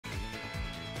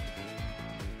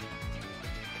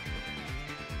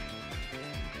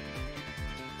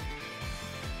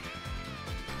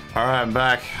Alright, I'm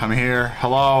back. I'm here.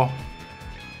 Hello.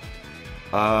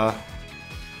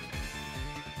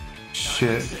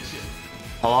 Shit.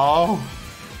 Hello?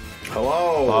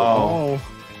 Hello. Oh.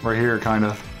 We're here, kind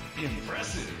of.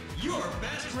 Impressive. Your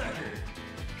best record.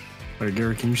 Alright,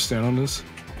 Gary, can you stand on this?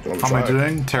 How am I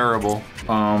doing? Terrible.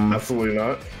 Absolutely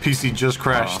not. PC just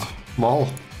crashed. Lol.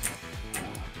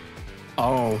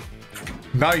 Oh.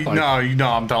 No,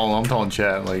 I'm telling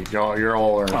chat. Like you're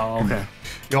all are. Oh, okay.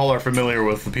 Y'all are familiar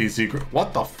with the PC.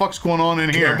 What the fuck's going on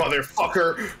in here?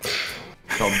 Motherfucker.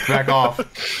 Oh, back off.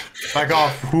 Back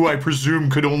off. Who I presume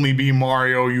could only be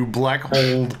Mario, you black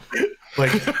hole,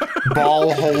 like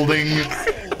ball holding,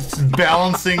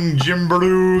 balancing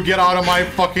Jimbaroo. Get out of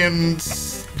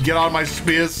my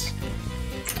space.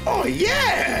 Oh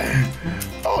yeah.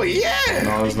 Oh yeah.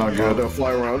 No, that's not good. They'll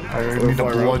fly around. I need to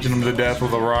bludgeon him to death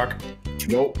with a rock.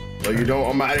 Nope. No, you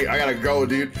don't. I gotta go,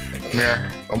 dude. Come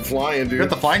here. I'm flying, dude. You got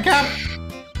the flying cap?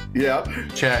 Yeah.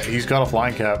 Chat, he's got a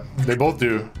flying cap. They both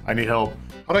do. I need help.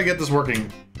 How do I get this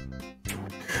working?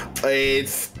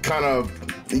 It's kind of...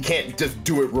 You can't just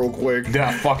do it real quick.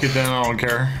 Yeah, fuck it then. I don't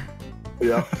care.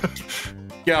 Yeah.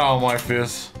 Get out of my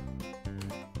face.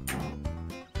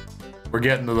 We're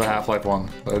getting to the Half-Life one.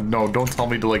 No, don't tell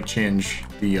me to like change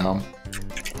the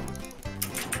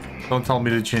Don't tell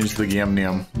me to change the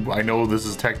game. I know this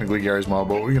is technically Gary's mod,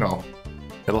 but you know,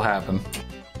 it'll happen.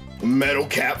 Metal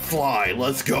cap fly.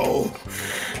 Let's go.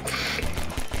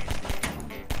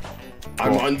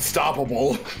 I'm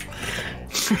unstoppable.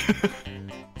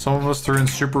 Some of us threw in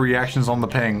super reactions on the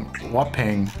ping. What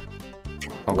ping?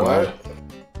 Oh What? god.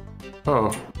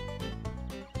 Oh.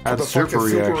 Add the fuck super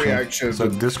is super reaction. reaction? It's a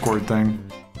Discord thing.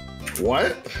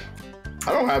 What?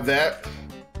 I don't have that.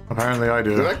 Apparently I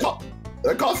do. Does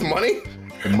that cost money?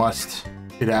 It must.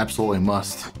 It absolutely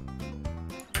must.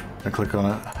 I click on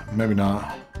it. Maybe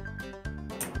not.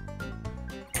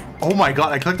 Oh my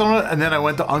god, I clicked on it and then I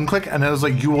went to unclick and I was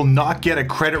like, you will not get a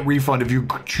credit refund if you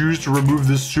choose to remove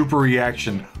this super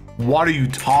reaction. What are you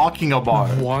talking about?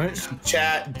 What?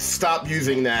 Chat, stop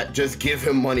using that. Just give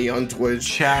him money on Twitch.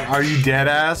 Chat, are you dead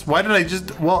ass? Why did I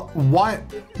just, well, what?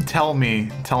 Tell me,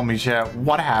 chat,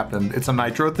 what happened? It's a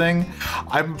Nitro thing?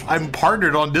 I'm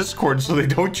partnered on Discord so they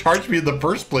don't charge me in the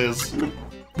first place.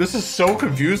 This is so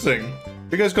confusing.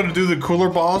 You guys gonna do the cooler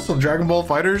boss of Dragon Ball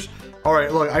Fighters? All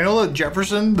right, look, I know that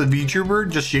Jefferson, the VTuber,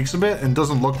 just shakes a bit and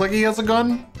doesn't look like he has a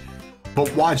gun,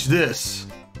 but watch this.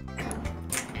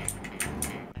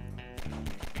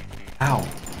 Ow.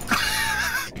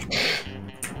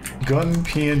 Gun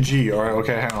PNG. All right,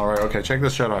 okay, hang on. All right, okay, check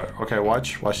this shit out. Okay,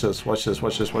 watch this. All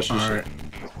right.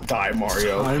 Die,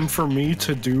 Mario. Time for me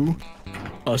to do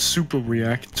a super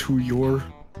react to your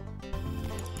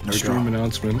stream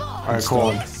announcement. All right,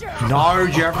 cool. Now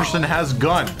Jefferson has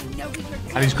gun,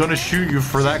 and he's gonna shoot you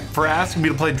for that, for asking me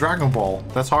to play Dragon Ball.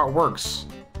 That's how it works.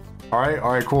 All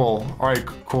right, cool. All right,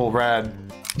 cool, rad.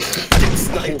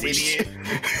 Sniped idiot.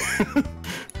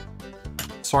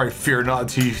 Sorry, Fear Not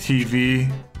TV.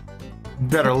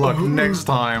 Better luck next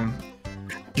time.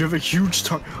 You have a huge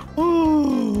tongue.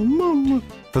 Oh, mama.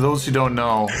 For those who don't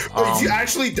know, Wait, did you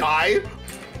actually die?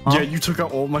 Yeah, you took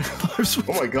out all my lives.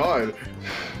 Oh my god.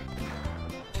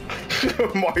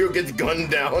 Mario gets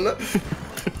gunned down.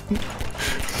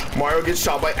 Mario gets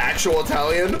shot by actual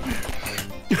Italian.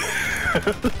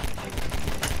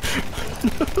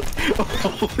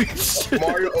 Holy shit.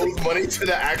 Mario owes money to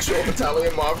the actual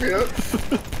Italian mafia.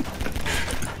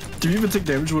 Do you even take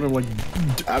damage when I'm like...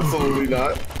 Absolutely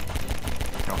not.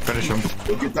 I'll finish him.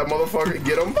 Go get that motherfucker.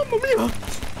 Get him. Mamma mia.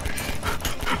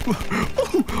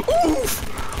 Oof.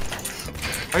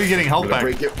 How are you getting health back?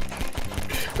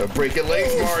 Gonna break your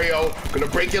legs, Mario. Gonna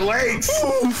break your legs.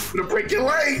 Oof. Gonna break your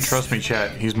legs. Trust me,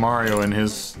 chat. He's Mario in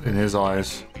his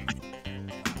eyes.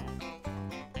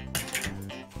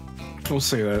 Don't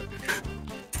say that.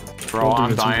 Bro, I'm Don't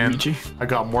do that to dying. Luigi. I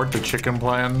got Mort the Chicken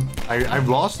plan. I've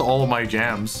lost all of my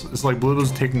jams. It's like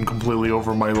Bluto's taking completely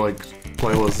over my like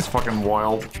playlist. It's fucking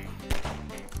wild.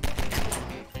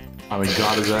 I mean,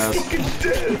 got his ass.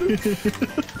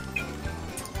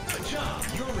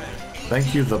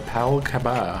 Thank you, the Pal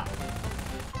Kaba.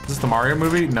 Is this the Mario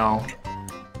movie? No.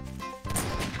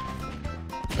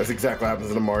 That's exactly what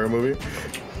happens in a Mario movie.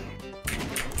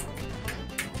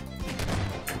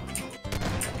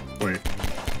 Wait.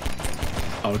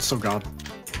 Oh, it's still gone.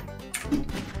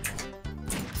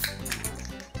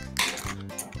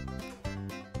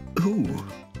 Ooh.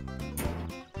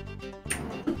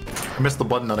 I missed the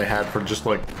button that I had for just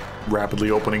like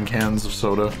rapidly opening cans of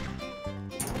soda.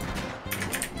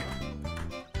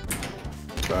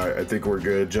 Alright, I think we're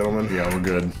good, gentlemen. Yeah, we're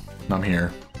good. I'm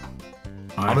here.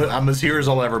 I'm as here as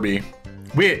I'll ever be.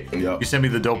 Wait, Yep. you sent me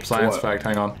the dope science What? fact.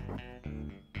 Hang on.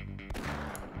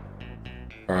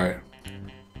 All right.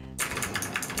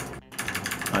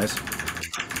 Nice.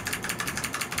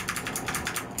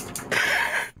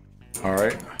 All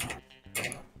right.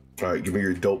 All right, give me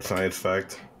your dope science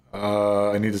fact.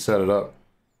 I need to set it up.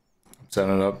 I'm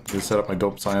setting it up. I need to set up my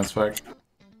dope science fact.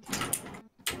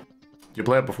 You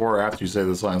play it before or after you say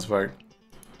the science fact?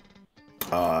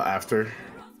 After.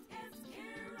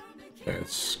 Okay,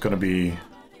 it's gonna be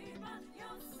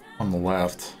on the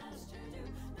left.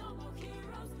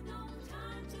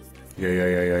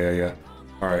 Yeah.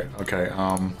 All right. Okay.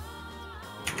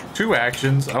 2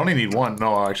 actions. I only need 1.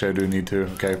 No, actually, I do need 2.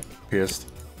 Okay. Pissed.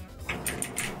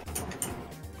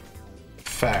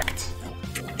 Fact.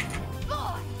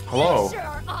 Hello.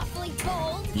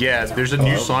 Yeah, there's a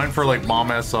new sign for like mom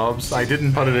ass subs. I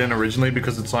didn't put it in originally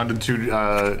because it sounded too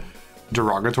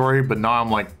derogatory, but now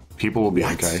I'm like, people will be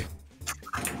okay.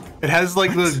 It has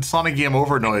like the Sonic Game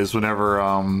Over noise whenever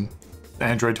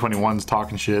Android 21's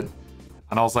talking shit.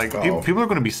 And I was like, people are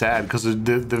going to be sad because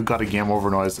they've got a Game Over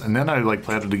noise. And then I like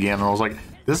played it again and I was like,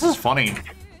 this is funny.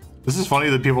 This is funny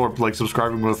that people are like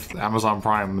subscribing with Amazon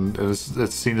Prime and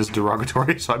it's seen as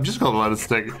derogatory. So I'm just going to let it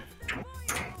stick.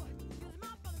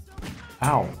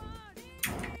 Ow.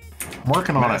 I'm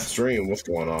working on it. Stream, what's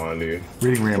going on, dude?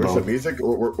 Reading Rainbow. Where's the music?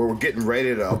 We're getting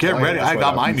ready to. We're getting ready. I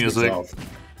got my music.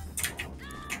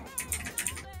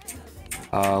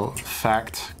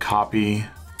 Fact, copy,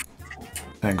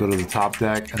 then go to the top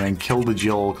deck, and then kill the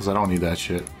Jill because I don't need that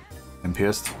shit. I'm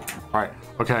pissed. All right.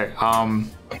 Okay.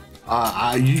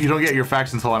 You don't get your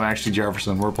facts until I'm actually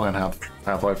Jefferson. We're playing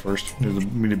Half Life first. We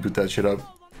need to boot that shit up.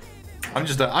 I'm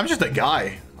just a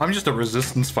guy. I'm just a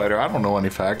resistance fighter. I don't know any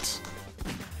facts.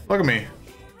 Look at me.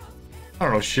 I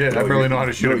don't know shit. I barely know how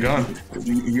to shoot a gun.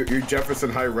 You're Jefferson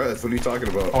high res. What are you talking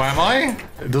about? Oh, am I?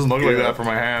 It doesn't look like that from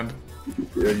my hand.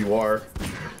 Yeah, you are.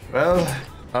 Well,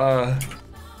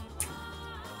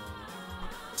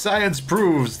 science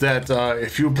proves that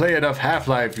if you play enough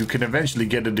Half-Life, you can eventually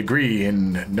get a degree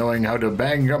in knowing how to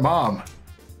bang your mom.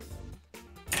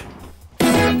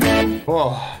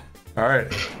 Oh,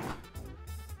 alright.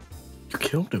 You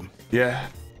killed him. Yeah.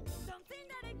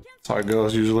 That's how it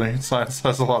goes usually. Science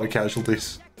has a lot of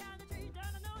casualties.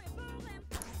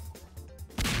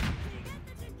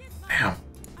 Damn.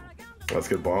 That's a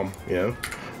good bomb, yeah.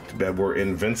 Too bad we're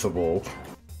invincible.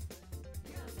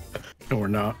 No, we're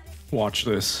not. Watch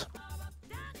this.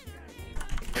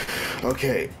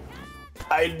 Okay.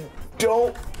 I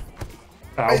don't...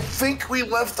 Ow. I think we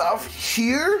left off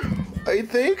here. I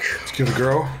think. Let's give it a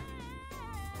go.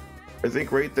 I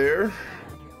think right there.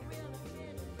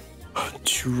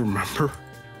 Do you remember?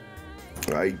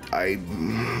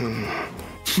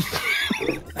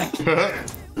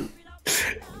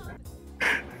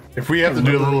 If we have to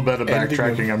do a little bit of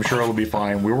backtracking, I'm sure it'll be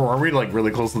fine. Are we like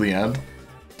really close to the end?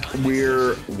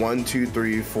 We're 1, 2,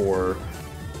 3, 4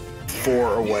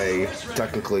 away.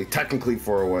 Technically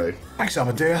 4 away. Thanks,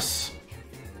 Amadeus.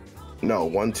 No,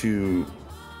 1, 2.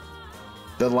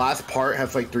 The last part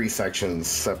has like 3 sections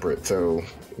separate, so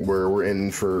we're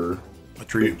in for A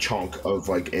treat. chunk of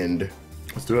like end.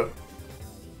 Let's do it.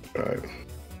 Alright.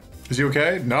 Is he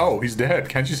okay? No, he's dead.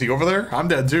 Can't you see over there? I'm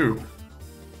dead too.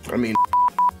 I mean,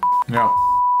 Yeah.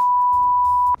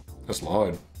 That's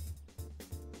loud.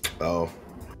 oh,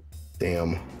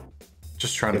 damn.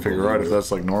 Just trying to figure out if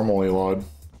that's like normally loud.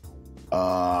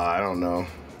 I don't know.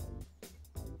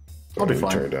 I'll be Let me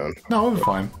fine. Turn it down. No, I'll be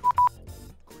fine.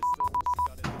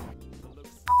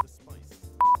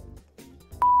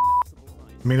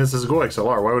 I mean, this is a Go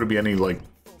XLR. Why would it be any like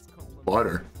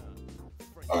louder?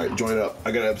 All right, join up.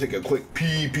 I gotta take a quick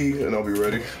pee, and I'll be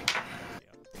ready.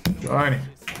 Alrighty.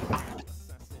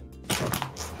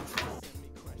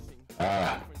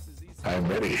 I'm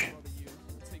ready.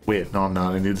 Wait, no, I'm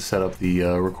not. I need to set up the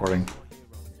recording.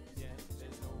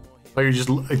 Oh, you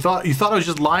thought I was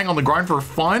just lying on the ground for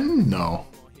fun? No,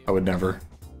 I would never.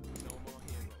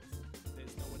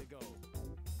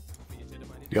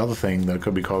 The other thing that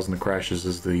could be causing the crashes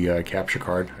is the capture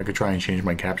card. I could try and change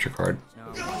my capture card.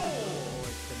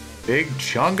 Big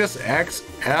Chungus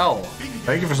XL.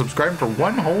 Thank you for subscribing for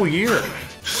 1 whole year.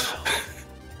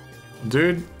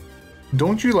 Dude,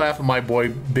 don't you laugh at my boy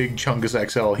Big Chungus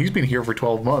XL. He's been here for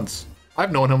 12 months.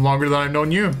 I've known him longer than I've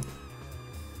known you.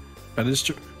 That is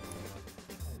true.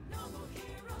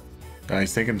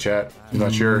 He's thinking, chat. He's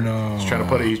not sure. No.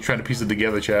 He's trying to piece it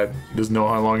together, chat. He doesn't know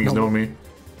how long he's known me.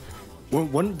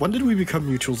 When did we become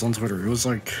mutuals on Twitter? It was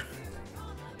like...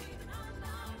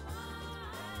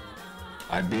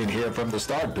 I've been here from the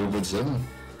start, Doobinson.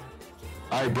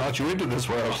 I brought you into this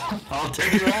world. I'll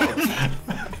take you out.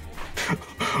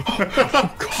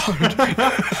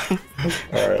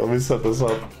 Alright, let me set this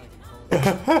up.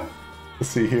 Let's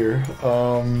see here.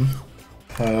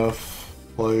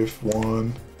 Half-Life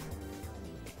 1.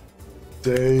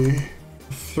 Day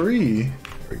 3. There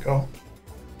we go.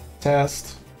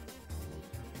 Test.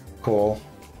 Cool.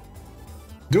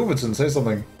 Davidson, say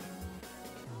something.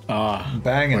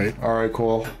 Banging. Wait. Alright,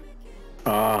 cool.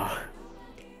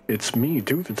 It's me,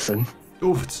 Davidson.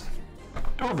 Davidson.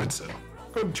 Davidson,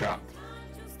 good job.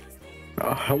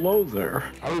 Hello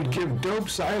there. I would give dope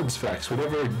science facts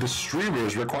whenever the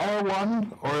streamers require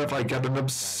one, or if I get an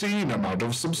obscene amount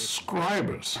of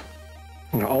subscribers.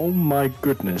 Oh my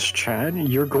goodness, Chad,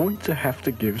 you're going to have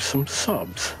to give some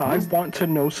subs. I want to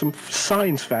know some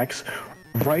science facts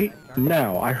right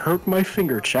now. I hurt my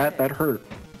finger, chat, that hurt.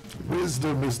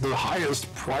 Wisdom is the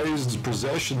highest prized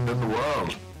possession in the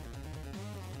world.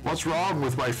 What's wrong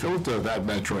with my filter, that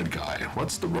Metroid guy?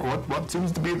 What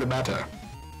seems to be the matter?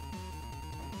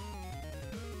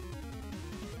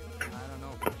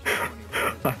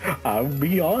 I'll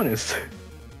be honest.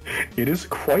 It is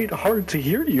quite hard to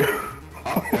hear you.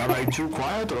 Am I too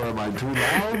quiet or am I too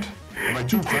loud? Am I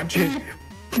too crunchy?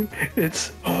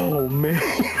 It's oh man.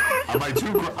 Am I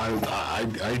too?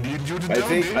 I need you to tell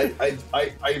me.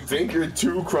 I think you're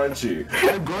too crunchy.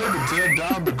 I'm going to turn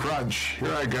down the crunch.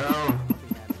 Here I go.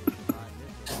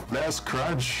 Less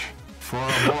crunch for a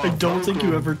more. I don't think you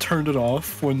vocal- ever turned it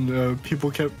off when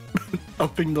people kept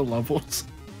upping the levels.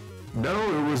 No,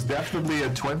 it was definitely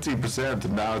at 20%,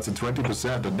 and now it's at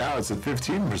 20%, and now it's at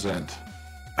 15%.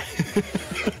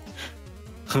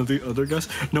 The other guys?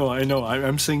 No, I know.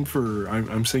 I'm saying for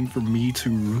me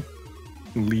to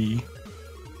Lee.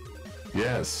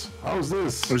 Yes. How's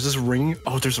this? There's this ring.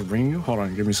 Oh, there's a ring. Hold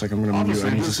on, give me a second. I'm gonna mute. I Honestly,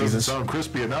 need to this see doesn't this. sound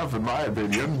crispy enough, in my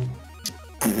opinion.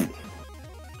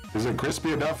 Is it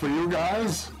crispy enough for you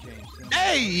guys?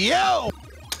 Hey, yo!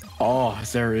 Oh,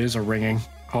 there is a ringing.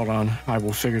 Hold on, I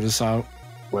will figure this out.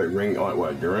 Wait, ring on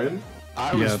what? You're in?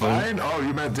 I was Yeah, fine. Oh,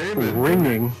 you meant David.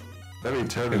 Ringing. Let me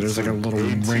turn it. There's like a to little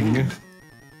 18. ring.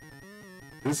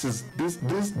 This is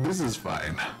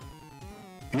fine.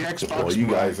 The Xbox. Well, you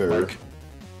guys are. like,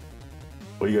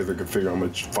 Well, you guys are gonna figure. I'm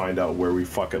gonna find out where we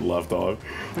fucking left off.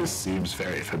 This seems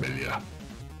very familiar.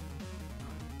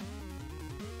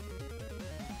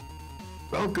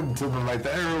 Welcome to the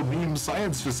Lithero Meme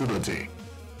Science Facility.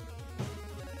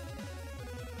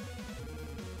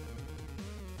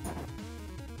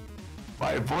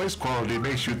 My voice quality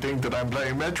makes you think that I'm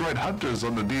playing Metroid Hunters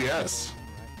on the DS.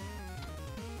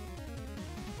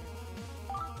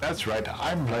 That's right,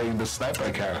 I'm playing the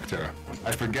sniper character.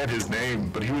 I forget his name,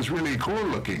 but he was really cool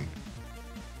looking.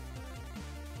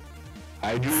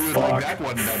 I knew you would like that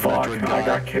one, that Metroid guy. I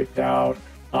got kicked out.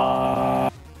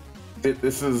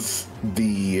 This is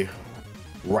the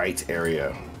right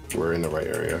area. We're in the right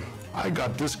area. I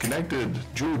got disconnected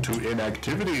due to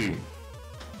inactivity.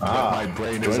 But my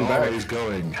brain is join back. always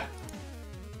going.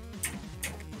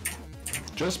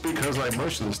 Just because I'm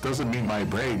merciless doesn't mean my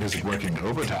brain isn't working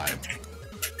overtime.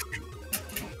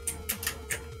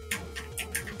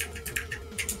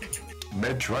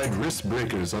 Metroid Wrist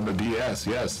Breakers on the DS,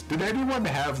 yes. Did anyone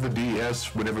have the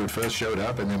DS whenever it first showed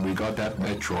up and then we got that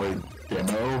Metroid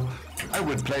demo? I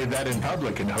would play that in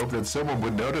public and hope that someone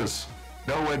would notice.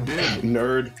 No one did.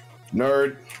 Nerd.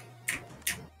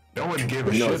 No one gave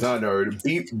a No, shit. it's not a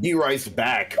nerd. B-Rice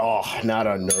back. Oh, not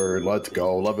a nerd. Let's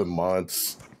go. 11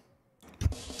 months.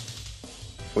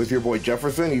 With your boy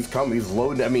Jefferson, he's coming. He's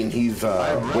loading. I mean, he's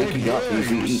I'm right waking here, up.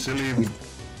 you silly...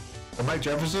 Am I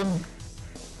Jefferson?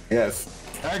 Yes.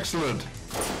 Excellent.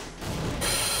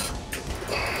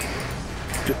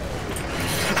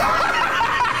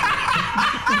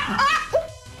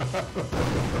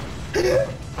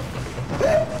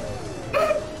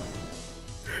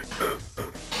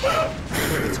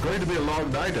 It's going to be a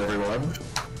long night, everyone.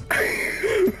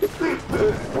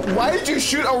 Why did you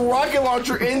shoot a rocket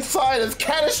launcher inside? It's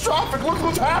catastrophic. Look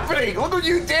what's happening. Look what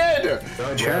you did.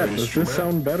 Chad, does this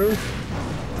sound better?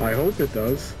 I hope it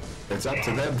does. It's up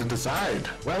to them to decide.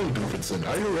 Well, Davidson,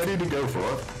 are you ready to go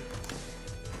forth?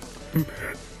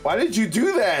 Why did you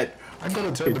do that? I'm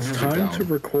going to turn the It's music time down. to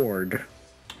record.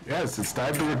 Yes, it's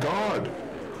time to record.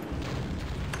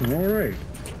 All right.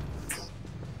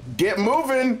 Get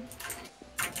moving.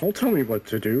 Don't tell me what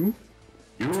to do.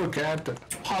 You can't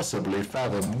possibly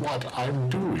fathom what I'm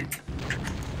doing.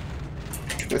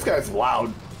 This guy's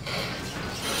loud.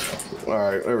 All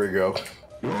right, there we go.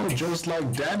 You're just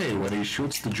like Danny when he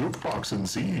shoots the jukebox in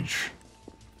Siege.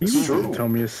 You true. didn't tell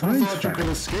me a I science thought you fact. could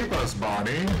escape us,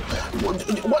 Bonnie. What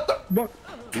the? What?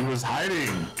 He was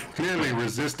hiding, clearly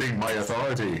resisting my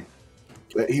authority.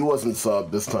 He wasn't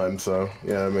subbed this time, so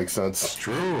yeah, it makes sense. It's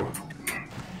true.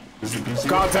 This is PC.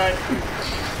 Contact!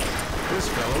 This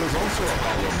fellow is also a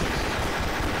problem.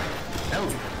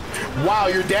 Help. Wow,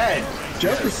 you're dead!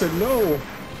 Jefferson, no!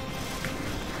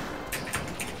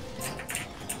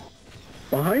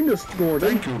 Behind us, Gordon.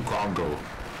 Thank you, Congo.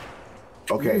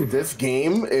 Okay, this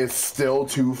game is still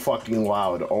too fucking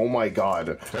loud. Oh my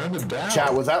god. Turn it down.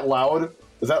 Chat, was that loud?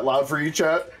 Was that loud for you,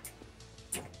 chat?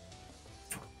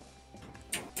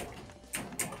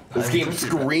 This game's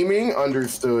screaming?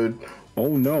 Understood.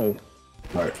 Oh no.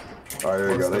 Alright. Alright,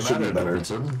 there you go. That should be better.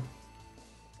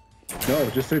 No,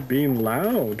 just it being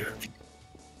loud.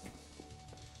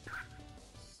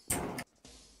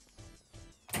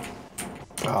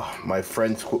 Ah, my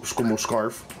friend Squimble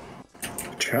Scarf.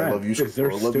 Chat, I love you, is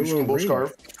there love you, still a Squimble ring?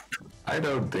 Scarf. I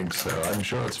don't think so. I'm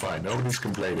sure it's fine. Nobody's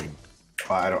complaining.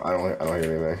 I don't hear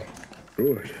anything.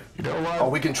 Good. You know what? Oh,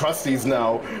 we can trust these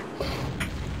now.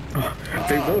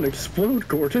 They won't explode,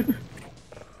 Gordon.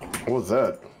 What was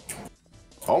that?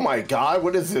 Oh my god,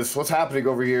 what is this? What's happening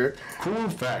over here? Cool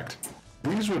fact.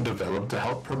 These were developed to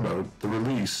help promote the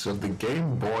release of the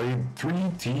Game Boy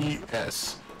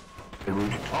 3DS.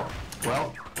 Oh,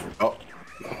 well. Oh.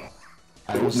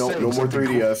 I was No saying more something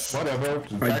 3DS.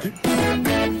 Cool.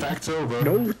 Whatever. Fact's over.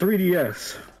 No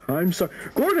 3DS. I'm sorry.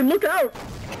 Gordon, look out!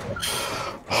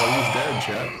 Oh, he's dead,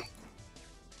 chat.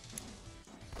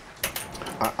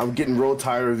 I'm getting real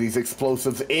tired of these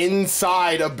explosives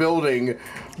inside a building.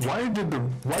 Why did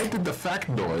the fact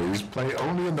noise play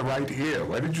only in the right ear?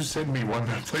 Why did you send me one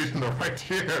that played in the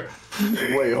right ear?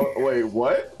 Wait,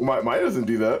 what? Mine doesn't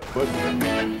do that. But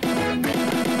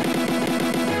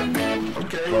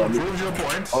okay, prove your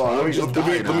point. hold on, let me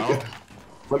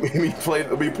play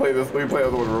this. Let me play the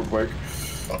other one real quick.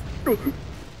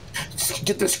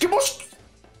 Get this.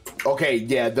 Okay,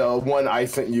 yeah, the one I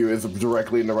sent you is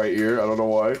directly in the right ear. I don't know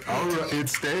why. All right,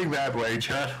 it's staying that way,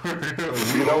 chat.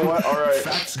 You know what? All right.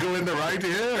 Facts go in the right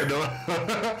ear. No.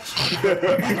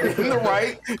 In the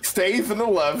right, stays in the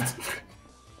left.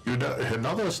 You know,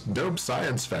 another dope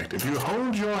science fact. If you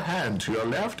hold your hand to your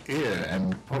left ear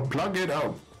and plug it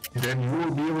up, then you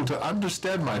will be able to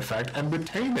understand my fact and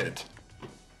retain it.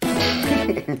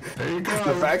 There you go.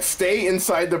 The facts stay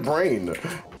inside the brain.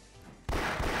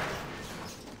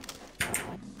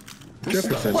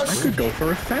 Jefferson, I could go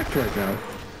for a fact right now.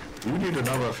 We need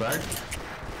another fact.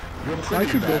 You're I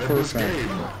pretty could go bad for at a this fact.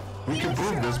 game. We can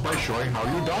prove this by showing how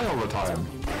you die all the time.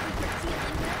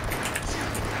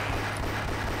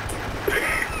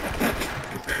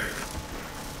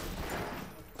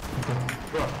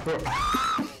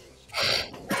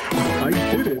 I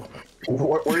did it.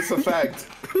 Where's the fact?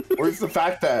 Where's the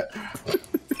fact at?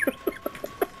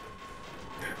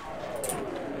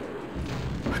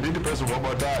 I need to press it one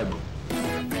more time.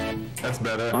 That's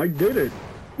better. I did it.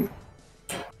 Oh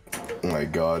my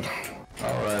god.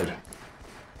 Alright.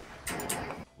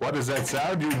 What does that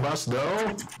sound? You must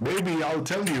know? Maybe I'll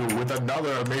tell you with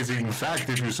another amazing fact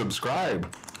if you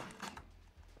subscribe.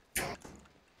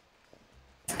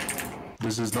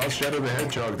 This is not Shadow the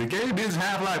Hedgehog. The game is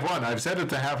Half-Life 1. I've set it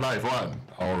to Half-Life 1.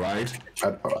 Alright.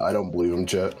 I don't believe him,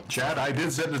 chat. Chat, I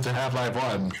did set it to Half-Life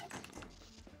 1.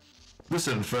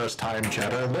 Listen, first-time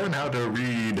chatter, learn how to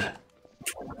read.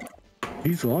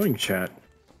 He's lying, chat.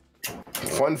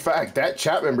 Fun fact, that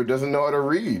chat member doesn't know how to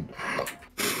read.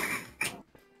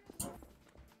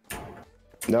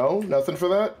 No? Nothing for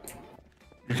that?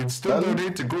 You can still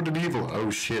donate to Good and Evil. Oh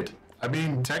shit. I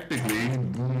mean, technically,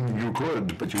 you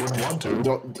could, but you wouldn't want to.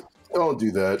 Don't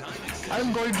do that.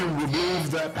 I'm going to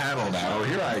remove that panel now.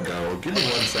 Here I go. Give me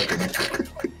 1 second.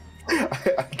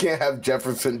 I can't have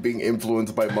Jefferson being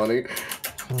influenced by money.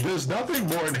 There's nothing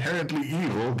more inherently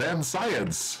evil than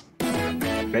science.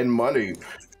 And money.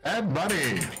 And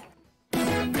money.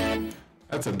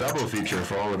 That's a double feature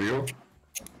for all of you.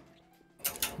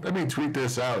 Let me tweet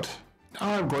this out.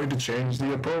 Now I'm going to change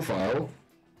the profile.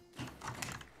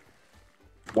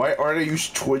 Why aren't I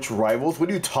using Twitch Rivals? What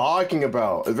are you talking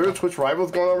about? Is there a Twitch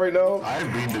Rivals going on right now?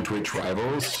 I've been to Twitch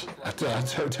Rivals.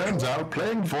 Turns out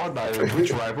playing Fortnite on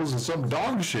Twitch Rivals is some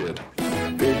dog shit.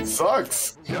 It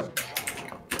sucks. Yep.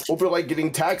 Over like getting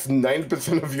taxed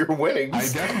 9% of your winnings. I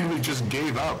definitely just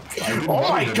gave up. I didn't Oh want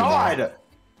my it god! anymore.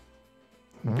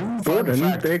 New fun Gordon,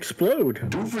 fact. they explode.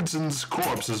 Dooferson's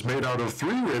corpse is made out of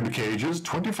 3 rib cages,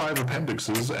 25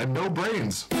 appendixes, and no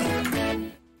brains.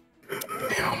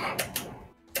 Damn.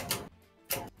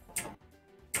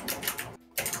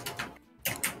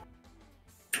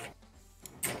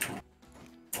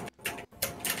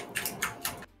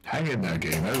 Hang in there,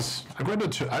 gamers. I'm going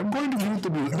to mute the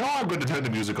music. No, I'm going to turn the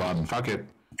music on. Fuck it.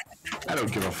 I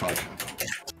don't give a fuck.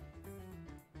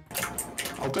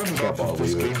 I'll turn it off if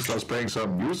this game starts playing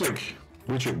some music,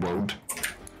 which it won't.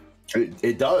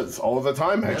 It does all the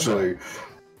time, actually.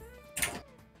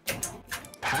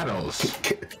 Panels.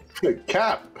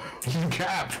 Cap.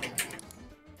 Cap.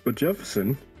 But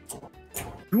Jefferson,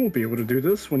 you won't be able to do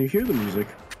this when you hear the music.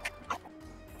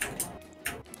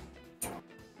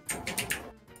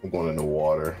 I'm going in the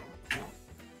water.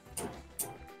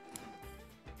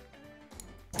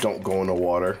 Don't go in the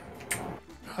water.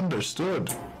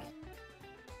 Understood.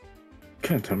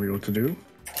 Can't tell me what to do.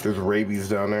 There's rabies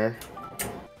down there.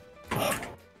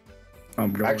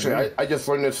 I'm going Actually, in. I just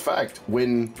learned this fact.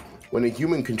 When a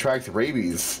human contracts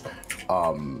rabies,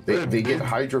 they get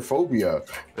hydrophobia.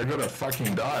 They're gonna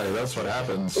fucking die. That's what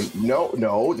happens.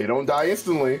 No, they don't die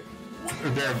instantly.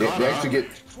 They actually get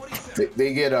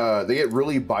they get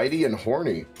really bitey and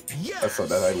horny. That's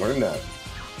what I learned that.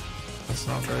 That's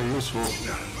not very useful.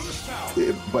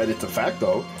 But it's a fact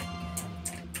though.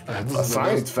 A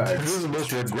science fact. This is the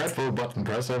most regretful button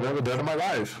press I've ever done in my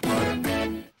life.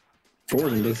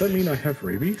 Gordon, does that mean I have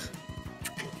rabies?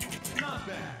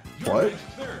 What?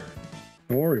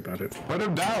 Don't worry about it. Put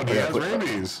him down. He has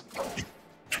rabies.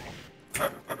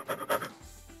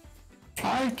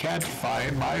 I can't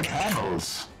find my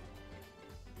panels.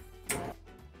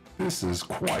 This is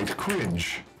quite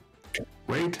cringe.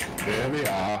 Wait, there they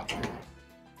are.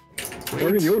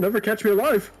 Gordon, Wait, you'll never catch me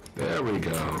alive. there we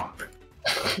go.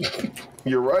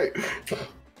 You're right.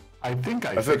 I think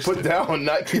I I said fixed put it. down,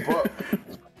 not keep up.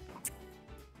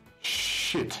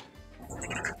 Shit.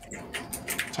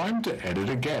 Time to edit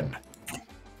again.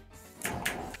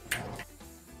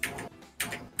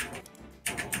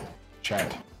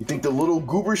 Chat. You think the little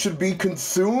goober should be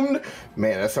consumed?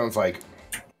 Man, that sounds like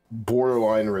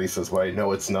borderline racist, but I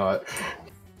know it's not.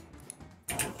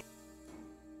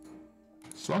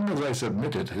 As long as I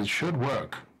submit it, it should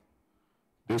work.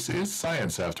 This is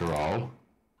science after all.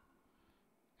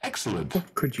 Excellent.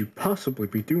 What could you possibly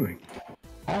be doing?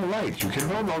 Alright, you can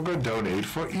no longer donate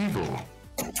for evil.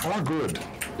 Or good.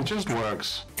 It just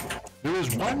works. There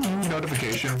is one new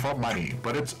notification for money,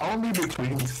 but it's only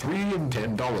between $3 and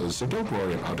 $10, so don't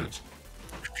worry about it.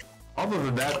 Other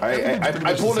than that, everything's pretty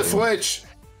I much pulled the a same. switch.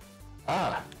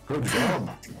 Ah, good job.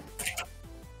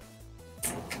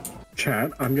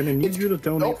 Chat, I'm gonna need you to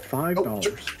donate Nope, $5.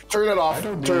 nope, turn it off. I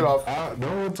don't Turn need- it off.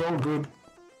 No, it's all good.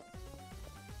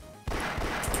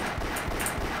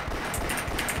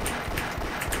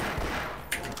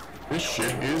 This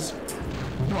shit is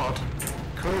not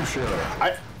kosher.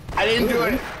 I didn't do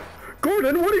it.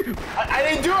 Gordon, what are you? I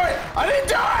didn't do it. I didn't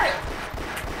do it.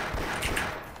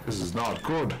 This is not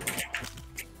good.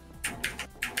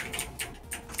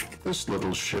 This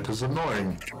little shit is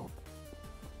annoying.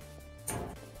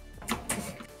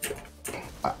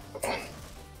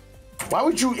 Why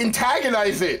would you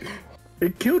antagonize it?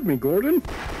 It killed me, Gordon.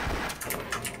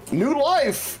 New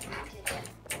life.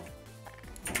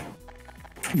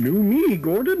 New me,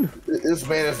 Gordon. This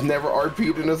man has never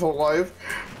RP'd in his whole life.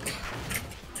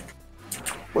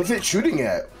 What's it shooting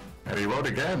at? And he wrote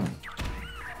again.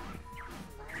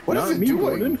 What is Not it me, doing?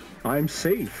 Gordon. I'm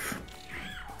safe.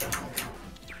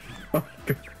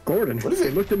 Gordon, What is it?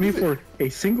 They looked at me for a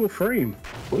single frame.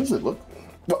 What does it look?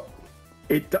 What?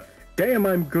 Damn,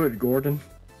 I'm good, Gordon.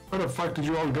 Where the fuck did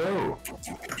you all go?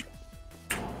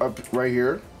 Up right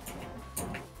here.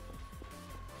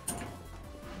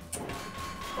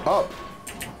 Up.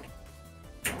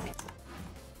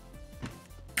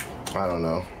 I don't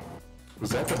know.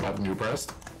 Was that the button you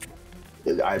pressed?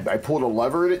 I pulled a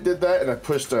lever and it did that, and I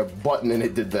pushed a button and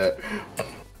it did that.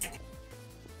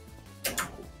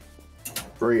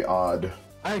 Very odd.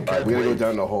 I can't Alright, we gotta go wait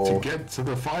down the hole. to get to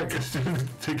the fire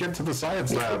to get to the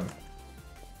science lab.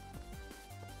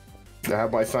 To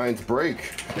have my science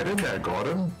break. Get in there,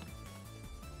 Gordon.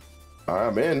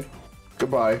 I'm in.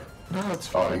 Goodbye. No, it's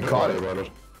Oh, fine. you Don't caught worry it. about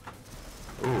it.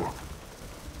 Ooh.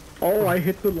 Oh, I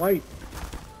hit the light.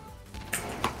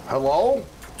 Hello?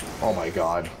 Oh my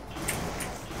god.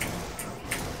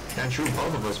 Can't shoot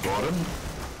both of us, Gordon.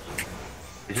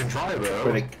 You can try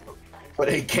though. But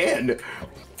it can.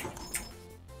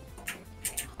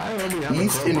 I only have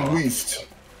East a crowbar. and west.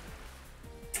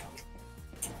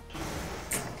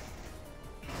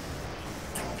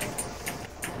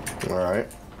 Alright.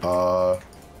 I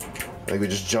think we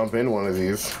just jump in one of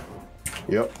these.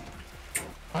 Yep.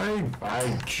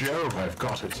 By Jove, I've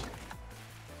got it.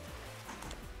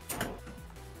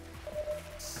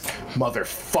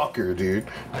 Motherfucker, dude.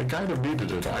 I kind of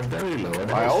needed it. I'm very low.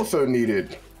 And I also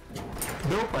needed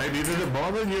Nope, I needed it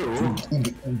more than you.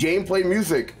 gameplay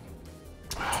music.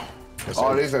 Yes, Oh,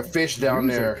 sir. there's a fish down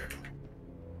there.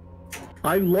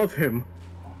 I love him.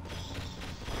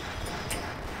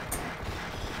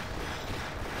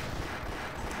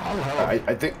 I'll help.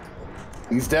 I think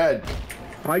he's dead.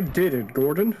 I did it,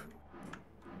 Gordon.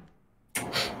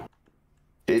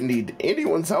 Didn't need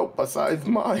anyone's help besides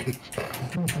mine.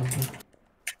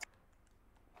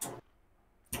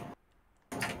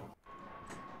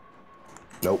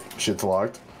 Nope, shit's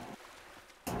locked.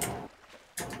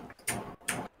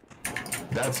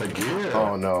 That's a gear.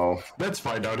 Oh no. Let's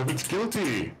find out if it's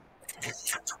guilty.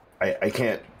 I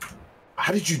can't.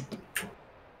 How did you?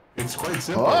 It's quite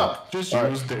simple. Just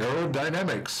use the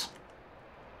aerodynamics.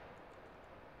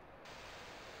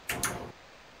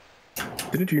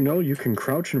 Didn't you know you can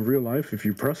crouch in real life if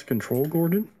you press control,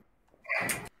 Gordon?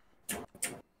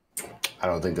 I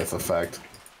don't think that's a fact.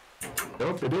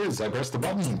 Nope, it is. I pressed the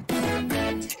button.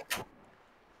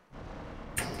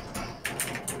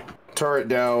 Turret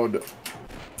down.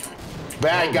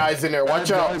 Bad guys in there.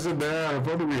 Watch out. Bad guys in there. If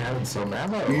only we had some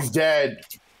ammo. He's dead.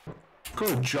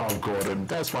 Good job, Gordon.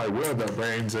 That's why we're the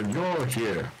brains and you're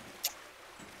here.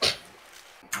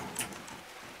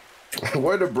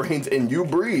 We're the brains and you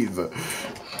breathe.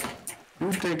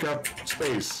 You take up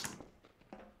space.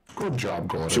 Good job,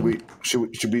 Gordon.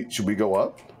 Should we go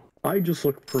up? I just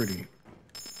look pretty.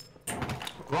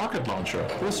 Rocket launcher.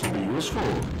 This will be useful.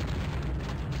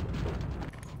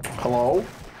 Hello?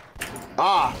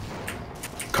 Ah!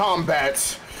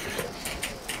 Combat!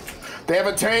 They have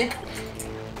a tank!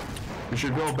 We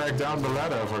should go back down the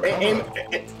ladder for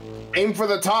cover. Aim for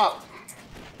the top!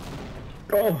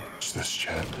 Oh! What's this,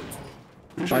 Chad?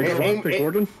 We I should go. dropped it,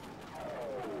 Gordon.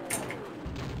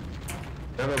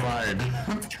 Never mind.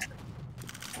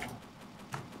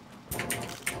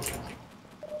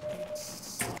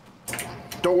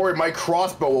 Don't worry, my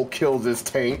crossbow will kill this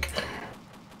tank.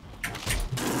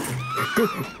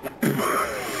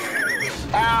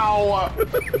 Ow!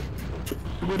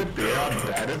 Would it be on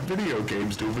bad at video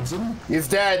games, Stevenson? He's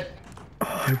dead. Oh,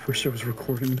 I wish I was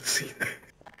recording to see that.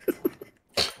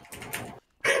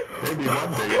 Maybe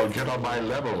one day you'll get on my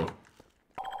level.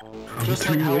 Just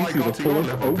too like how I lazy got to to your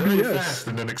pull up level very OBS. fast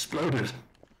and then exploded.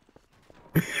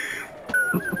 Do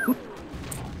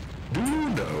you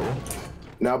know?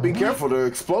 Now be careful, there are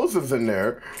explosives in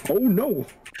there. Oh no!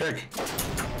 Heck.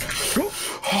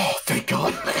 Oh, thank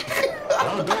God.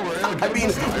 Oh, don't worry. I'll I get mean,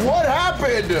 this time. what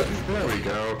happened? There we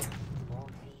go.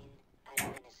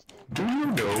 Do you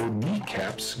know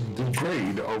kneecaps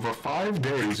degrade over 5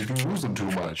 days if you use them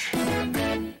too much?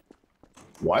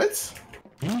 What?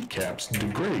 Kneecaps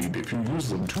degrade if you use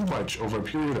them too much over a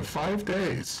period of 5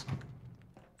 days.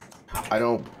 I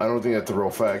don't think that's a real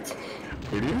fact.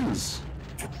 It is.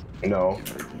 No.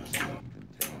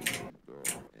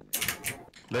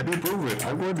 Let me prove it.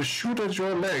 I'm going to shoot at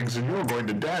your legs and you're going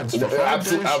to dance for 5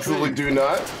 days Absolutely straight. do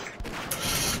not.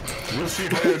 We'll see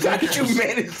how your How did you kneecaps...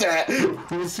 manage that?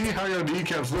 We'll see how your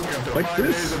kneecaps look after Like 5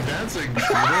 this? days of dancing.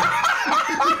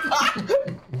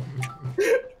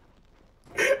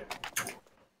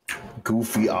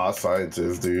 Goofy ass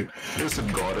scientist, dude. Listen,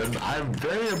 Gordon, I'm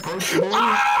very approachable.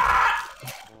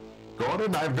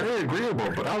 Gordon, I'm very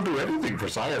agreeable, but I'll do anything for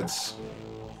science.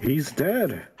 He's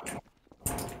dead.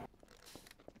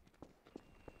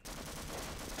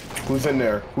 Who's in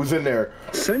there? Who's in there?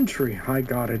 Sentry, I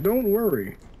got it. Don't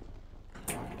worry.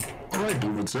 All right,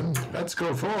 Stevenson, let's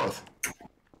go forth.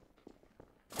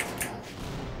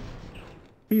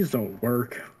 These don't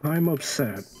work. I'm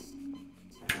upset.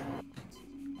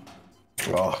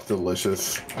 Oh,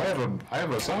 delicious. I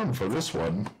have a sound for this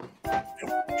one.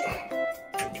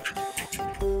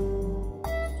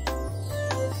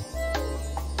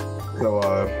 So,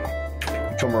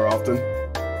 come more often.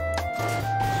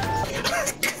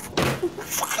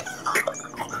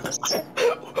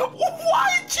 Why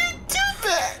did you do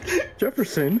that?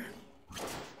 Jefferson,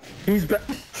 he's back.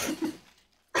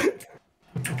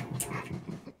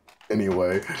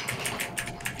 Anyway.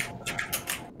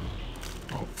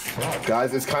 Oh, fuck.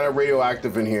 Guys, it's kind of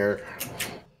radioactive in here.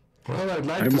 Well, I'd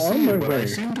like I'm to on see my it, but I way.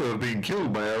 seem to have been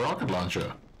killed by a rocket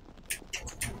launcher.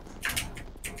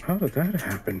 How did that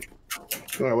happen?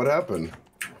 Oh, what happened?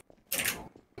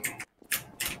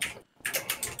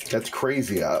 That's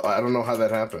crazy. I don't know how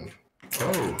that happened.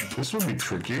 Oh, this would be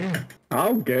tricky.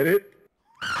 I'll get it.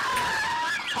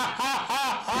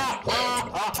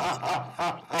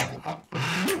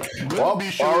 We'll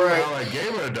be sure all right. how a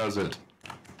gamer does it.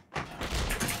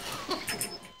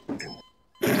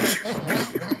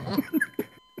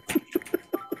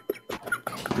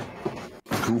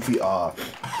 Goofy ah.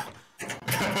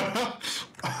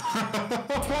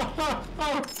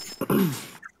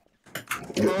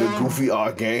 the Goofy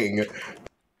ah gang.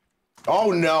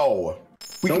 Oh no.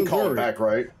 We can Don't call worry. it back,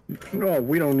 right? No,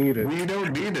 we don't need it. We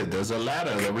don't need it. There's a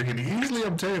ladder that we can easily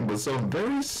obtain with some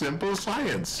very simple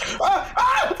science.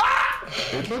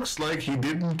 It looks like he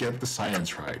didn't get the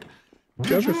science right.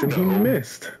 Jefferson, he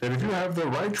missed. That if you have the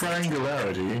right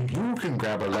triangularity, you can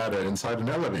grab a ladder inside an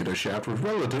elevator shaft with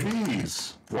relative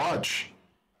ease. Watch.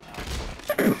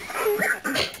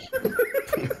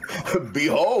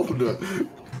 Behold,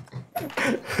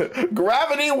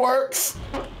 gravity works.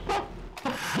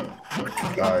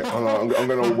 All right, hold on. I'm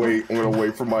gonna wait. I'm gonna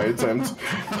wait for my attempt.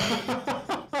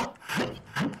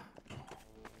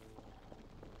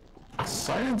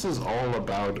 Science is all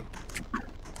about.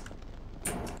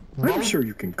 I'm sure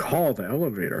you can call the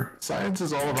elevator. Science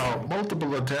is all about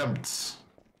multiple attempts.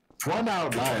 One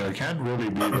outlier can't really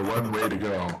be the one way to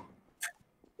go.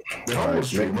 The whole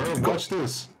streamer, watch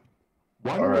this.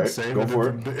 One would say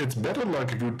that it's better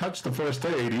luck if you touch the first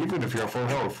aid, even if you're full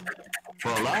health.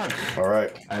 For luck. All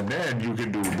right. And then you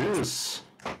can do this.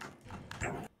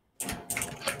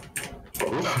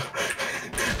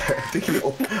 I think you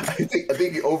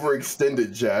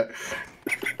overextended, chat.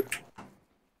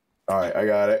 All right, I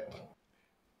got it.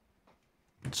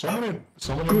 Someone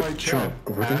in my chat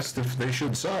asked if they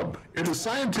should sub. It is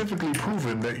scientifically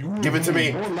proven that you will give it to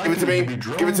me. Give it to me.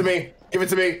 Give it to me. Give it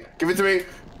to me. Give it to me.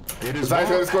 It is science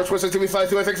underscore Twister to me science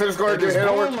 216 underscore. It is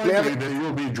more likely that you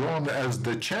will be drawn as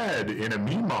the Chad in a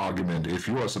meme argument if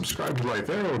you are subscribed to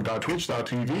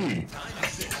Lythero.twitch.tv.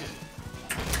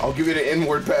 I'll give you the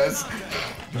N-word pass.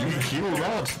 You will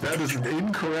not. That is an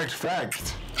incorrect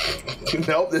fact.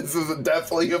 Nope, this is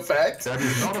definitely a fact. That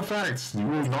is not a fact. You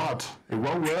will not. It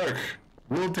won't work.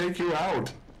 We'll take you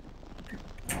out.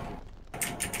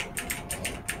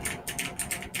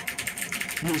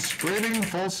 You're spreading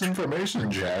false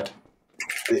information, chat.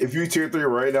 If you tier 3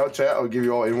 right now, chat, I'll give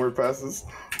you all N-word passes.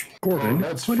 Gordan,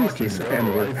 that's what is fucking this I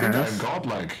N-word think pass? I'm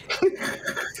godlike.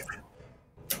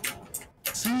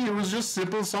 See, it was just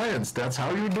simple science. That's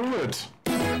how you do it.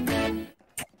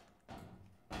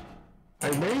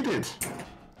 I made it.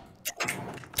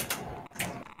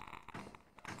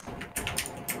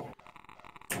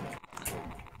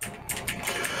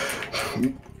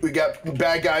 We got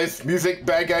bad guys music,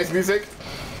 bad guys music.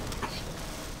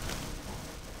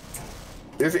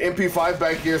 There's an MP5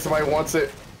 back here, somebody wants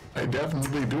it. I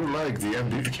definitely do like the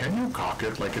MD. Can you cock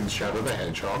it like in Shadow the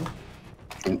Hedgehog?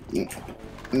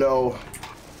 No.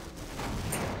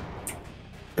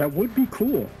 That would be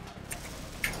cool.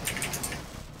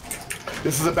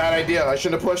 This is a bad idea. I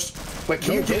shouldn't have pushed. But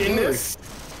can you get in this?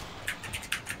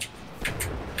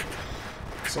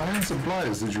 Science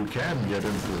implies that you can get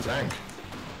into the tank.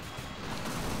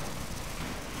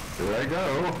 Here I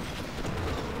go.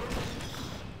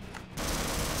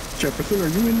 Jefferson, are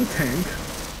you in the tank?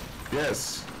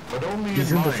 Yes, but only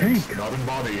He's in in the mind, tank. not in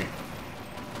body.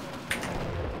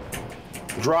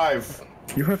 Drive.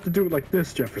 You have to do it like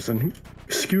this, Jefferson.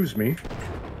 Excuse me.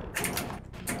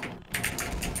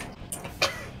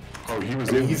 Oh, he was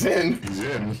I mean, in. he's in. He's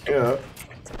in. Yeah.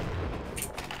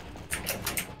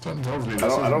 Something tells me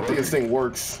this I don't think this thing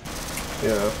works.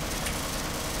 Yeah.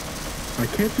 I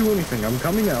can't do anything. I'm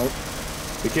coming out.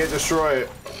 You can't destroy it.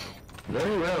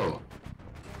 Very well.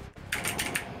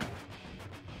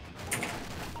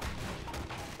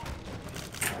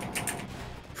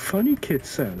 Funny Kid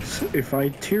says, if I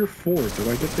tier 4, do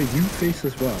I get the U-face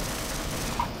as well?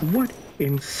 What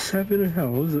in 7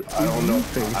 hells is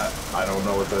U-face? I don't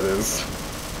know what that is.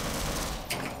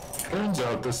 Turns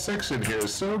out the section here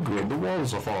is so good, the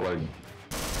walls are falling.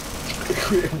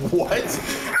 What?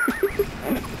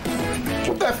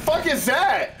 What the fuck is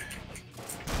that?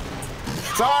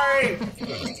 Sorry!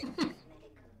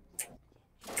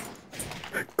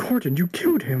 Gordan, you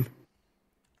killed him.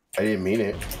 I didn't mean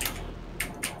it.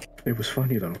 It was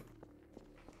funny, though.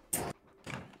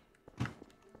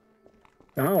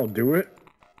 I'll do it.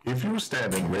 If you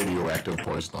stand in radioactive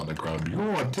poison on the ground, you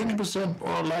are 10%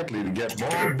 more likely to get more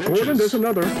bitches. Gordan, there's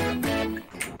another.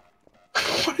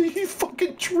 What? He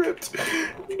fucking tripped.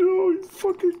 No, he's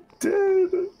fucking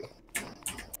dead.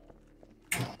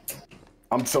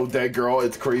 I'm so dead, girl.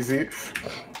 It's crazy.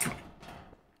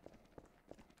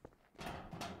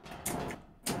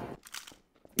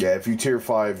 Yeah, if you tier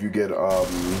 5, you get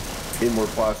Inward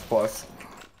plus.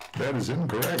 That is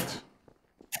incorrect.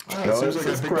 Ah, No, it seems like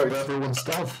I it's picked up correct. everyone's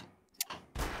stuff.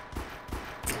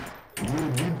 You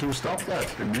need to stop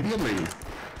that immediately.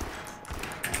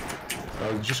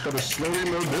 I just gotta slowly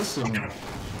load this and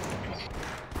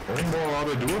one more ought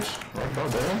to do it. Right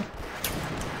about there.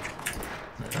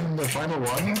 And the final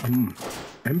one.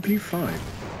 MP5.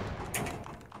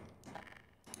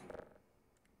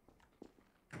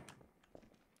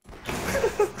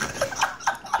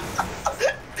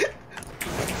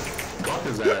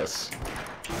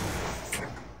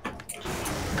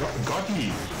 got ye.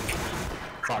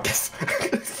 Fuck.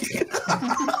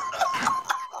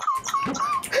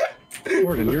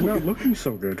 Gordan, you're not looking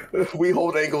so good. We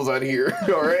hold angles on here,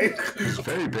 all right? He's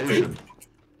very patient.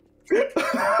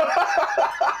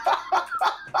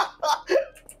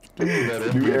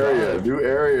 New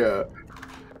area.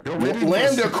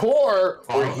 Lambda core,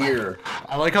 we're here.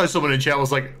 I like how someone in chat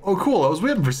was like, "Oh, cool! I was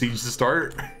waiting for Siege to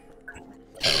start."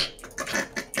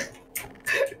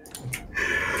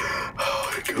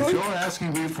 If you're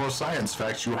asking me for science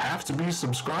facts, you have to be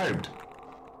subscribed.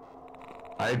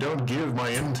 I don't give my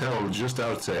intel just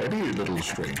out to any little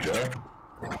stranger.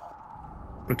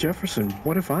 But Jefferson,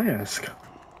 what if I ask?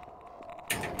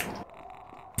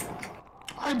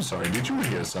 I'm sorry, did you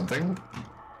hear something?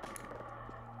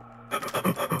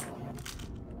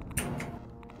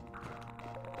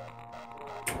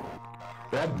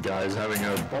 That guy's having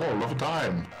a ball of a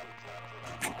time.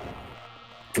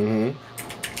 Mm-hmm.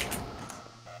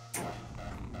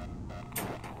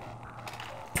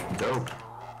 Dope.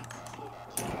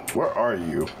 Where are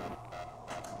you?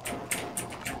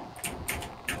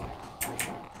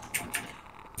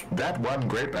 That one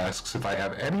grape asks if I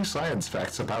have any science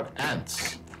facts about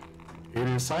ants. It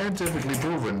is scientifically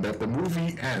proven that the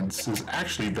movie Ants is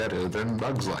actually better than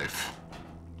Bug's Life.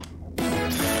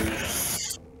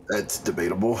 That's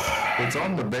debatable. It's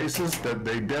on the basis that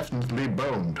they definitely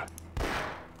boned.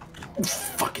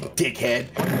 Fucking dickhead.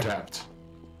 Untapped.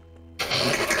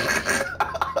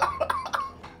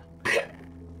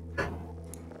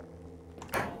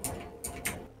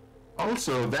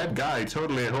 Also, that guy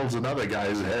totally holds another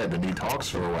guy's head and he talks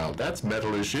for a while. That's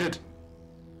metal as shit.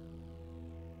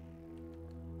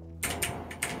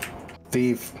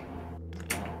 Thief.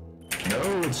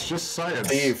 No, it's just science.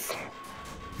 Thief.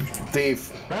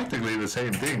 Thief. Practically the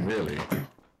same thing, really.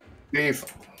 Thief.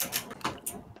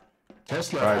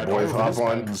 Tesla Alright, had boys, all of his hop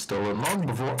on. patents stolen long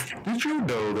before. Did you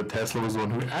know that Tesla was the one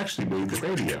who actually made the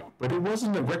radio? But it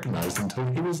wasn't recognized until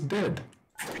he was dead.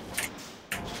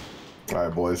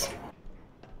 Alright, boys.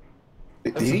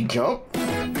 Did he jump?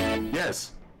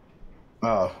 Yes.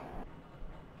 Oh.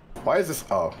 Why is this?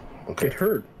 Oh, okay. It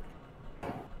hurt.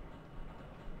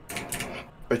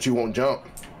 Bet you won't jump.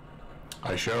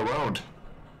 I sure won't.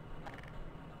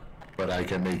 But I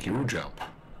can make you jump.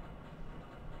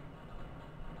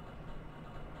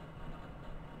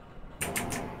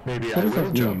 Maybe I does will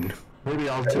that jump. mean? Maybe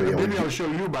I'll show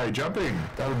you by jumping.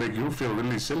 That'll make you feel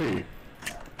really silly.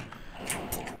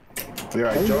 There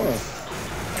I Oh, jump. no.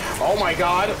 Oh my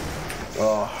god!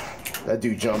 Oh, that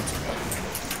dude jumped.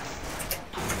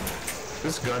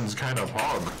 This gun's kind of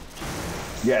hog.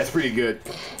 Yeah, it's pretty good.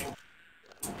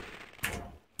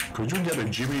 Could you get a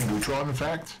Jimmy Neutron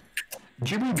fact?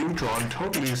 Jimmy Neutron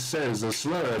totally says a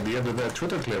slur at the end of that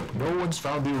Twitter clip. No one's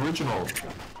found the original.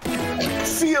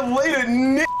 See you later,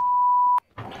 Nick.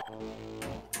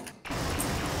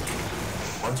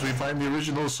 Once we find the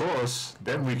original source,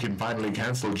 then we can finally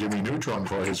cancel Jimmy Neutron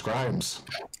for his crimes.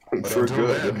 But For until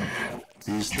good. then,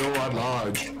 he's still at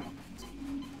large.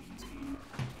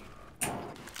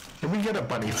 Can we get a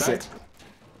bunny fact?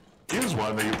 Here's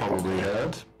one that you probably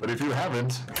heard, but if you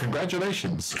haven't,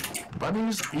 congratulations.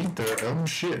 Bunnies eat their own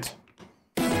shit.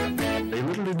 They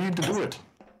literally need to do it.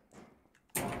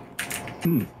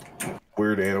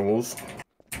 Weird animals.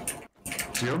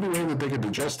 It's the only way that they can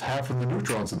digest half of the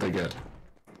neutrons that they get.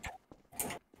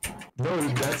 No,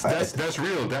 that's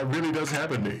real. That really does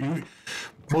happen.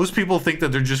 Most people think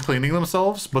that they're just cleaning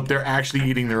themselves, but they're actually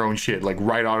eating their own shit, like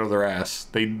right out of their ass.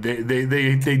 They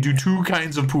do two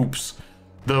kinds of poops.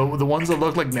 The ones that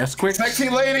look like Nesquik. Sexy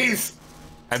ladies!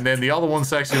 And then the other one's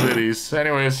sexy ladies.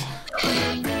 Anyways.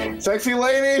 Sexy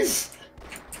ladies!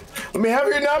 Let me have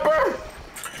your number!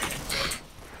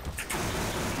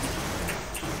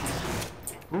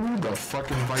 Who the fuck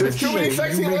invited There's too many you?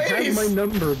 sexy You may have ladies! my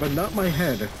number, but not my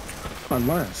head.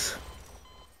 Unless.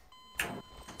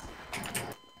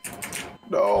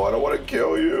 No, I don't want to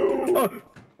kill you.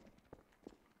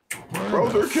 Where Bro,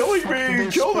 the they're killing fuck did me!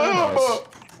 they Kill spawn them! us?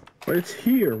 But it's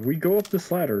here. We go up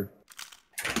this ladder.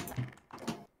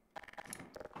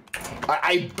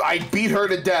 I beat her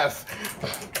to death.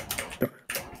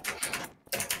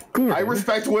 Gordan, I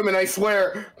respect women, I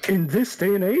swear. in this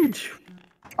day and age.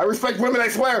 I respect women, I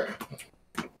swear.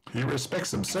 He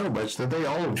respects them so much that they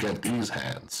all get these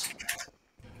hands.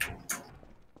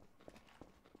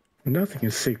 Nothing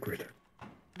is sacred.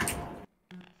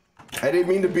 I didn't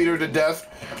mean to beat her to death.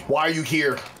 Why are you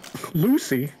here?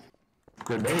 Lucy?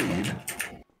 Grenade?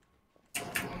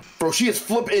 Bro, she is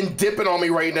flipping dipping on me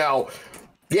right now.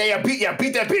 Yeah, beat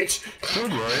that bitch. Don't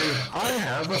worry, I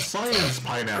have a science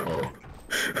pineapple.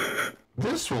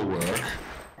 This will work.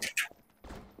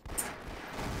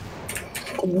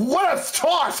 What a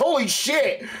toss! Holy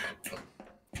shit!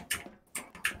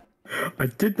 I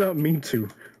did not mean to,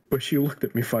 but she looked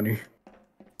at me funny.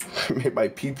 Made my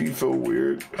pee-pee feel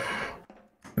weird.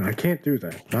 I can't do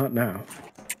that. Not now.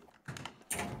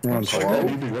 We're on I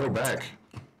need to go back.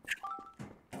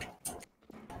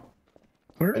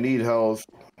 Where? I need health.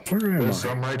 Where am I? There's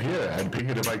some right here. I'd pick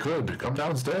it if I could. Come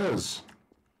downstairs.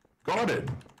 Got it.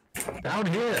 Down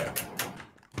here.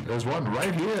 There's one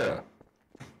right here.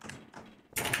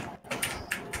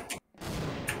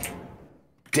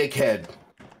 Dickhead.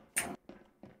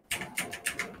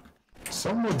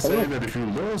 Some would say that if you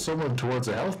lure someone towards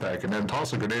a health pack and then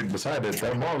toss a grenade beside it,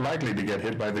 they're more likely to get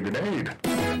hit by the grenade.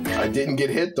 I didn't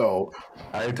get hit though.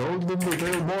 I told them that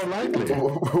they were more likely.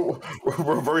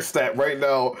 Reverse that right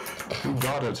now. You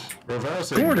got it.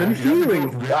 Reverse it. Gordan,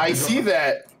 healing. I see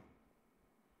that.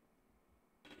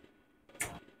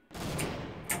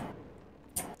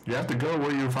 You have to go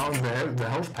where you found the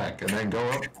health pack and then go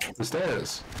up the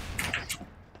stairs.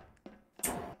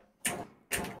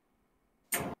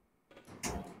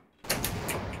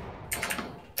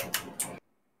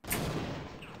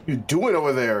 You doing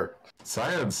over there?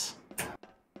 Science.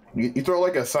 You throw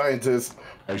like a scientist.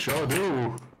 I sure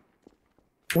do.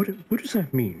 What does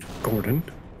that mean, Gordan?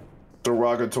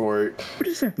 Derogatory. What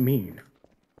does that mean?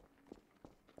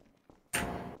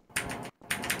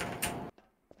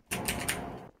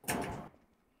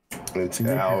 It's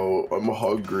out. I'm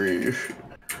hungry.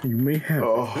 You may have.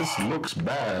 Oh, This looks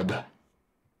bad.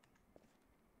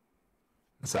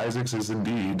 Miss Isaacs is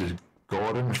indeed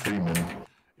Gordan Freeman.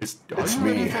 Are you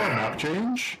ready me. for a map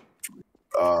change?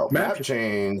 map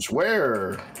change.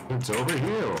 Where? It's over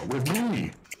here with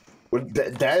me.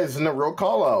 That isn't a real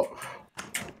call out.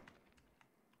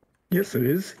 Yes, it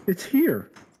is. It's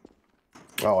here.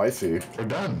 Oh, I see. We're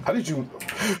done. How did you...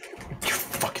 You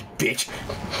fucking bitch.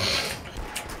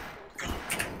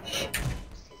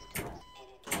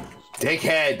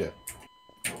 Dickhead.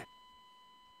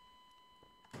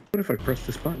 What if I press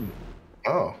this button?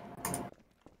 Oh.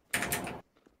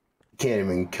 Can't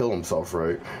even kill himself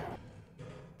right.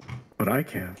 But I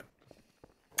can.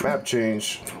 Map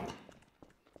change.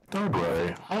 Don't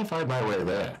worry, I'll find my way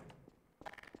there.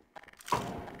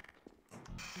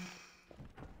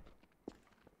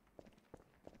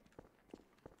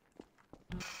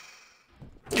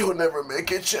 You'll never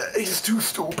make it, Chet. He's too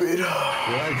stupid. Here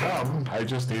I come. I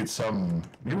just need some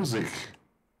music.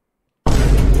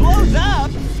 Blows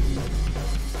up!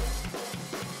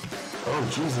 Oh,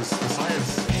 Jesus, the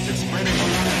science. It's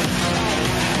spreading.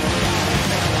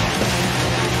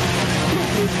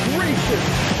 Goodness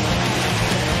gracious!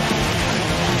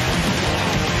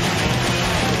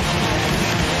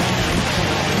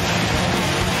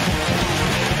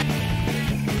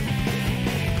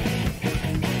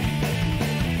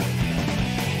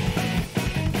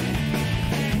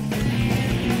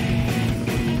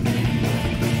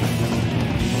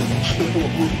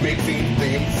 Mixing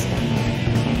things.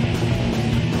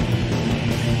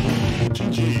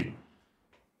 GG.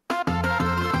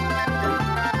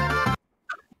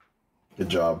 Good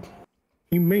job.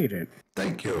 You made it.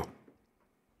 Thank you.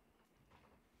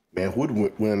 Man, who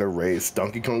would win in a race?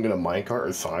 Donkey Kong in a minecart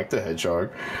or Sonic the Hedgehog?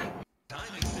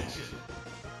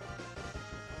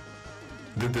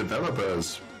 The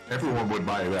developers, everyone would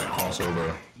buy that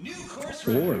crossover.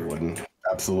 Lord. Wouldn't.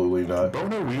 Absolutely not.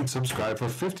 Boner Weed subscribed for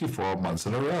 54 months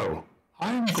in a row.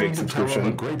 I'm Fake going to tell them a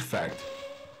subscription. great fact.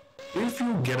 If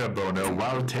you get a boner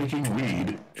while taking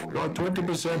weed, you're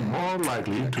 20% more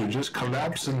likely to just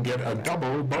collapse and get a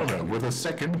double boner with a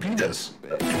second penis.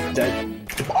 That.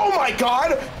 Oh my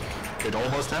god! It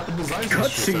almost happened to Isaac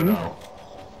just Cutscene. now.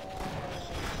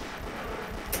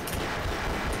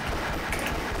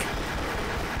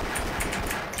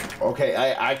 Okay, I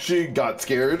actually got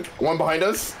scared. One behind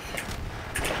us.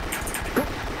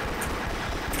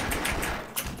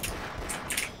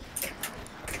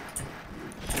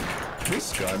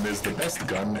 This gun is the best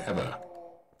gun ever.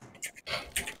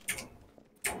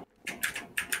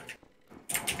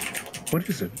 What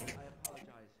is it?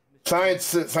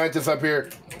 Scientists up here.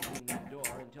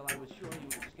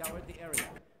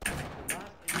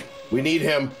 We need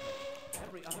him.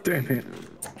 Damn it.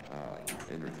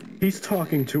 He's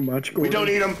talking too much, Gordan. We don't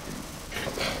need him.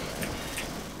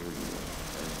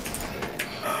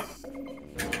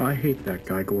 I hate that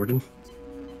guy, Gordan.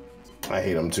 I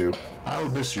hate him too. I'll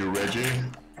miss you, Reggie.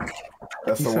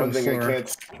 That's the You one sound thing I sore.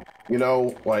 can't. You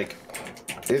know, like,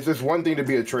 it's just one thing to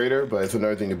be a traitor, but it's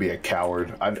another thing to be a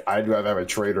coward. I'd rather have a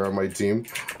traitor on my team.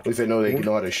 At least I know they can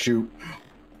know how to shoot.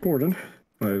 Gordan,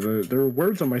 there are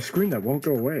words on my screen that won't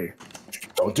go away.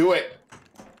 Don't do it.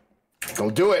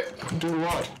 Don't do it. Do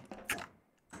what?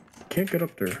 can't get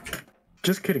up there.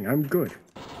 Just kidding, I'm good.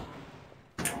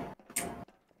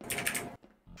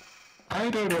 I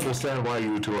don't understand why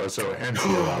you two are so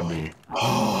antsy around me.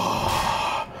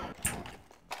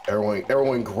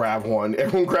 Everyone grab one.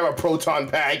 Everyone grab a proton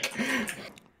pack.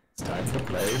 It's time to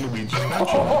play Luigi's Mansion.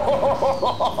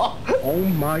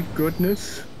 Oh my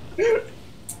goodness. It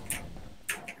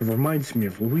reminds me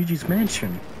of Luigi's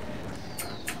Mansion.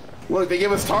 Look, they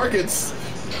give us targets.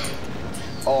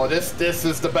 Oh, this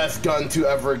is the best gun to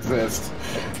ever exist.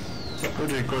 It's a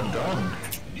pretty good gun.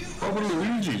 Over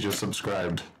Luigi just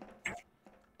subscribed.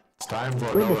 It's time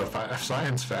for another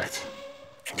science fact.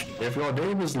 If your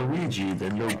name is Luigi,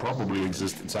 then you'll probably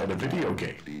exist inside a video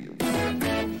game.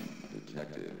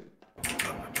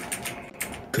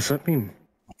 Does that mean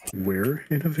we're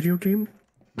in a video game?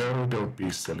 No, don't be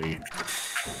silly.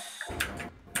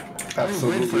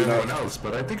 Absolutely I wait for not. everyone else,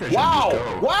 but I think I should just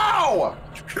go. Wow!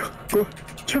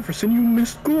 Jefferson, you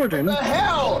missed Gordan. What the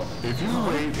hell? If you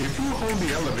hold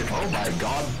the elevator, oh my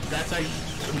god, that's a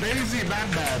lazy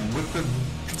madman with the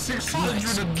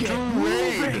 602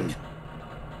 raid.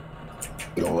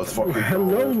 Yo, let's fucking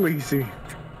Hello, go. Lazy.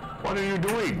 What are you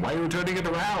doing? Why are you turning it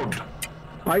around?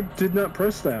 I did not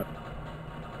press that.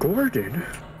 Gordan?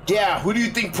 Yeah, who do you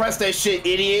think pressed that shit,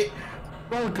 idiot?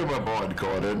 Welcome aboard,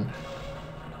 Gordan.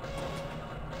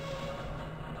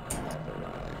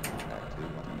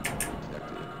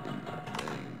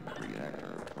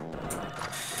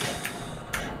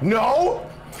 No?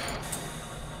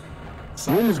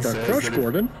 You almost got Says crushed, that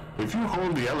Gordan. If you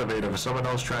hold the elevator for someone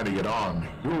else trying to get on,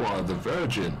 you are the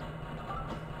virgin.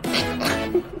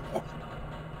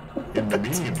 In the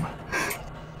meme.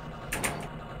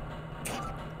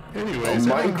 Anyways,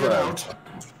 everyone get out.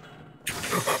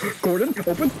 Gordan,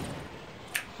 open.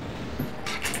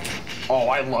 Oh,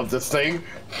 I love this thing.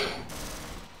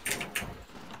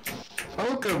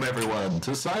 Welcome, everyone,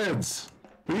 to Science.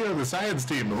 We are the Science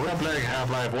team, and we're playing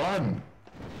Half-Life 1.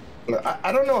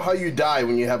 I don't know how you die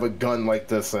when you have a gun like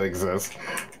this that exists.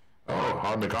 Oh,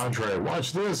 on the contrary,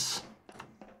 watch this.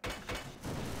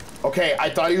 Okay, I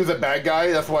thought he was a bad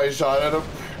guy, that's why I shot at him.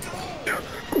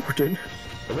 Gordan.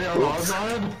 Are they on our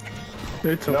side?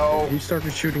 It's okay. No. He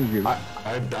started shooting you.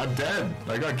 I'm dead.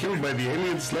 I got killed by the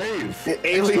alien slave. The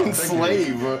alien Excellent, thank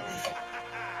you. slave.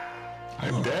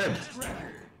 I'm dead.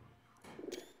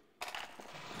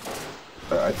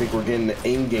 I think we're getting the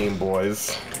aim game,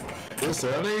 boys. This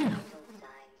early?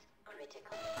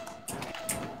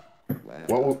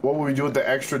 What will we do with the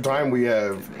extra time we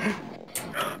have?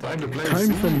 Time to play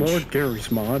Time for Siege. more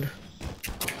Gary's mod.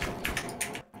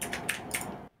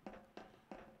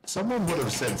 Someone would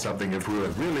have said something if we were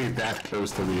really that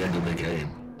close to the end of the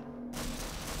game.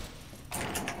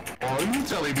 Or are you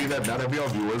telling me that none of your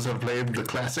viewers have played the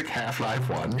classic Half-Life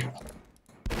 1?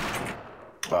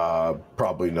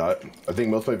 Probably not. I think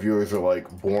most of my viewers are like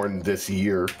born this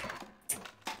year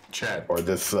Chat. or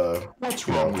this, What's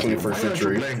you know, wrong with you? 21st Why aren't you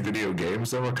century. playing video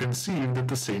games that were conceived at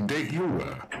the same date you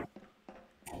were?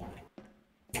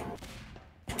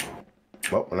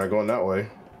 Well, we're not going that way.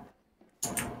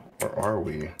 Where are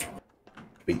we?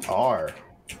 We are.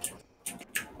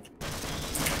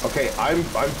 Okay, I'm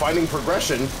finding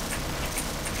progression.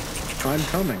 I'm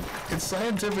coming. It's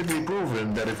scientifically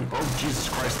proven that if oh Jesus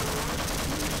Christ.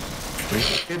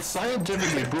 It's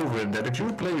scientifically proven that if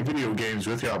you play video games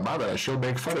with your mother, she'll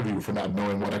make fun of you for not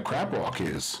knowing what a crab walk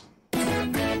is.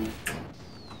 And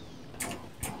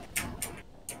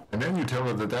then you tell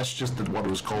her that that's just what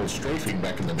was called strafing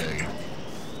back in the day.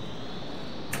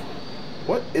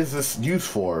 What is this used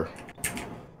for?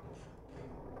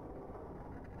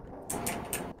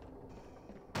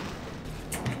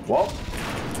 Well,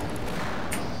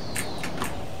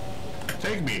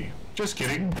 Take me. Just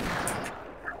kidding.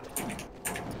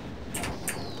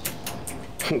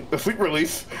 the fleet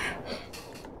release.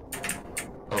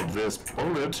 Of this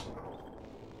bullet.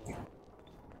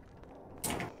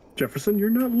 Jefferson, you're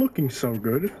not looking so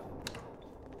good.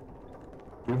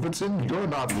 Rufenson, you're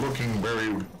not looking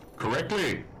very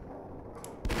correctly.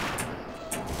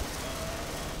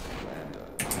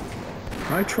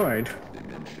 I tried.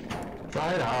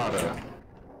 Try harder.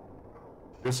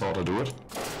 This ought to do it.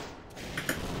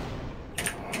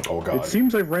 Oh god. It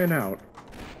seems I ran out.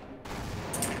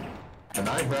 And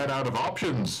I ran out of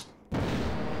options.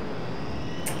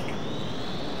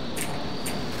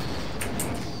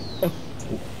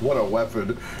 What a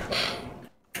weapon.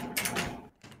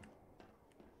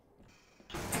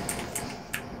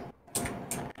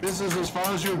 This is as far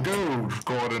as you go,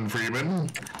 Gordon Freeman.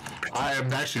 I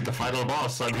am actually the final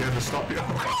boss. I'm here to stop you.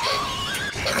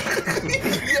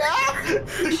 Yeah?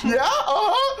 Yeah?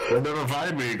 Uh-huh. You'll never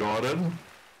find me, Gordon.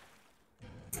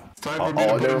 Time for me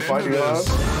to put an end to this.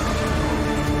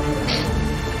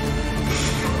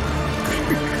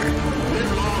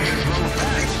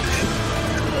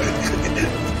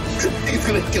 He's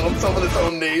gonna kill himself with his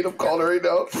own nade. I'm calling right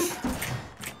now.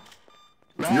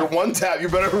 You're one tap. You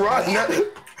better run.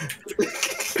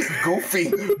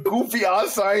 Goofy odd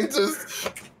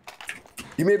scientist.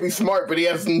 He may be smart, but he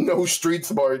has no street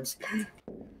smarts.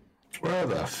 Where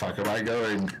the fuck am I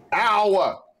going?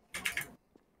 Ow!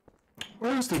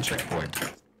 Where's the checkpoint?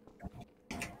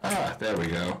 Ah, there we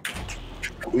go.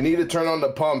 We need to turn on the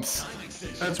pumps.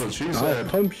 That's what she I'll said.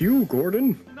 pump you,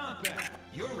 Gordon.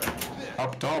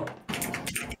 Up top.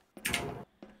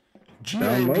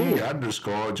 Down low.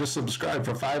 GAB_ just subscribe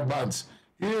for 5 months.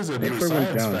 Here's a new If I went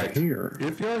science down fact. here.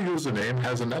 If your username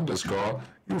has an underscore,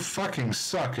 you fucking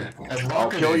suck at marketing. I'll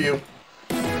kill you.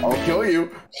 I'll kill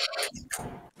you.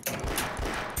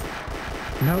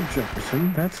 Now,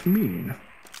 Jefferson, that's mean.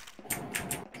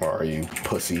 Are you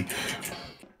pussy?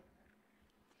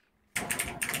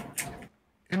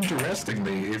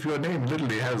 Interestingly, if your name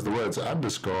literally has the words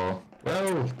underscore,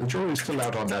 well, the jury's still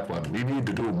out on that one. We need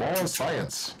to do more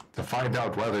science to find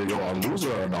out whether you're a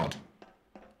loser or not.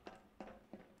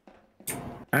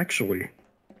 Actually,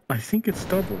 I think it's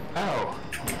double. Ow.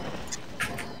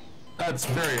 That's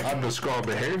very underscore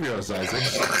behavior, Isaac.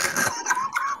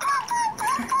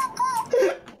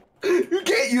 You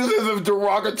can't use it as a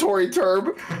derogatory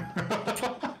term.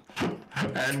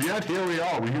 And yet here we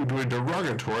are with you doing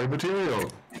derogatory material.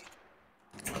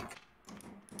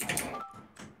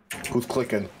 Who's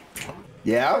clicking?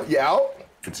 Yeah? Yeah?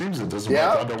 It seems it doesn't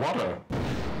Yeah. work underwater.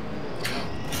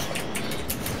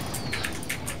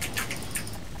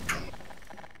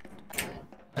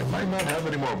 I might not have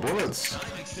any more bullets.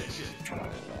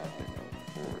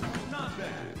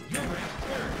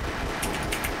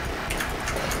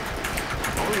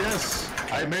 Oh yes,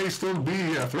 I may still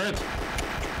be a threat.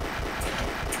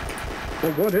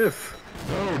 But what if?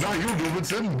 No, not you,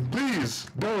 Davidson. Please.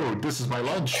 No, this is my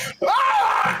lunch.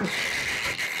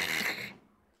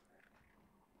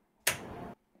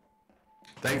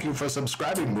 Thank you for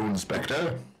subscribing, Moon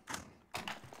Spectre.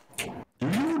 Do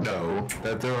you know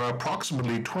that there are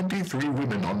approximately 23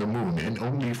 women on the moon and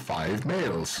only 5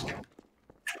 males?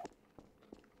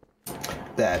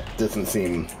 That doesn't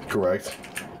seem correct.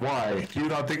 Why? Do you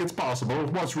not think it's possible?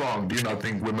 What's wrong? Do you not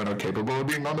think women are capable of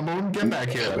being on the moon? Get back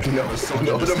here. No,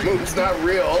 the moon's not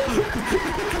real.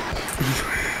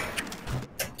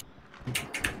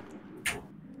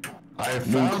 I Moon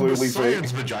found the clearly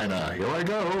science fake. vagina. Here I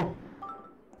go.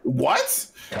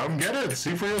 What? Come get it.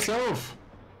 See for yourself.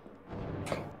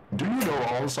 Do you know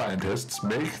all scientists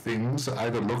make things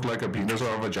either look like a penis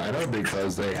or a vagina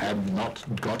because they had not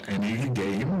got any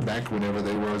game back whenever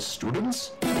they were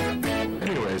students?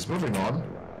 Anyways, moving on.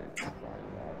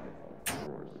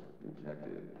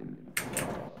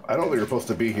 I don't think you're supposed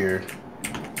to be here.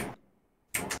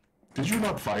 Did you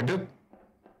not find it?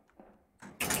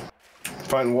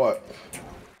 Find what?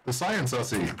 The science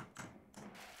ussy.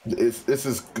 This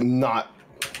is not.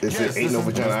 This ain't no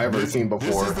vagina I've ever seen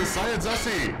before. This is the science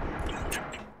ussy.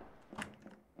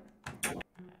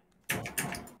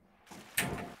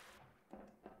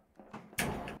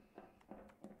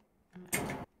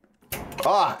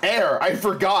 Ah, air! I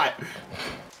forgot!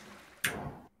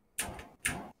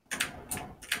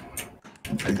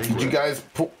 Did you guys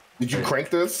pull, did you crank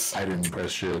this? I didn't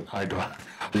press shit. I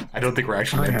don't think we're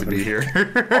actually meant to be here.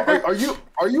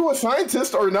 Are you a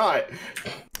scientist or not?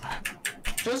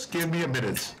 Just give me a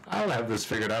minute. I'll have this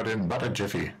figured out in but a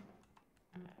jiffy.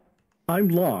 I'm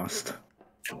lost.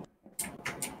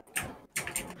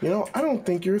 You know, I don't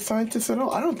think you're a scientist at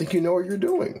all. I don't think you know what you're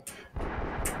doing.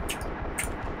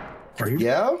 Are you?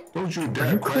 Yeah? Don't you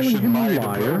dare calling question him a my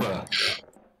liar?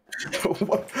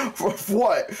 diploma.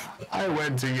 What? I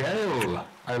went to Yale.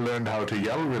 I learned how to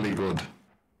yell really good.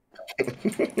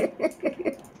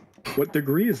 What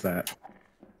degree is that?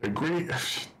 Agree?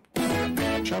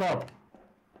 Shut up.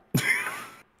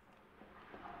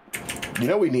 You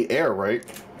know we need air, right?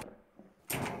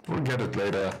 We'll get it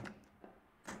later.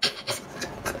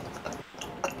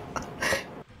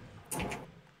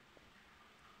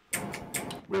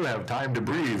 We'll have time to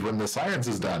breathe when the science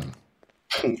is done.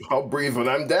 I'll breathe when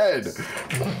I'm dead.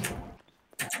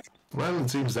 Well, it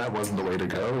seems that wasn't the way to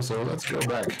go, so let's go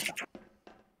back.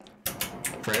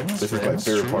 Friends, This is my friends,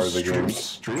 favorite part of the game.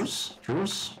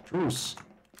 Truce.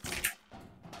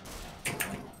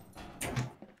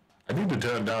 I need to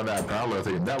turn down that prowler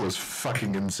theme. That was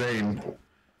fucking insane.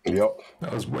 Yep.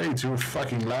 That was way too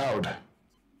fucking loud.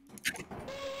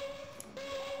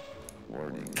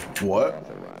 What?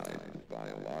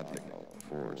 Biological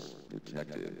force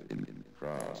detected in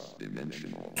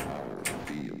Cross-dimensional power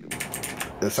field.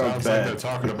 That sounds Like bad. they're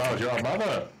talking about your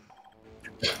mother.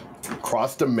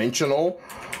 Cross-dimensional?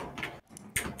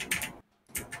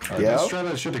 Yeah. Let's try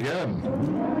that shit again.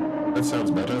 That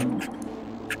sounds better.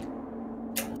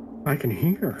 I can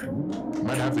hear.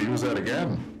 Might have to use that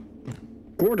again.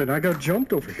 Gordon, I got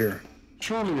jumped over here.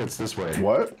 Surely it's this way.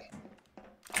 What?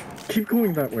 Keep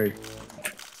going that way.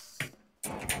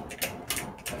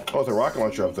 Oh, it's a rocket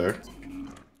launcher up there.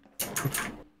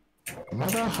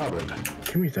 Mother Hubbard.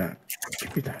 Give me that.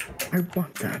 Give me that. I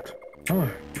want that. Oh,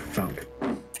 you found it.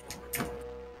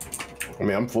 I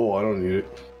mean, I'm full. I don't need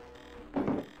it.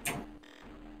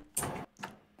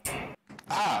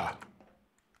 Ah!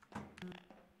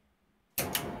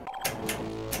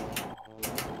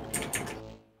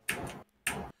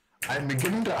 I'm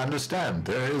beginning to understand.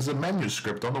 There is a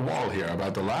manuscript on the wall here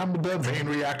about the Lambda main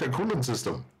reactor coolant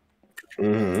system.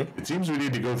 Mm-hmm. It seems we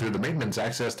need to go through the maintenance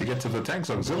access to get to the tank's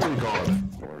auxiliary cord.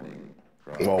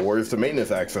 Well, where's the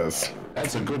maintenance access?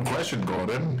 That's a good question,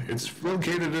 Gordon. It's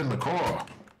located in the core.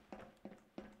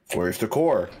 Where's the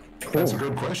core? That's a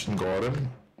good question, Gordon.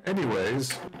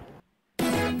 Anyways.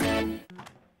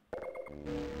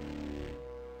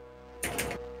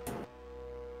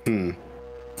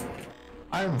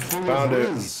 I'm full Found of it.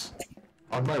 whiz.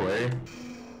 On my way.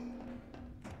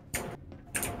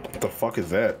 What the fuck is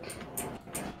that?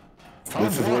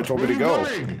 This is where it told me Where to go. are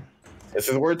you going? This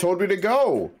is where it told me to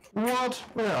go. What?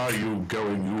 Where are you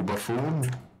going, you buffoon?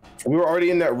 We were already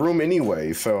in that room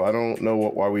anyway, so I don't know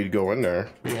why we'd go in there.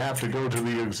 We have to go to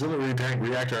the auxiliary tank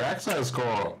reactor access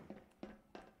core.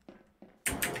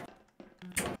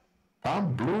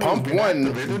 Pump blue Pump has been 1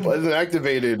 activated. wasn't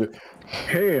activated.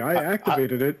 Hey, I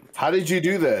activated it. How did you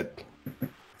do that?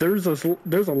 There's a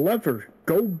lever.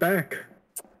 Go back.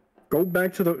 Go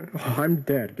back to the... Oh, I'm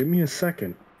dead. Give me a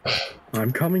second.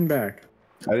 I'm coming back.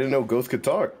 I didn't know ghosts could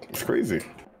talk. It's crazy.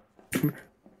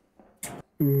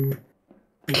 Where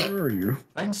are you?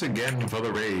 Thanks again for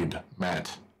the raid,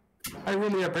 Matt. I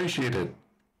really appreciate it.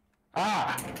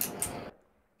 Ah!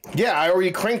 Yeah, I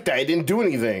already cranked that. I didn't do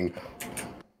anything.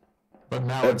 But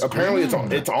now it's Apparently it's green.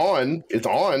 on. It's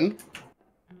on.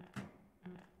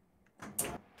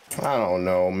 I don't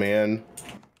know, man.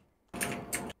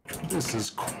 This is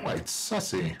quite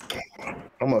sussy.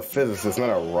 I'm a physicist, not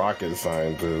a rocket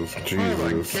scientist. I'm a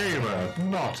Jesus. gamer,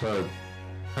 not a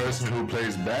person who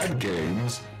plays bad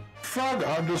games.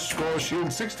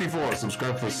 Frog_Shield64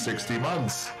 subscribed for 60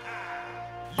 months.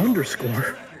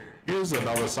 Underscore. Here's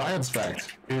another science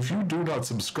fact. If you do not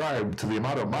subscribe to the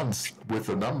amount of months with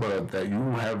the number that you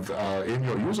have in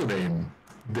your username,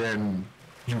 then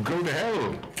you go to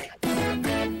hell.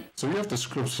 So you have to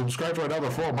subscribe for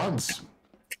another 4 months.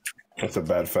 That's a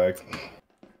bad fact.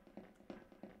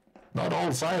 Not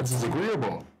all science is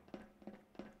agreeable.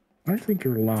 I think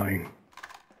you're lying.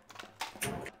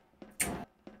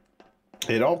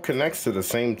 It all connects to the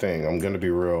same thing. I'm gonna be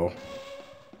real.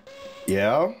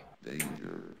 Yeah?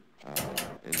 Danger.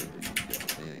 Energy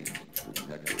contained.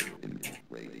 Detected in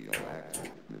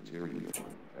radioactive material.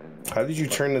 How did you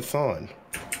turn this on?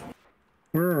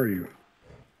 Where are you?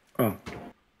 Oh.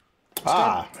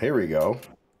 Ah, here we go.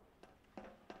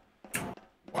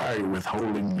 Why are you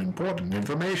withholding important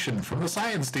information from the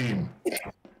science team?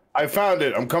 I found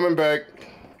it. I'm coming back.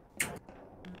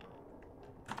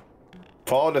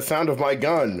 Follow the sound of my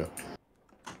gun.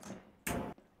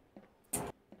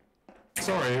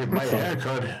 Sorry, my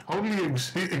haircut only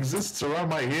exists around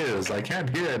my ears. I can't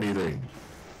hear anything.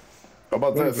 How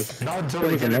about this? Not until There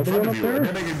I was get in another front one of up you, and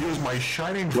there? then I can use my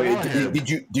shining Wait, forehead.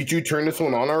 did you turn this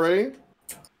one on already?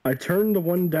 I turned the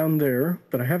one down there,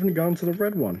 but I haven't gone to the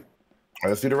red one.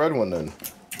 Let's do the red one then.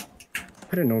 I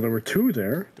didn't know there were two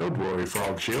there. Don't worry,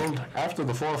 Frog Shield. After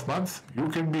the 4th month, you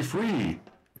can be free.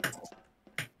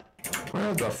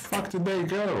 Where the fuck did they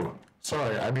go?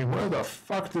 Sorry, I mean, where the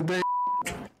fuck did they...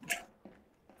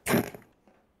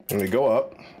 And you go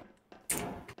up.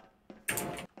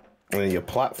 And then you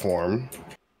platform.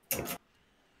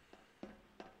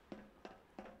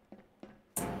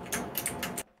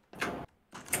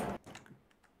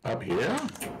 Up here?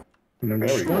 And then There we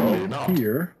there's go. one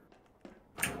here.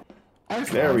 I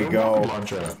There found we a go. rocket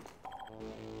launcher.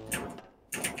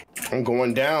 I'm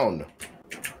going down.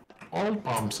 All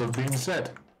pumps have been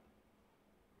set.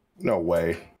 No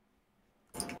way.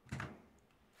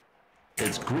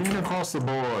 It's green across the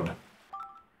board.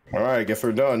 Alright, guess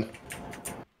we're done.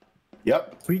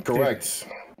 Yep, We did correct.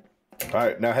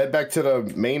 Alright, now head back to the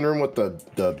main room with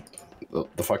the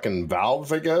fucking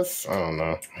valves, I guess? I don't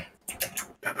know.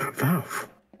 Valve.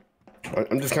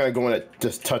 I'm just kind of going at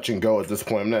just touch and go at this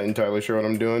point. I'm not entirely sure what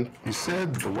I'm doing. You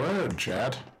said the word,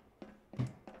 chat.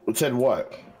 It said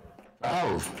what?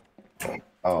 Valve.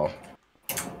 Oh.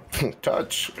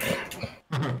 Touch.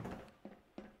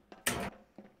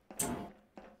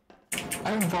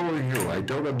 I'm following you. I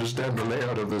don't understand the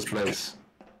layout of this place.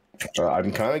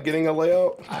 I'm kind of getting a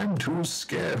layout. I'm too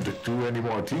scared to do any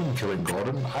more team killing,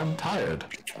 Gordon. I'm tired.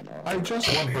 I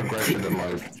just want progression in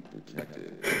life.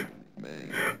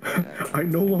 I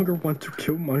no longer want to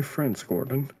kill my friends,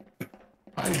 Gordon.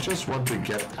 I just want to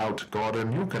get out,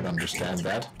 Gordon. You can understand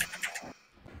that.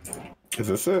 Is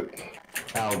this it?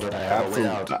 Now that I have a way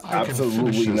out, I can finish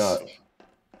Absolutely this. not.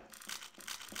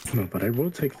 No, but I will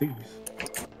take these.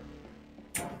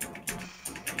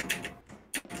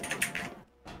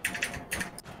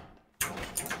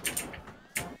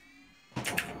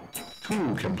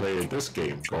 Who can play this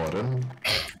game, Gordon?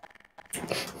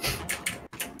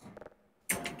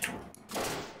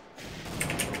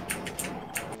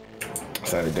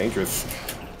 Sounded dangerous.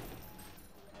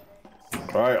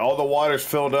 Alright, all the water's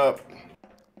filled up.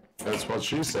 That's what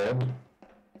she said.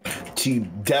 She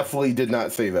definitely did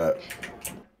not say that.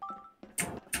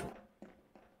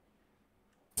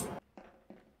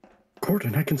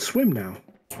 Gordon, I can swim now.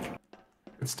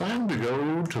 It's time to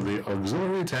go to the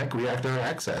auxiliary tank reactor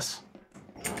access.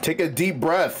 Take a deep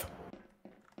breath.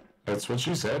 That's what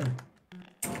she said.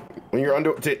 When you're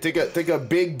under, take a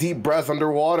big deep breath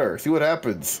underwater. See what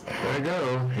happens. There you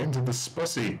go, into the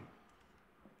spussy.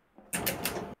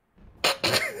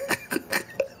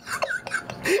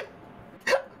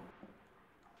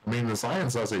 I mean the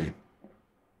science sussy.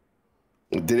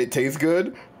 Did it taste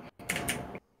good?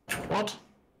 What?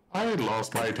 I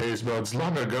lost my taste buds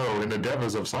long ago in the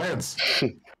endeavors of science.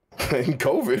 In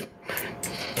COVID.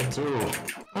 That too.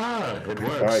 Ah, it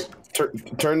works. All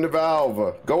right, turn the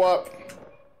valve. Go up.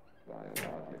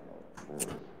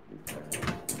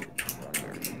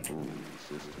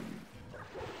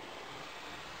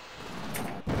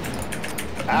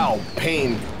 Ow,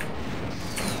 pain.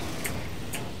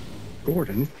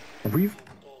 Gordon, are we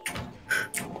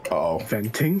Uh-oh.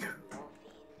 venting?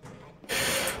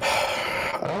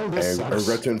 Oh, this I sucks.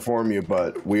 regret to inform you,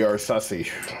 but we are sussy.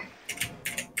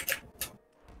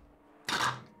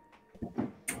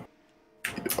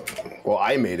 Well,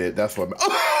 I made it. That's what.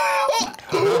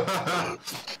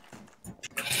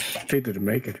 They didn't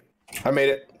make it. I made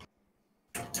it.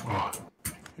 Oh,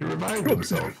 he revived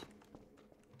himself.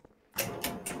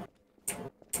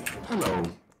 Hello.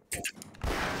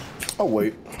 Oh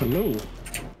wait. Hello.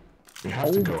 We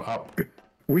have to go up.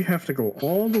 We have to go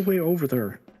all the way over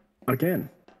there again.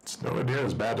 It's nowhere near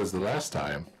as bad as the last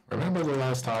time. Remember the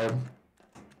last time?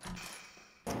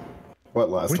 What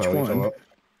last Which time we come one? up?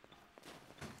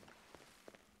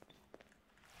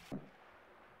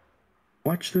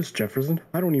 Watch this, Jefferson.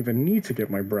 I don't even need to get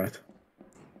my breath.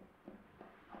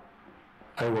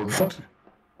 I will not.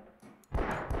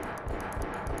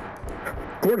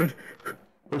 Gordon!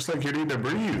 Looks like you need to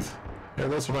breathe. Yeah,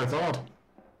 that's what I thought.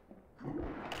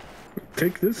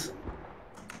 Take this.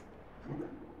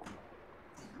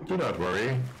 Do not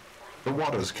worry. The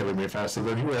water's killing me faster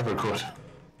than you ever could.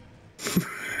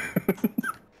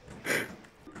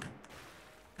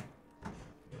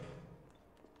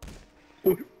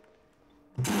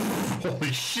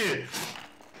 Holy shit!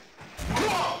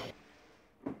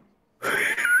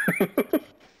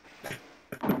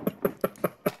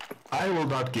 I will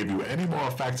not give you any more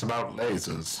facts about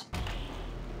lasers.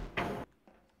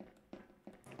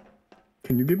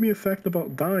 Can you give me a fact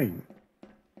about dying?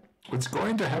 It's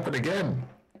going to happen again.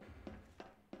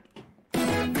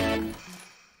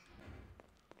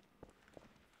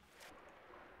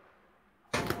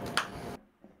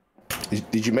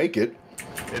 Did you make it?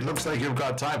 It looks like you've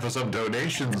got time for some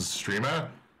donations, streamer.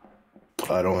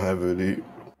 I don't have any.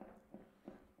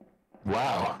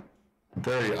 Wow.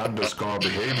 Very underscore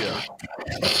behavior.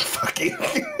 Fucking.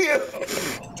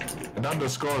 An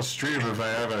underscore stream if I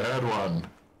ever had one.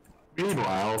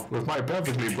 Meanwhile, with my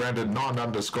perfectly branded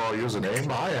non-underscore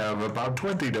username, I have about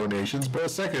 20 donations per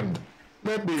second.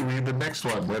 Let me read the next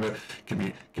one. Give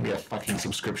me a fucking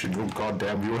subscription, you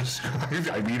goddamn viewers.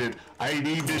 I need it. I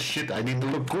need this shit. I need to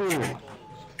look cool.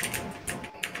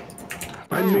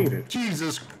 I made it.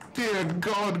 Jesus, dear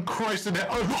God, Christ in hell.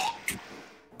 Oh.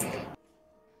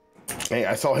 Hey,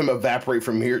 I saw him evaporate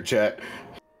from here, chat.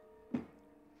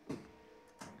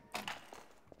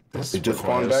 This It just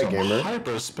spawned back, gamer.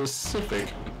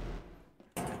 Hyper-specific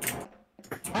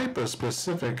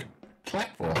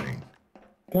platforming.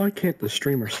 Why can't the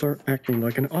streamer start acting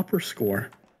like an upper score?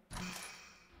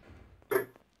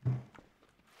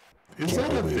 Is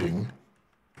that a thing?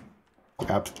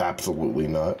 Absolutely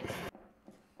not.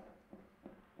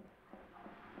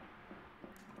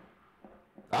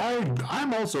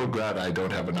 I'm also glad I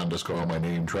don't have an underscore on my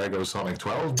name,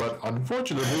 Dragosonic12, but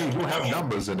unfortunately you have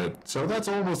numbers in it, so that's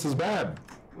almost as bad.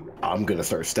 I'm gonna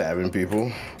start stabbing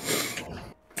people.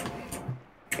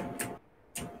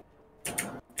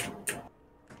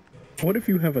 What if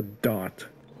you have a dot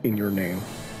in your name?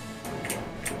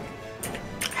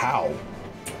 How?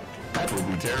 That would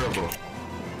be terrible.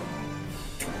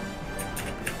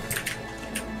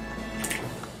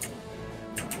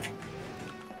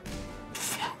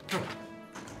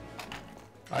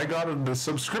 I got a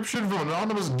subscription from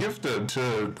Anonymous Gifted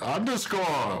to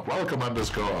underscore. Welcome,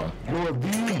 underscore. You're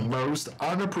the most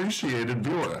unappreciated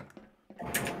viewer.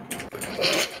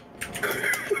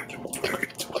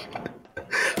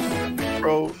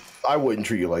 Bro, I wouldn't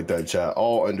treat you like that, chat.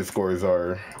 All underscores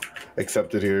are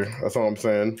accepted here. That's all I'm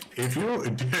saying. If you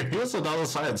here's another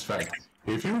science fact.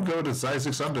 If you go to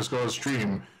Zy6 underscore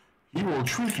stream, he will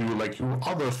treat you like you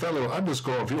other fellow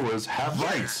underscore viewers have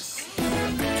rights.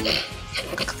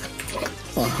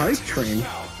 A hype train?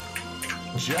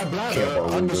 Jablada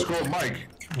underscore Mike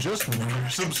just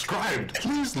subscribed.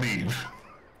 Please leave.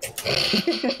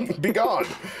 Be gone.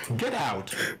 Get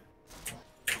out.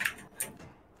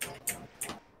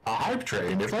 A hype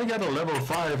train. If I get a level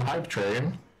 5 hype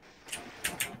train,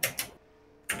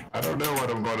 I don't know what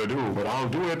I'm gonna do, but I'll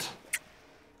do it.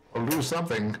 I'll do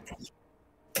something.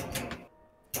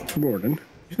 Gordon,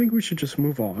 you think we should just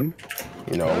move on?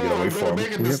 You know, I'm gonna wait for I'm gonna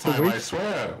make him. it this time, I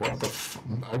swear. What the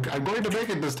I'm going to make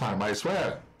it this time, I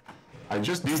swear. I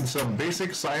just need some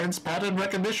basic science pattern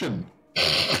recognition.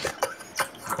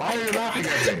 Why are you laughing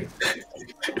at me?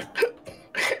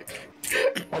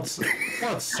 What's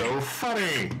so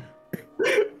funny?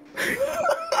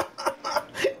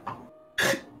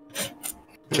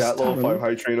 Chat level 5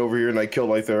 high train over here, and I kill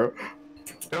Light Arrow.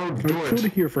 Don't do Put it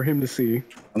it. here for him to see.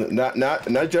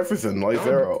 Not Jefferson, Light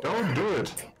Arrow. Don't do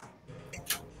it.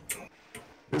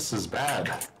 This is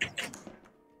bad.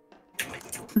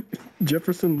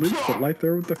 Jefferson lives, but light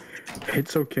there with the...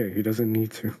 It's okay, he doesn't need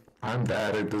to. I'm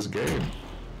bad at this game.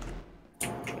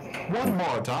 One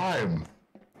more time.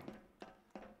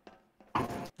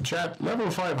 Chat, level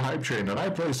 5 hype train, and I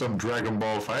play some Dragon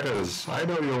Ball Fighters. I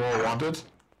know you all want it.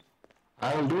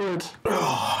 I'll do it.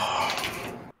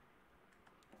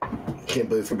 Can't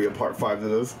believe it's gonna be a part 5 to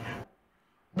this.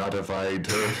 Not if I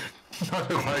turn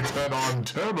on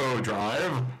turbo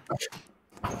drive.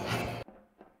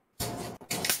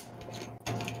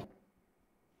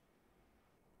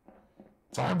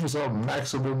 Time for some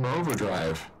maximum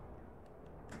overdrive.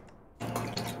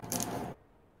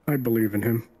 I believe in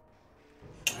him.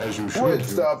 As you should. Wait,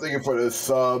 stop thinking for this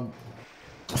sub.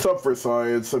 Sub for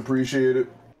science, appreciate it.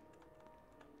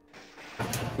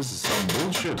 This is some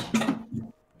bullshit.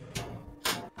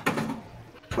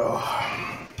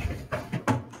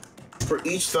 For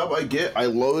each sub I get, I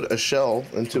load a shell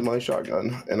into my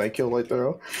shotgun, and I kill Light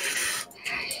Arrow.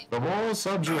 The more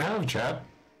subs you have, chat,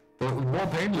 the more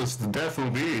painless the death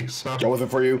will be. So. That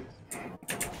wasn't for you.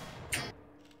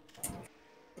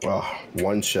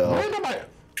 One shell. Where am I?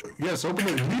 Yes, open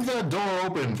it. Leave that door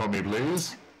open for me,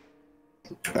 please.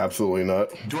 Absolutely not.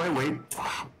 Do I wait?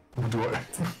 Do I?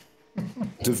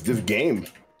 Just this game.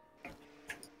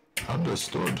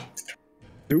 Understood.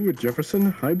 Do it,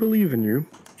 Jefferson. I believe in you.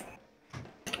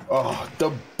 Oh,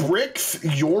 the Bricks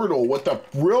Yordle with the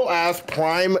real ass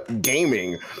Prime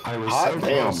Gaming. I was Hot so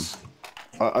damn. close.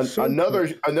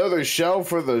 Another shell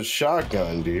for the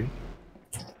shotgun, dude.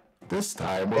 This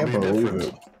time will Can't be believe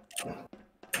different.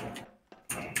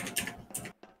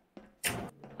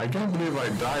 I can't believe I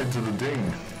died to the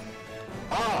ding.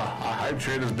 A hype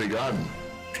train has begun.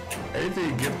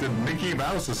 Anything gifted Mickey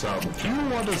Mouse or something. If you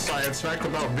want a science fact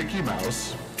about Mickey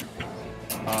Mouse,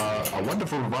 a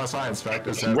wonderful science fact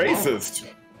is that... Racist.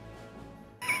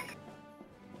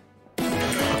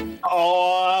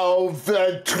 Oh,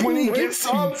 the 20 gift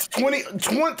subs? 20.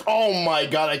 Oh my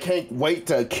god, I can't wait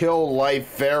to kill Life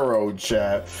Pharaoh,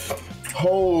 chat.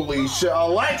 Holy shit.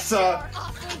 Alexa,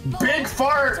 big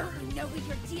fart.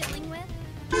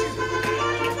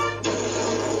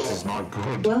 This is not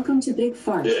good. Welcome to Big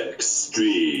Fart.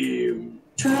 Extreme.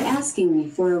 Try asking me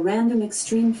for a random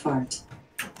extreme fart.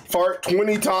 Fart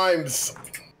 20 times.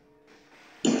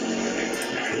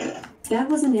 That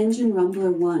was an engine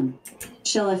rumbler 1.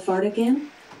 Shall I fart again?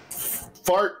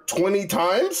 Fart 20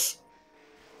 times?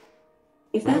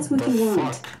 If that's what you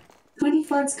want. Fuck? 20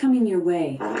 farts coming your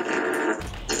way.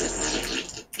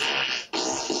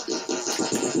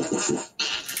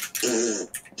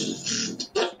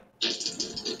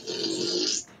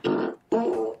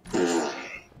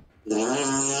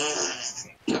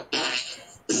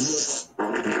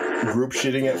 Group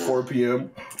shitting at 4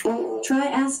 p.m. Try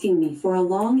asking me for a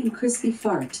long and crispy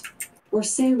fart. Or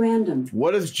say random.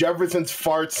 What does Jefferson's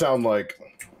fart sound like?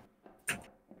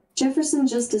 Jefferson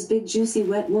just as big juicy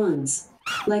wet ones.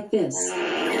 Like this.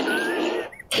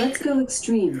 Let's go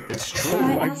extreme. It's true. Try Oh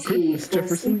my asking me goodness, for a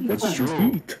Jefferson, sleepy that's fart.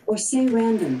 true. Or say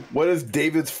random. What does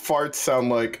David's fart sound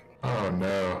like? Oh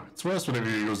no. It's worse whenever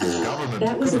you use this government.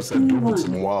 That was Could a have said clean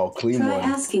Davidson. one. Wow, clean Try one.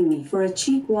 asking me for a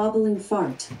cheek wobbling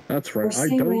fart. That's Or right, I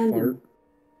say don't random. fart.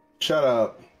 Shut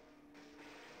up.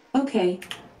 Okay.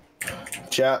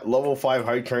 Chat, level 5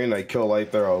 height train, I kill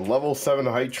light throw. Level 7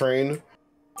 height train,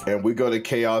 and we go to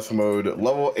chaos mode.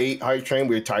 Level 8 height train,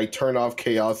 I turn off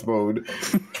chaos mode.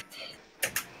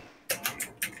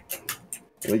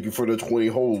 Thank you for the 20.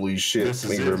 Holy shit. This is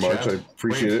Thank you it, very much. chat. I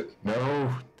appreciate Wait, it.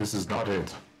 No, this is not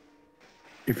it.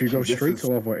 If you go This straight is- to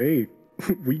level 8,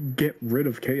 we get rid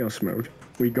of chaos mode.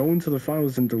 We go into the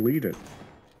files and delete it.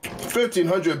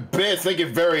 1,500 bits. Thank you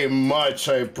very much.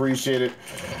 I appreciate it.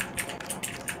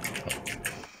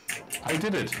 I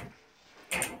did it.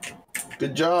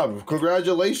 Good job.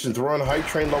 Congratulations. We're on height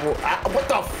train level. Ah, what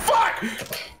the fuck?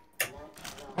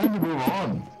 Time to move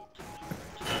on.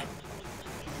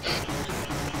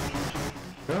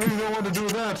 No, you don't want to do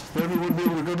that. Then we wouldn't be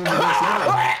able to go to the next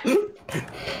level.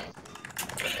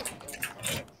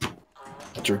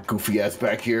 Get your goofy ass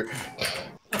back here.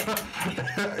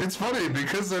 It's funny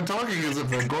because they're talking as if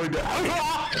they're going to.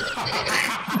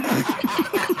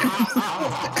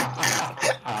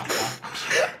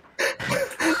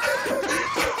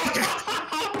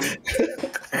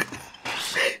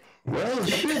 Well,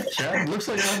 shit, Chad. Looks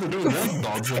like I have to do that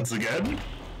nonsense again.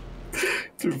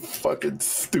 Dude, fucking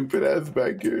stupid ass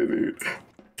back here, dude.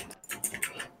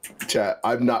 Chat,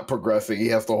 I'm not progressing. He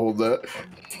has to hold that.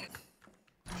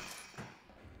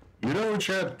 You know,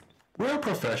 Chad, we're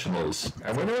professionals,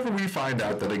 and whenever we find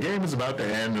out that a game is about to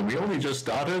end and we only just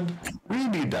started, we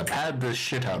need to pad the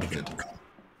shit out of it.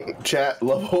 Chat,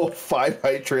 level 5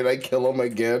 height train, I kill him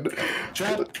again.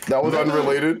 Chat, That was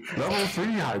unrelated. Level 3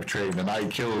 hype train, and I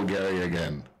kill Gary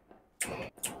again.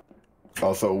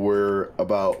 Also, we're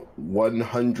about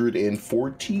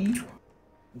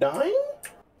 149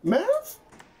 math?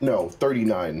 No,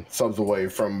 39 subs away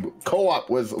from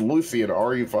co-op with Lucy and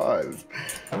RE5.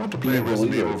 I want to play Yeah,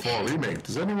 Resident believe Evil it. 4 Remake.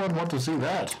 Does anyone want to see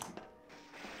that?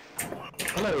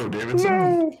 Hello, Davidson.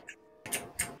 No.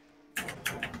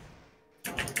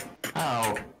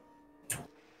 Ow.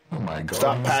 Oh my god.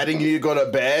 Stop padding, you need to go to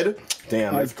bed?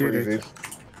 Damn, that's I did crazy. it.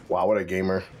 Wow, what a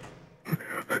gamer.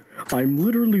 I'm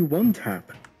literally one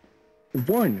tap.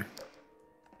 One.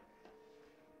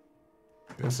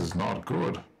 This is not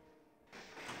good.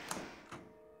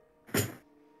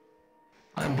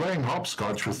 I'm playing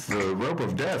hopscotch with the rope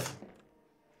of death.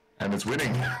 And it's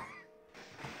winning.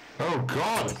 Oh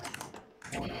god.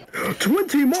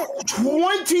 20 more!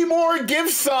 20 more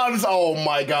gift subs! Oh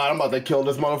my god, I'm about to kill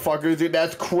this motherfucker, dude.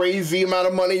 That's crazy amount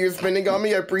of money you're spending on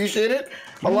me. I appreciate it.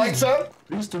 Alexa,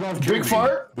 Please do not kill Big me.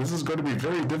 fart? This is going to be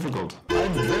very difficult.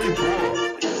 I'm very poor.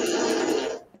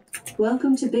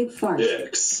 Welcome to Big Fart.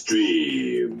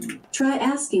 Extreme. Try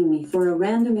asking me for a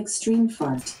random extreme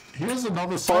fart. Here's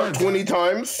another fart side. 20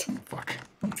 times. Fuck.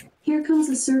 Here comes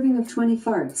a serving of 20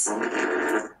 farts.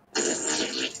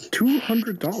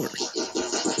 $200.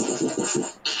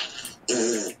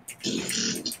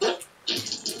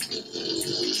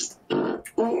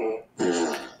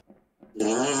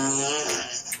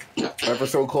 Ever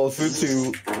so closer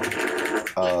to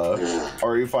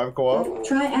RE5 co-op.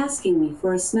 Try asking me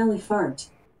for a smelly fart.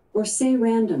 Or say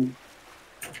random.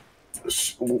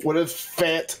 What does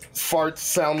fat farts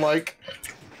sound like?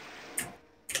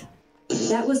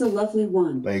 That was a lovely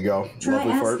one. There you go. Try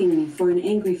Lovely fart. asking me for an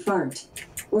angry fart.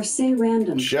 Or say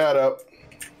random. Shut up.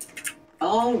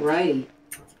 Alrighty.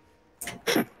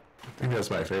 I think that's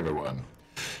my favorite one.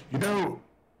 You know,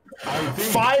 I think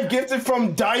 5 gifted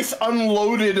from Dice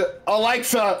Unloaded.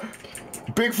 Alexa,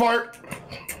 big fart.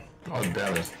 God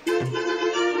damn it.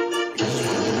 This is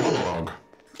a monologue.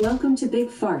 Welcome to Big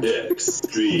Fart.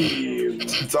 Extreme.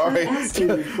 Sorry. Try asking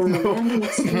me for a random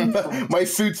extreme fart. My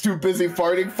suit's too busy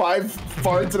farting. 5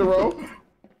 farts in a row.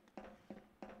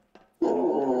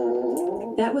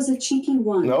 That was a cheeky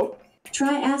one. Nope.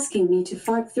 Try asking me to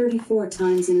fart 34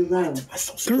 times in a row.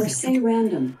 Or say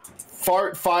random.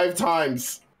 Fart 5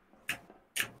 times.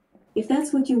 If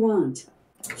that's what you want.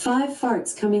 5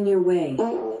 farts coming your way.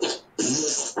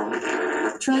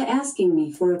 Try asking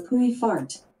me for a pooey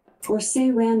fart. Or say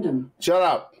random. Shut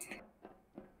up.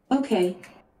 Okay.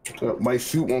 My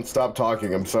suit won't stop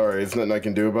talking. I'm sorry. There's nothing I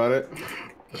can do about it.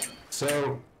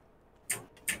 So,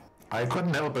 I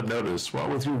couldn't help but notice, what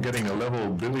with you getting a level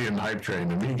billion hype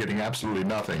train and me getting absolutely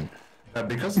nothing,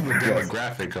 Because of the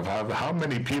demographic of how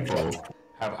many people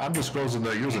have underscores in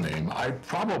their username, I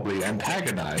probably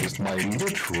antagonized my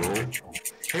literal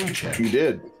paycheck. You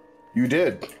did. You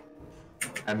did.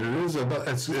 And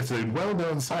it's a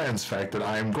well-known science fact that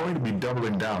I am going to be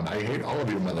doubling down. I hate all of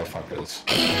you motherfuckers.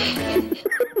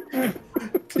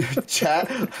 Chat,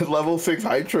 level 6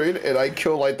 high trade, and I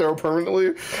kill Light Throw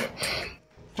permanently.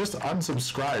 Just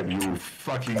unsubscribe, you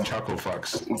fucking chuckle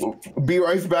fucks. Be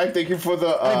right back. Thank you for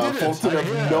the Fulton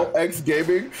of No X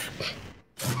Gaming.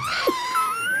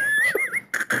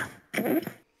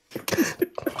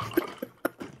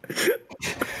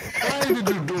 Why did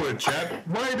you do it, chat?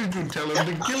 Why did you tell him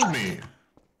to kill me?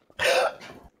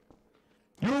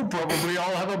 You probably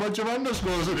all have a bunch of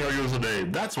underscores in your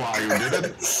username. That's why you did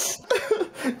it.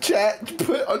 Chat,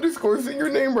 put underscores in your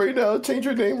name right now. Change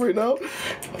your name right now.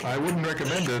 I wouldn't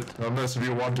recommend it unless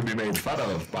you want to be made fun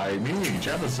of by me,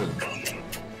 Jefferson.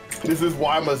 This is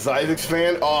why I'm a Zyzix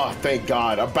fan. Oh, thank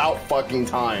God. About fucking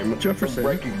time. Jefferson.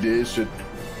 Recognition.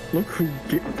 Look who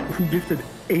gifted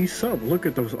a sub. Look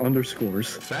at those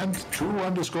underscores.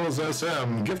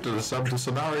 Fant2_SM gifted a sub to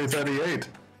Sonari38.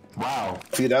 Wow.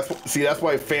 See, that's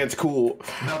why fans cool.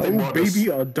 Nothing more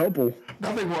a double.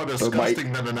 Nothing more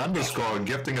disgusting than an underscore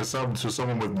gifting a sub to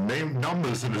someone with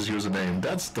numbers in his username.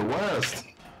 That's the worst.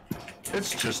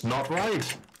 It's just not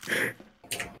right.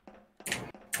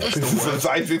 This is a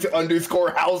Zyzix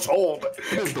underscore household.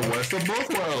 It is the worst of both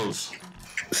worlds.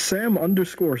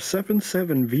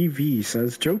 Sam_77VV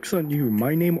says, "Joke's on you.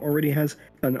 My name already has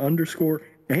an underscore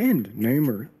and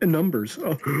numbers.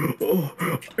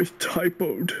 I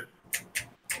typoed."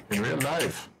 In real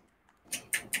life.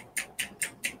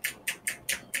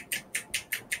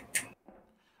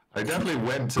 I definitely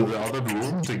went to the other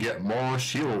room to get more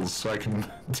shields so I can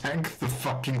tank the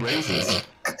fucking lasers.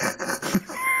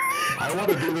 I want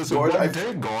to do this in one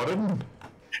day, Gordon.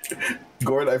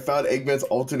 Gordon, I found Eggman's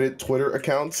alternate Twitter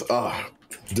accounts.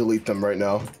 Delete them right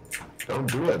now.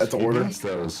 Don't do it. That's an order.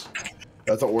 Those.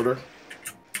 That's an order.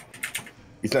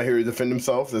 He's not here to defend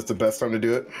himself. That's the best time to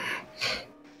do it.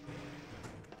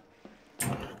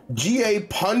 GA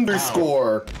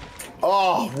Punderscore.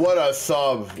 Oh, what a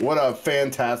sub. What a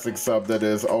fantastic sub that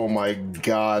is. Oh my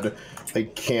God. I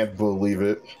can't believe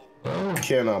it.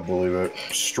 Cannot believe it.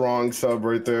 Strong sub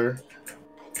right there.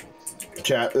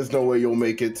 Chat, there's no way you'll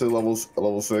make it to level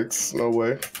 6. No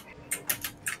way.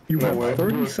 You have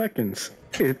 30 seconds.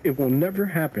 It will never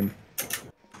happen.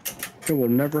 It will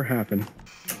never happen.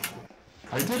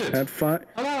 I did it. At 5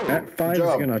 is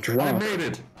gonna drop. I made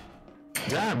it.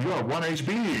 Damn, you have 1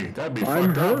 HP. That'd be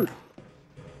I'm fucked hurt. up.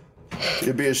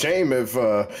 It'd be a shame if,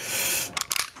 but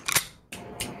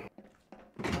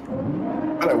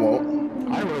I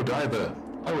won't. I won't either.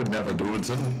 I would never do it,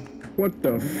 son. What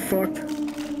the fuck?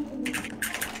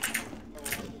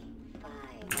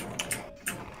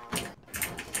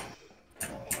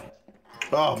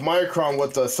 Oh, Micron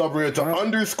with the subreddit to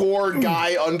underscore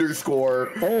guy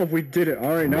underscore. Oh, we did it.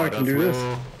 All right, now I can do this.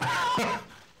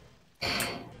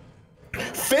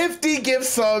 50 gift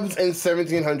subs and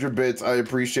 1,700 bits. I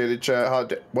appreciate it,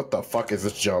 chat. What the fuck is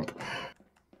this jump?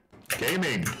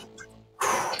 Gaming.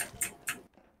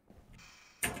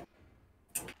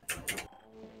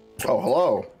 Oh,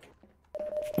 hello.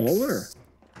 Hello there.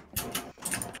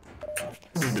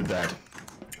 Who did that?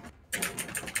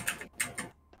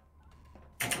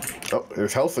 Oh,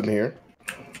 there's health in here.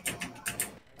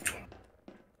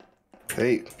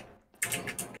 Hey.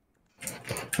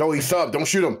 No, he's subbed. Don't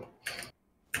shoot him.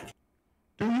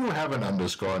 Do you have an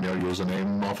underscore on your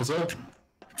username, officer?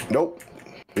 Nope.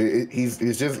 He's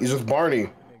just Barney.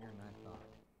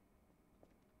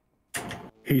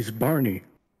 He's Barney.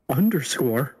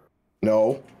 Underscore.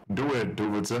 No. Do it,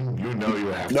 Davidson. You know you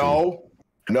have to. No.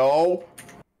 No.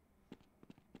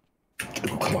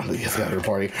 Come on, let's get out of here,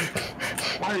 Barney.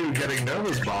 Why are you getting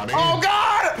nervous, Barney? Oh,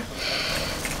 God!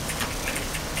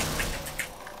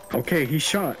 Okay, he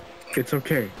shot. It's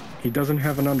okay. He doesn't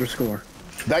have an underscore.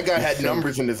 That guy had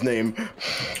numbers in his name.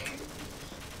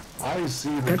 I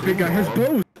see the That big guy has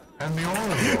bows. And the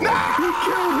orange. No! He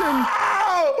killed him.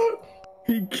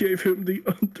 He gave him the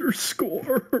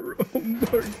underscore. Oh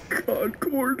my God,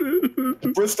 Gordon.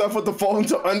 For stuff with the phone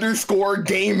to underscore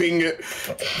gaming.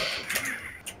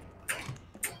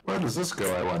 Where does this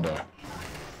go, I wonder?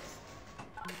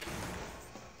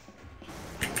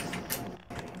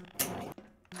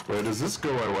 Where does this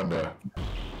go, I wonder?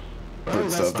 Oh,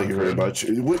 Good stuff, thank you very much.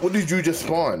 What did you just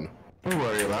spawn? Don't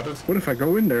worry about it. What if I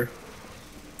go in there?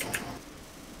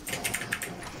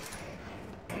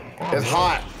 It's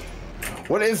hot.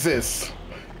 What is this?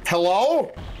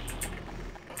 Hello?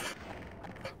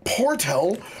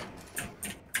 Portal?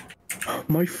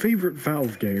 My favorite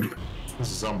Valve game. This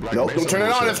is some Black Nope, Mesa don't turn it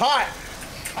on. bullshit. It's hot.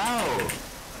 Ow!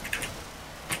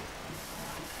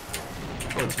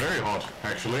 Oh, it's very hot,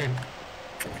 actually.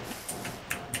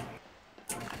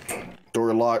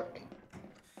 Door locked.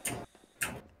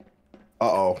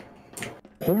 Uh-oh.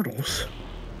 Portals?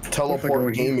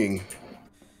 Teleport gaming.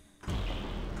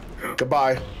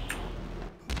 Goodbye.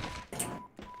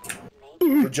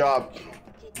 Good job.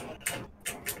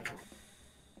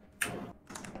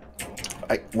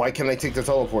 Why can't I take the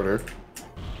teleporter?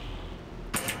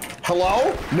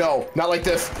 Hello? No, not like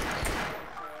this.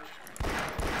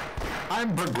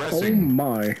 I'm Oh progressing.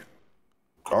 my.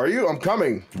 Are you? I'm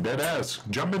coming. Dead ass.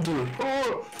 Jump into the...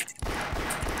 Oh!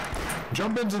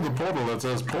 Jump into the portal that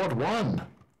says port 1.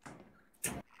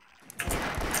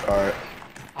 Alright.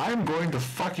 I'm going to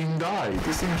fucking die.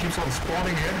 This thing keeps on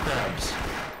spawning head crabs.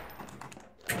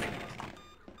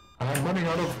 And I'm running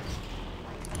out of...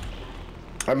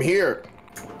 I'm here.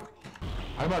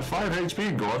 I'm at 5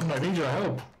 HP, Gordon. I need your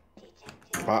help.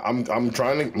 I'm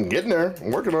trying to... I'm getting there.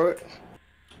 I'm working on it.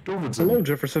 Davidson. Hello,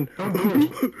 Jefferson. Don't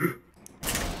do it.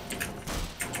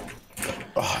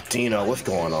 Oh, Dino, what's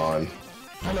going on?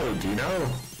 Hello, Dino.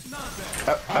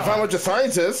 I found with a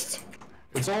scientist.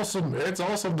 It's awesome. It's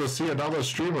awesome to see another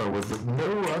streamer with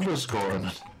no underscore in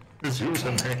it. His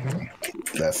username.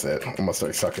 That's it. I'm gonna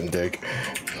start sucking dick.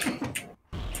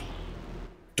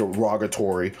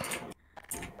 Derogatory.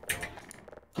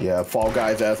 Yeah, Fall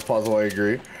Guys ass puzzle, I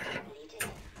agree.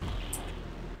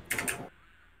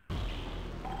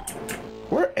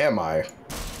 Where am I?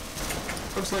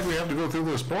 Looks like we have to go through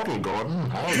this portal,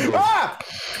 Gordon.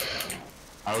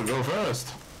 I'll go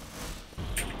first.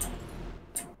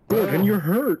 Gordon, you're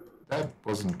hurt. That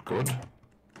wasn't good.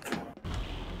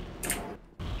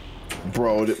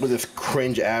 Bro, with this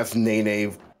cringe ass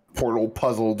Nene portal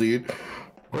puzzle, dude.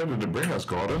 Where did it bring us,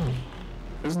 Gordon?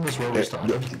 Isn't this where we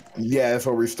started? Yeah, that's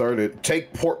where we started.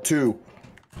 Take port 2.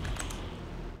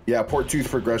 Yeah, port 2's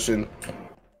progression.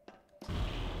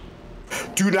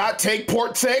 Do not take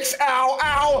port 6. Ow,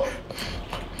 ow.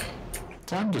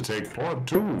 Time to take port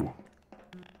 2.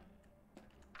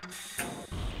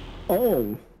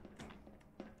 Oh.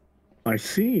 I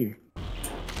see.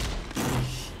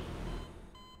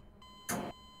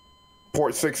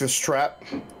 Port 6 is trapped.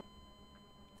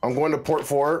 I'm going to port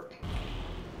 4.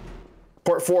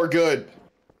 Port 4, good.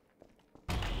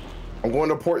 I'm going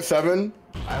to port 7.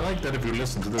 I like that if you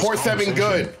listen to this Port 7,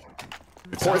 good.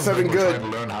 Port 7, like good. We're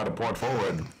trying to learn how to port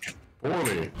forward.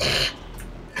 Poorly.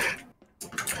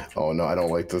 Oh no, I don't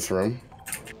like this room.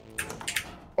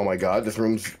 Oh my god, this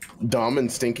room's dumb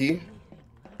and stinky.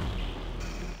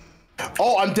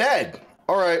 Oh, I'm dead.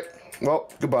 All right.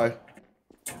 Well, goodbye.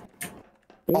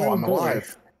 Oh, I'm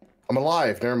alive. I'm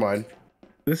alive. Never mind.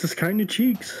 This is kind of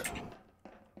cheeks.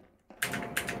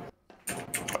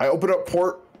 I opened up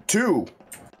port 2.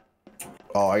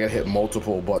 Oh, I gotta hit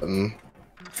multiple button.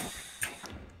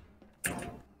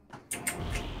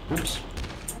 Oops.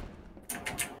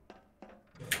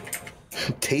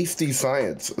 Tasty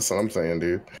science. That's what I'm saying,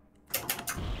 dude.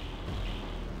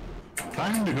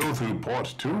 Time to go through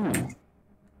port 2.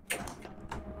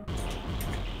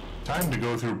 Time to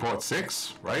go through port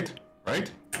 6, right?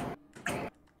 Right?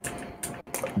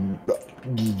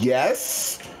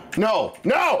 Yes? No.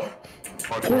 No!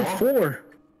 Port Port 4? 4.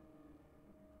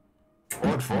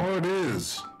 Port 4 it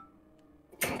is.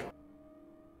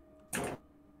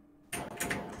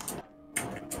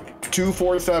 Two,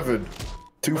 4, 7.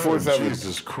 2, 4, 7.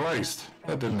 Jesus Christ.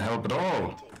 That didn't help at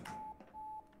all.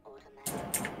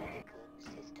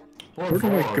 Port Where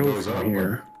do I 4 go goes up. from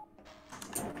here?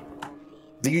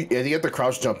 You have to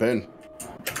crouch jump in.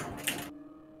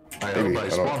 I Maybe, hope I I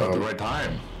don't- spawned I at the don't- right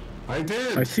time. I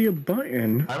did. I see a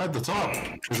button. I'm at the top.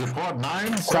 Is it port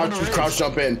 9? 7, or 8? Crouch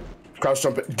jump in. Crouch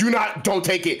jump in. Don't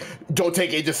take it. Don't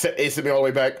take it. It just sent me all the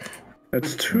way back.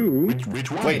 That's 2.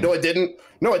 Which one? Wait, no, it didn't.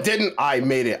 No, it didn't. I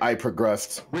made it. I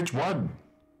progressed. Which one?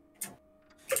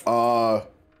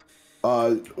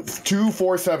 2,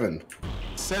 4, 7.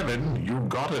 7? You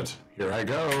got it. Here I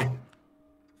go.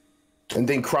 And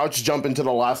then crouch jump into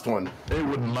the last one. They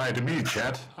wouldn't lie to me,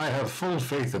 chat. I have full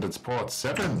faith that it's port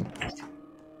 7.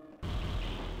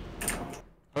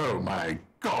 Oh my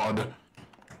god.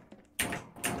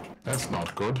 That's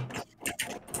not good.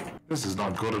 This is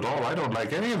not good at all. I don't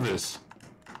like any of this.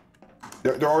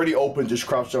 They're already open. Just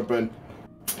crouch jump in.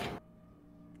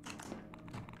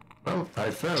 Well, I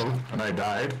fell and I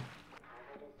died.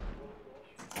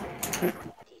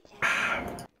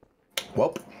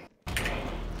 Well,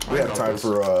 we have time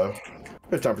for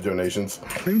donations.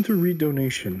 Time to read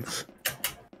donations.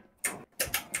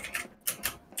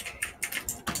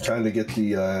 trying to get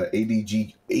the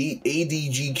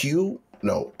ADGQ?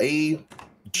 No,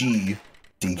 AGDQ.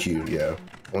 Yeah,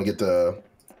 we'll get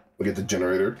the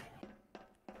generator.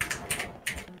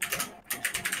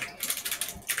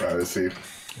 All right, let's see.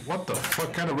 What the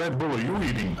fuck kind of Red Bull are you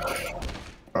eating?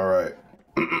 All right.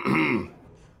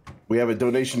 We have a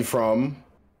donation from.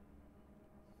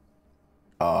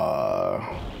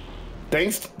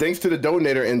 Thanks to the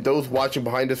donator and those watching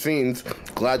behind the scenes.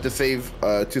 Glad to save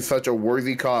to such a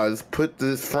worthy cause. Put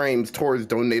this frames towards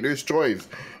donator's choice.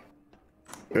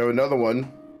 We have another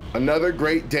one. Another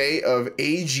great day of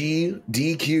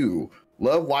AGDQ.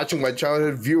 Love watching my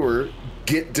childhood viewer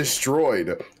get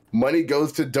destroyed. Money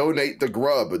goes to donate the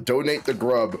grub. Donate the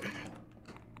grub.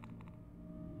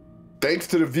 Thanks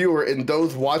to the viewer and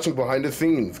those watching behind the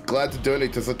scenes. Glad to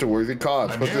donate to such a worthy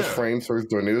cause. Put this frame towards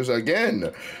donators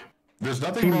again. There's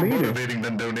nothing more motivating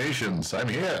than donations. I'm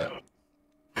here.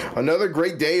 Another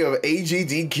great day of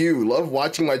AGDQ. Love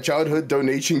watching my childhood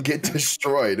donation get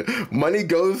destroyed. Money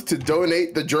goes to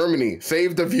donate the Germany.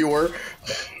 Save the viewer.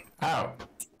 Ow.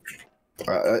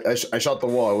 I shot the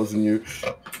wall. It wasn't you.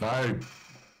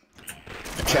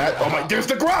 Chat. Oh my, there's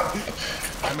the grub!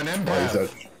 I'm an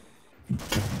empath.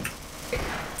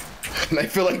 And I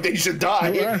feel like they should die.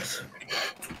 Yes.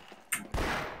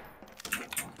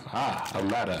 A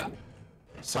ladder.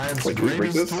 Science Wait, can we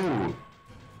break greatest this? tool.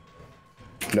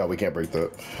 No, we can't break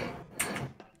that.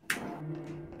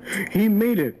 He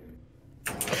made it.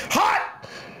 Hot!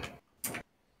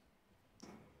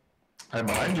 I'm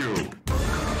behind you.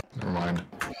 Never mind.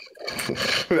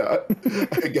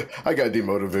 I got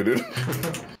demotivated.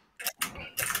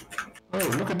 Oh,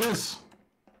 look at this.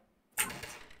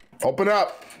 Open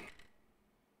up.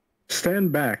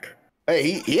 Stand back.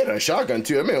 Hey, he had a shotgun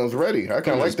too. That man was ready. I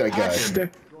kind of like that guy.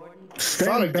 Stand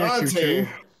Sonic back, you Dante. two.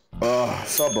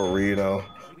 Subarino.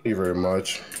 Thank you very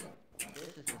much.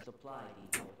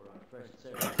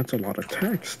 That's a lot of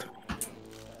text.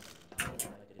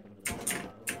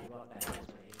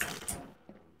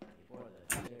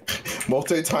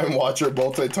 Multi-time watcher,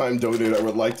 multi-time donor. I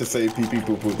would like to say pee pee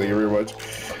poo poo. Thank you very much.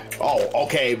 Oh,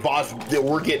 okay, boss.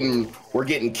 We're getting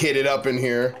kitted up in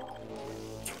here.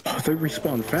 Oh, they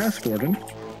respawn fast, Gordon.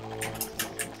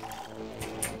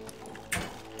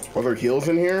 Are there heals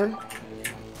in here?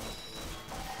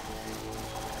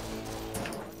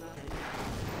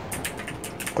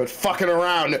 Quit fucking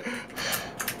around.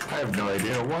 I have no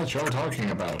idea what you're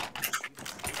talking about.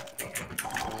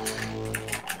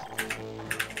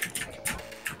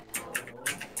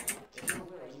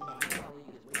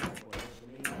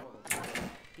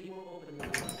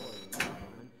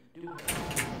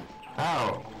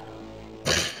 Ow.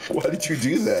 Why did you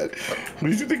do that? What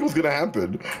did you think was gonna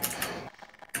happen?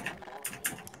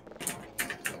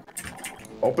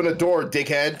 Open the door,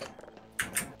 dickhead.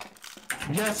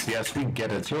 Yes, we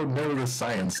get it. You know the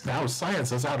science. Now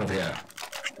science is out of here.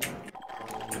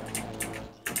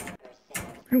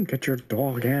 You don't get your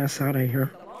dog ass out of here.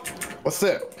 What's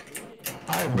that?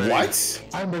 I'm ready. What?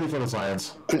 I'm ready for the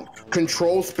science.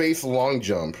 Control space long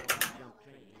jump.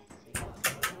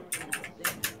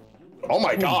 Oh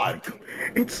my god.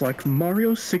 It's like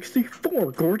Mario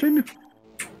 64, Gordon.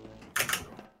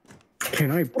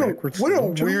 Can I backwards? What a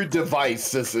long jump? weird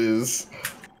device this is.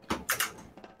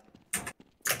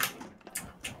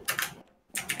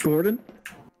 Gordon,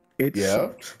 it Yeah?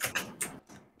 sucks.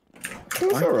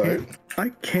 That's alright. I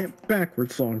can't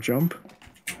backwards long jump.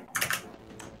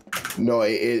 No,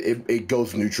 it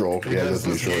goes neutral. Yeah, Because that's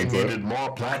this neutral game input. needed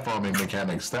more platforming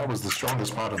mechanics. That was the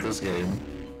strongest part of this game.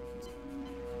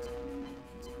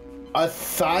 A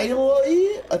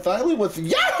Thyli was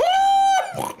Yahoo!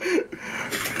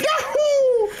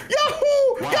 Yahoo!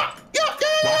 Yahoo! Wow.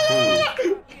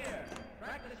 Yahoo!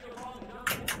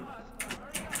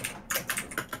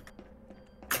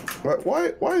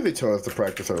 Why are they telling us to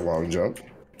practice our long jump?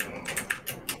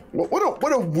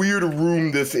 What a weird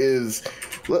room this is.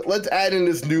 Let's add in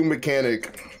this new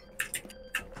mechanic.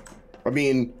 I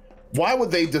mean, why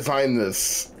would they design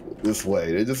this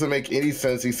way? It doesn't make any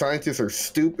sense. These scientists are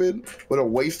stupid. What a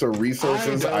waste of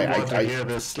resources. I don't want to hear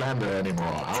this slander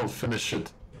anymore. I'll finish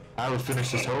it. I will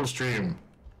finish this whole stream.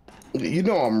 You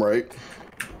know I'm right.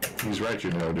 He's right,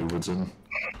 you know, Woodson.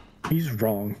 He's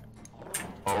wrong.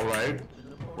 All right.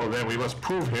 Well, then we must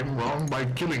prove him wrong by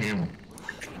killing him.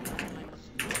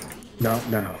 Not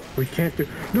now. We can't do.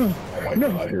 No. Oh my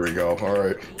no. god, here we go. All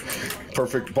right.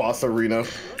 Perfect boss arena.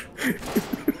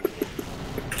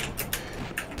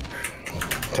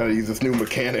 Trying to use this new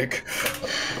mechanic.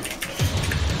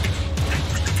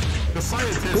 The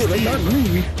scientist. Gordon, not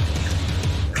me.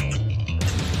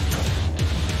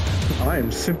 I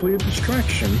am simply a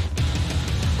distraction.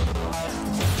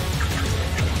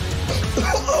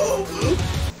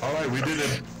 right, we did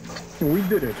it. We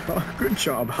did it. Oh, good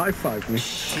job. High five me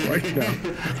right now.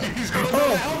 He's going to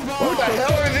What the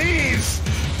hell are these?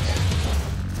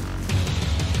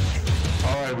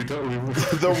 All right, we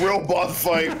The real boss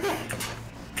fight.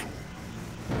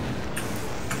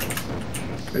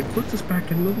 They put this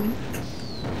back in the...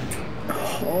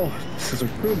 Oh, this is a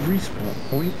good respawn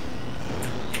point.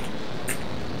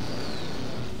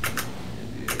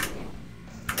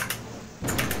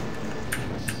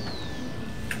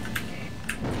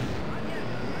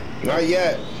 Not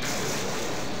yet.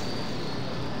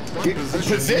 Get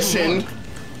position.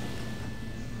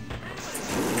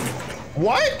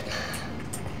 What?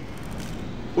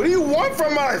 What do you want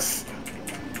from us?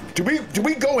 Do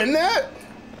we go in that?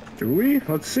 Do we?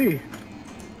 Let's see.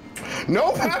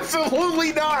 Nope,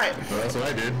 absolutely not. Well, that's what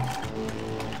I did.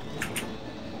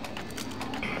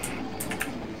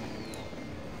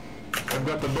 I've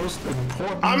got the most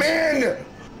important... I'm in.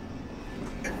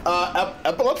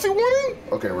 Epilepsy warning?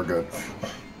 Okay, we're good.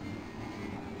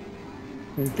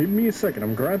 Give me a second.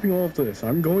 I'm grabbing all of this.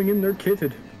 I'm going in there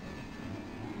kitted.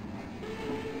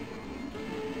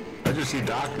 I just see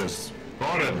darkness.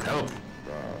 Gordan, help.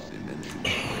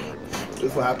 This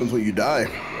is what happens when you die.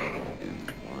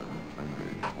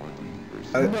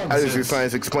 How does your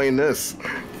science explain this?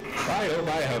 I hope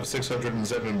I have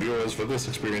 607 viewers for this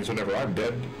experience whenever I'm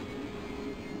dead.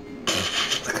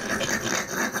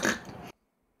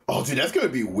 Oh, dude, that's gonna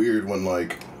be weird when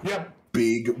like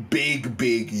big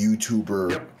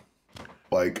YouTuber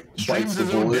like streams bites the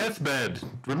his own bullet. deathbed.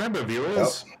 Remember,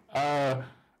 viewers,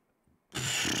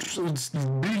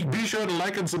 be sure to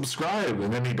like and subscribe,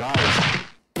 and then he dies.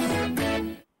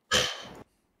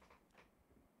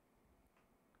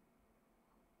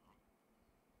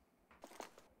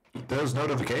 There's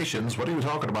notifications. What are you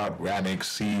talking about, Ranix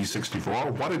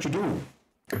C64? What did you do?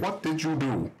 What did you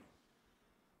do?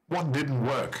 What didn't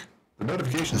work? The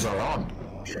notifications are on.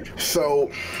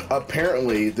 So,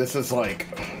 apparently, this is like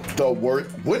the worst.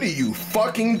 What are you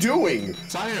fucking doing?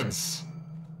 Science!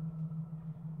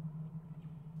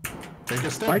 Take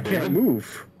a step, I David. can't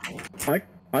move.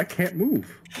 I can't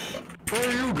move. Where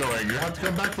are you going? You have to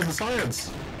come back for the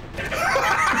science.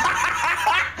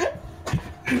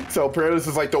 So, apparently, this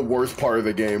is like the worst part of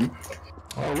the game.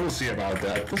 Oh, we'll see about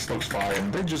that. This looks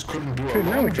fine. They just couldn't do a Hey,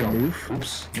 now long I can jump. move.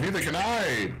 Oops. Neither can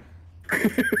I.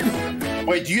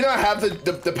 Wait, do you not have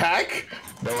the pack?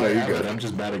 No, Yeah, I you're haven't. good. I'm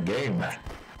just bad at game.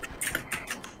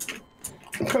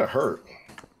 I'm kind of hurt.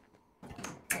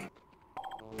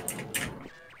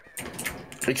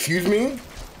 Excuse me?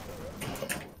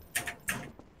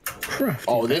 Crafty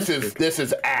Oh, this bastard.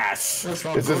 is ass. That's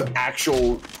not This is good.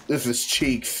 actual. This is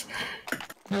cheeks.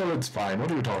 No, it's fine.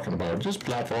 What are you talking about? Just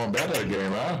platform better,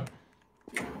 gamer.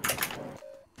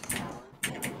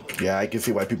 Yeah, I can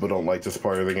see why people don't like this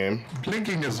part of the game.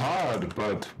 Blinking is hard,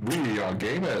 but we are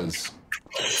gamers.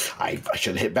 I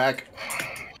should hit back.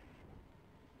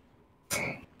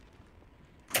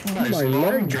 Nice My long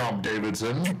leg. jump,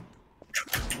 Davidson.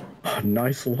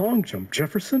 Nice long jump,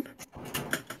 Jefferson.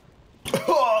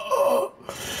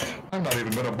 I'm not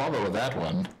even gonna bother with that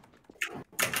one.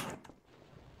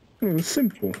 It was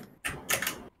simple.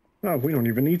 Oh, we don't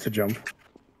even need to jump.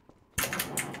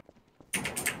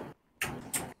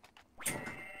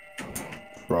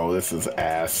 Bro, this is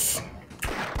ass.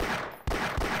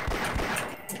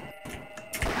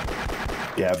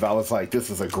 Yeah, Vala's like, this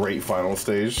is a great final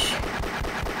stage.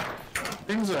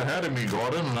 Things are ahead of me,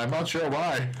 Gordan, and I'm not sure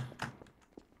why.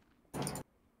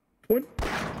 What?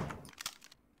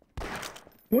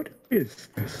 What is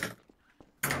this?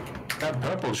 That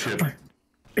purple shit.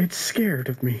 It's scared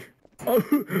of me.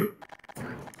 Oh.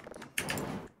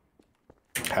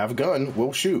 Have a gun,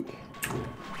 we'll shoot.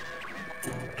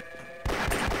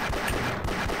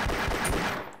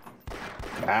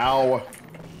 Ow.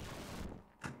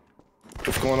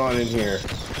 What's going on in here?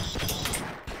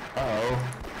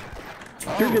 Uh-oh.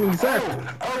 You're getting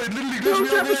zapped. Oh, it literally No, glitched me over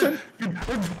Jefferson.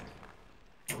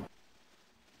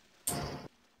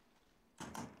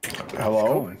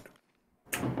 Hello? Gone.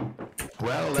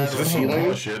 Well, that Is was this some healing?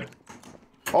 bullshit.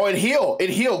 Oh, it healed. It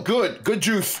healed. Good. Good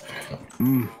juice.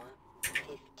 Oh,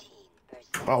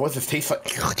 what's this taste like?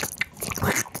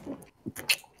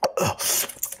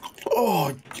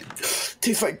 Oh,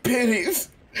 tastes like pennies.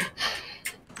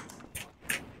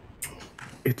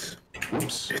 It's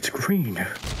Oops. it's green.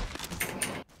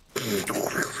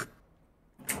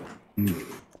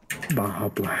 Baja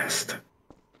Blast.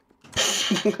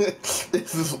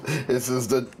 This is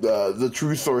the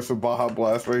true source of Baja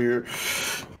Blast right here.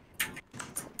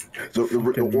 The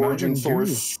Fucking origin Mountain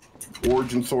source.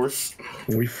 Origin source.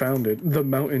 We found it. The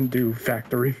Mountain Dew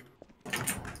factory.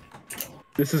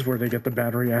 This is where they get the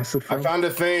battery acid from. I found a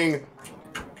thing.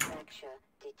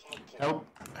 Help!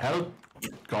 Help!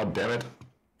 God damn it!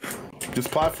 This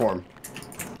platform.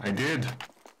 I did.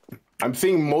 I'm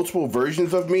seeing multiple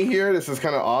versions of me here. This is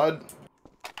kind of odd.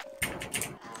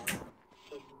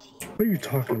 What are you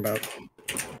talking about?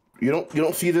 You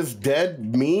don't see this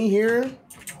dead me here?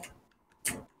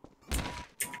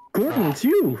 Gordan, it's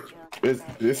you.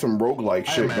 There's some roguelike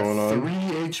shit I'm going at on.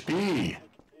 3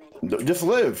 HP. Just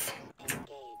live.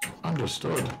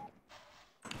 Understood.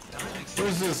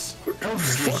 Where's this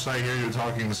health juice I hear you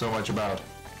talking so much about?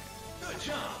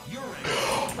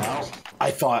 Wow. I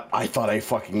thought I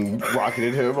fucking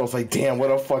rocketed him. I was like, damn,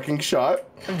 what a fucking shot.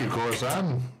 Thank you,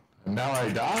 Coruscant. And now I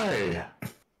die.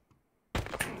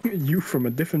 You from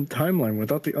a different timeline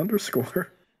without the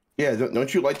underscore. Yeah,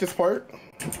 don't you like this part?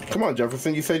 Come on,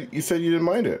 Jefferson. You said you didn't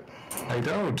mind it. I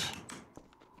don't.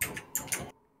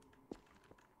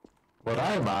 What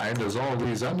I mind is all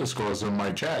these underscores in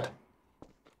my chat.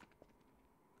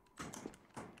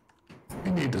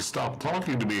 You need to stop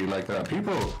talking to me like that,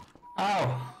 people.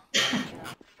 Ow.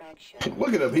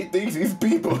 Look at him. He thinks he's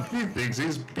people. He thinks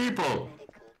he's people.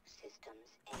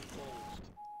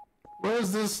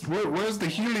 Where's this? Where's the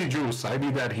Healy juice? I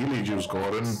need that Healy juice,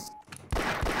 Gordon.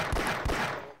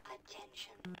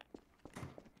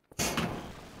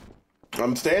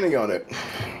 I'm standing on it.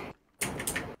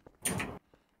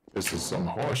 This is some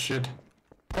horse shit.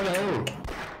 Hello.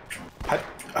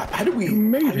 How do we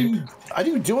how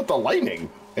do you deal with the lightning?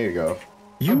 There you go.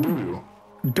 You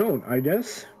don't, I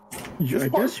guess. I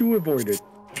guess you avoid it.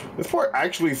 This part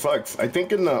actually sucks. I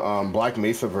think in the Black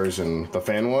Mesa version, the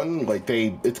fan one, like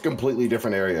it's a completely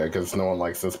different area because no one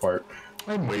likes this part.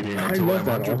 I'm waiting until I'm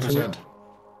 100%.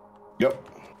 Yep.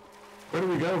 Where do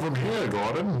we go from here,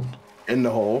 Gordon? In the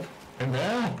hole. In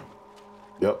there?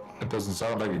 Yep. That doesn't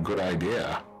sound like a good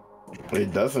idea.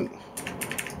 It doesn't.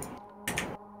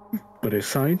 But is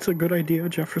science a good idea,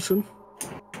 Jefferson?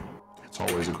 It's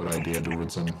always a good idea,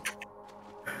 Davidson.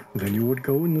 Then you would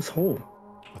go in this hole.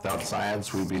 Without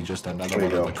science, we'd be just another There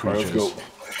you one of go. the All right, let's creatures.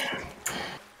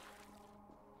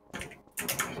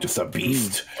 go. Just a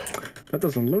beast. That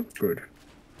doesn't look good.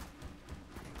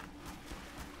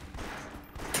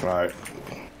 Alright.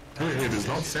 It is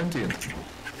not sentient.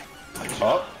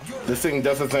 Oh, this thing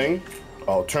does a thing.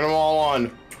 Oh, turn them all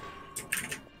on.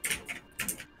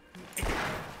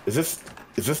 Is this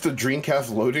the Dreamcast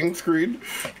loading screen?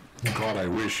 God, I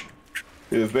wish.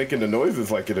 It is making the noises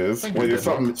like it is. Thank Wait, you, there's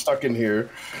something stuck in here.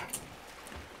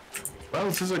 Well,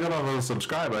 since I got another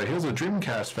subscriber, here's a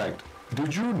Dreamcast fact.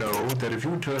 Did you know that if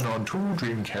you turn on 2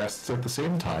 Dreamcasts at the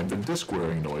same time, the disc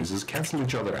whirring noises cancel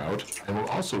each other out and will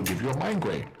also give you a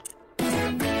migraine?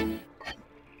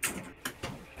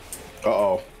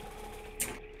 Uh-oh.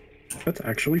 That's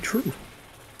actually true.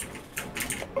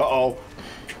 Uh-oh.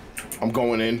 I'm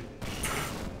going in.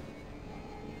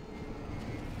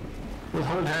 We'll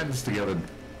hold hands together.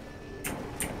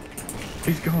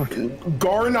 He's gone.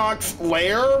 Garnock's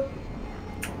lair?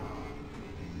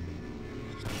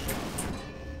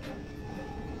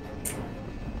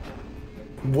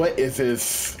 What is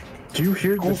this Do you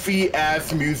hear this? goofy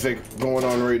ass music going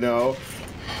on right now?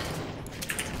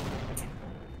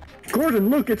 Gordon,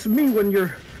 look, it's me when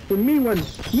your mom,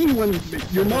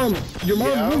 Yeah,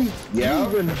 me, yeah.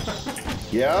 me when,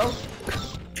 Yeah?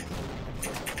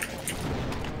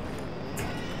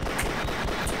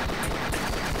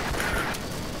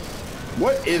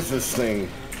 What is this thing?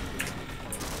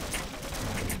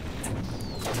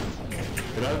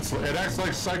 It acts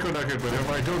like Psycho Nugget, but if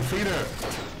I don't feed her.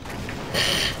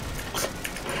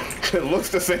 It looks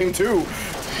the same too.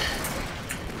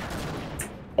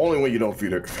 Only when you don't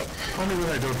feed her. Only when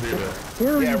I don't feed her.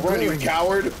 where are Yeah, you run, you going?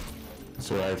 coward.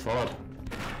 That's what I thought.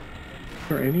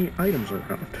 Are any items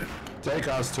around? Take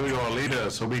us to your leader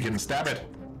so we can stab it.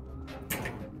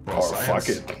 For Or fuck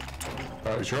science.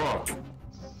 it. Sure.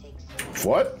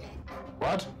 What?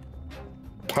 What?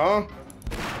 Huh?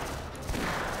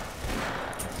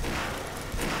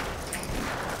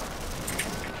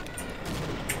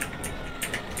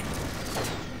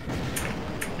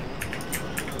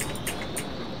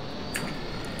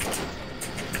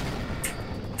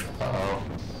 Uh-oh.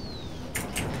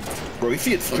 Bro, you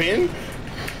see it spin?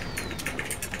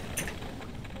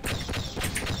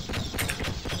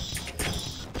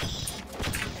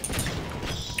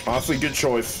 Honestly, good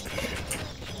choice.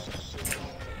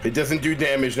 It doesn't do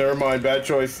damage, never mind, bad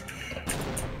choice.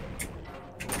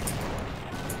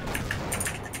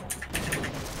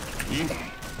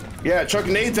 Yeah, chuck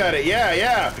nades at it,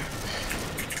 yeah.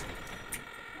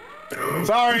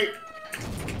 Sorry.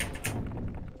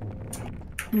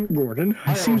 Gordon,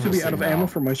 I seem to be out of ammo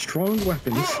for my strong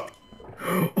weapons.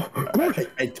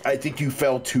 I think you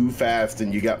fell too fast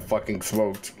and you got fucking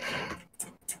smoked.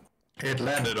 It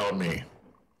landed on me.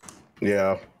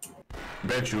 Yeah.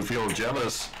 Bet you feel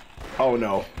jealous. Oh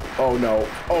no. Oh no.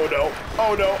 Oh no.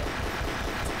 Oh no.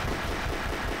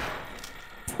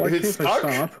 Why Is it can't stuck?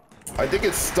 I stop? I think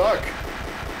it's stuck.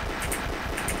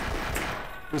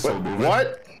 This'll What? move it.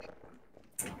 What?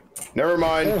 Never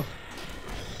mind.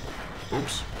 Oh,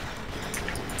 Oops.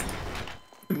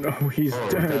 no, he's Oh,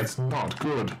 dead. that's not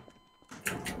good.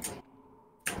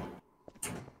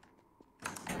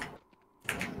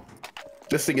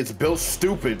 This thing is built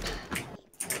stupid.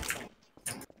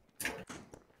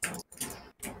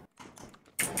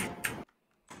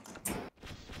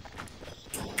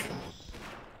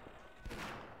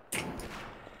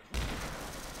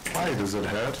 Why does it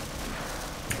hurt?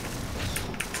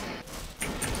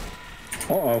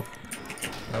 Uh-oh.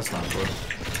 That's not good.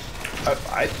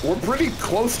 We're pretty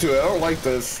close to it. I don't like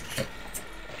this.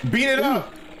 Beat it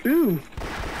up. Ooh.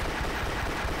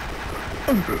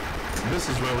 This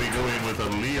is where we go in with a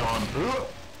Leon.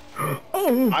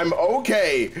 Oh. I'm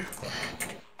okay.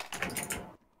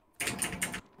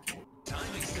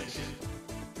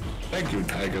 Thank you,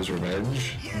 Tiger's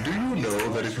Revenge. Do you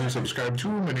know that if you subscribe too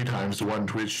many times to one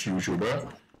Twitch YouTuber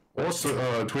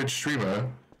or Twitch streamer,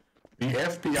 the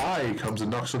FBI comes and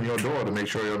knocks on your door to make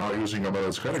sure you're not using your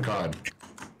mother's credit card?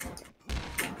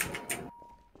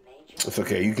 It's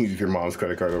okay. You can use your mom's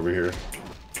credit card over here.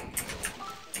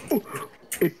 Oh,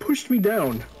 it pushed me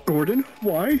down. Gordon,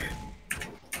 why?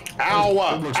 Ow!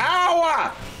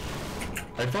 Ow!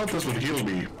 I thought this would heal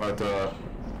me, but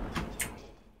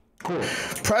cool.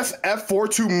 Press F4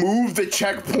 to move the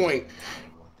checkpoint.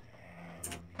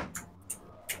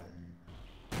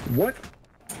 What?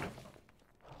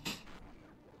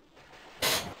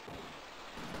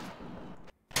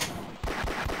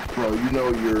 Bro, you know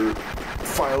your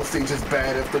final stage is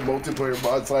bad if the multiplayer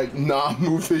mod's like, nah,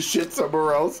 move this shit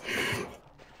somewhere else.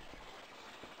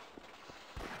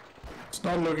 It's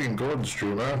not looking good,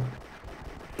 streamer.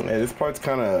 Yeah, this part's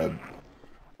kind of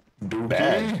Dookie?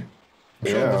 bad.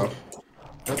 Yeah.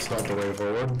 That's not the way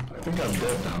forward. I think I'm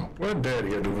dead now. We're dead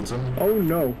here, Jefferson. Oh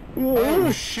no.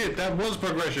 Oh shit, that was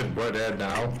progression. We're dead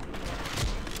now.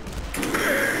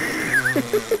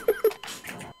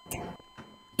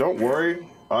 Don't worry,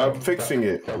 I'm fixing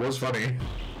it. That was funny.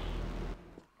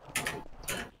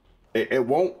 It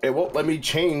won't let me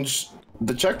change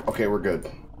the check. Okay, we're good.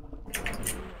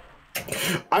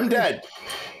 I'm dead.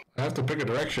 I have to pick a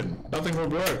direction. Nothing will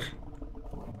work.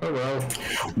 Oh well.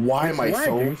 Why am I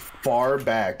so lagging. far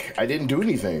back? I didn't do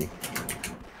anything.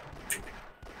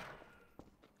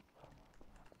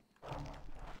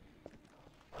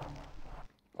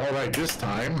 Alright, this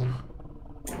time.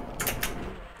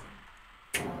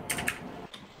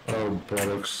 Oh,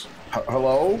 bollocks.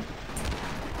 Hello?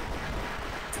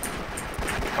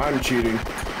 I'm cheating.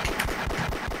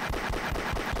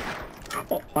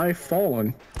 Oh, I've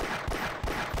fallen.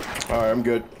 Alright, I'm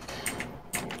good.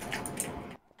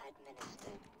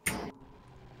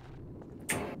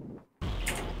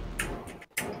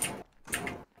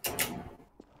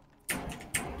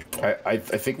 I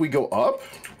think we go up?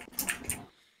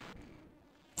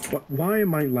 But why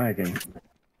am I lagging?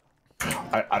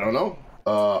 I don't know.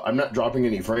 I'm not dropping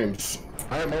any frames.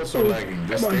 I am also lagging.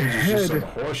 This my stage is just some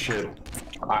head. horseshit.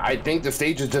 I think the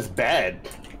stage is just bad.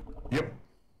 Yep.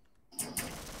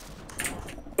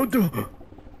 Oh,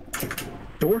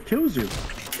 door kills you.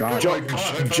 God. Jump, God, I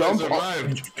thought I jump,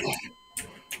 survived.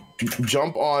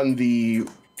 jump on the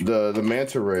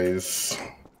manta rays.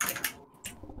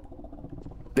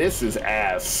 This is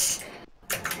ass.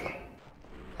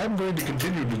 I'm going to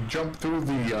continue to jump through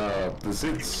the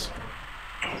zits.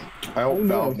 I hope Oh, no.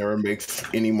 Valve never makes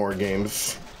any more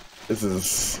games. This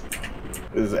is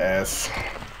ass.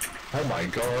 Oh my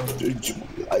god.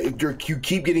 You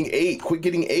keep getting 8. Quit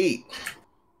getting 8.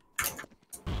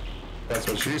 That's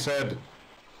what she said.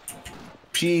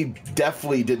 She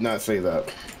definitely did not say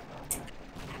that.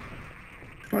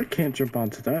 I can't jump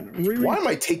onto that. Really? Why am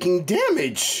I taking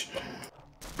damage?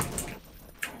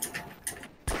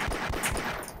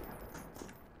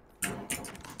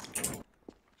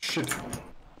 Shit.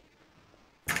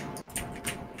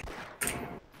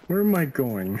 Where am I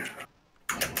going?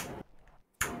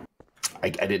 I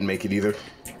didn't make it either.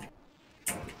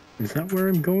 Is that where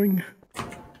I'm going?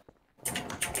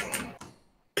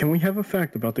 Can we have a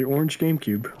fact about the orange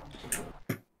GameCube?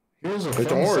 Here's a It's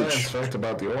fun orange. science fact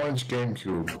about the orange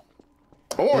GameCube.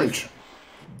 Orange.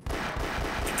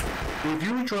 If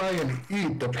you try and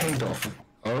eat the paint off...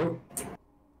 Oh?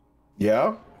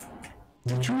 Yeah,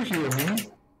 Did you hear me?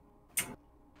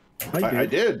 I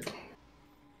did.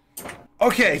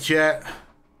 Okay, chat.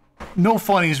 no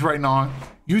funnies right now.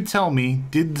 You tell me,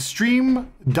 did the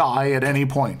stream die at any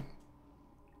point?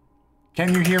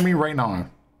 Can you hear me right now?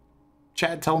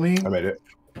 Chat, tell me. I made it.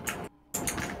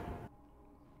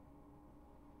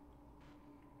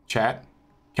 Chat,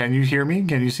 can you hear me?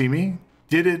 Can you see me?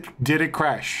 Did it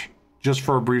crash? Just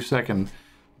for a brief second.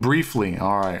 Briefly.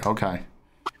 All right. Okay.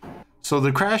 So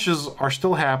the crashes are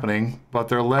still happening, but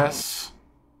they're less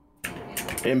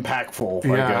impactful,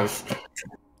 yeah. I guess.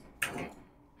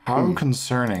 How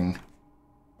concerning.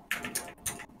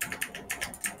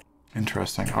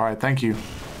 Interesting. All right. Thank you.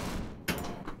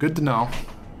 Good to know.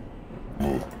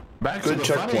 Back Good to the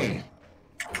checkpoint.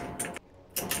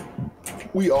 funny.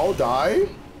 We all die?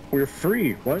 We're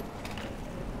free. What?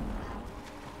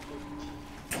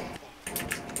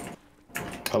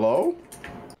 Hello?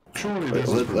 Surely this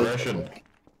is progression.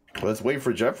 Let's wait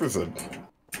for Jefferson.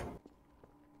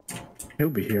 He'll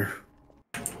be here.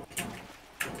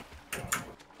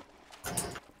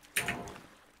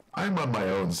 I'm on my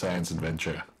own science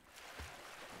adventure.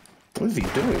 What is he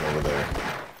doing over there?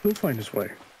 He'll find his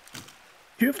way.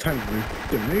 You have time to read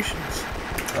donations.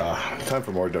 Time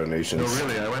for more donations. No,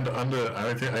 really, I went under.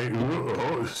 I think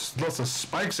lots of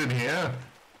spikes in here.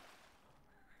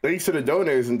 Thanks to the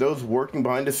donors and those working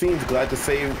behind the scenes, glad to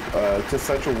save to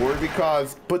such a worthy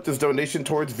cause. Put this donation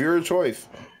towards viewer choice.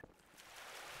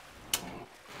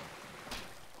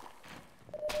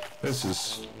 This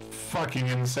is fucking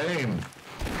insane.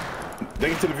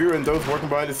 Thanks to the viewer and those working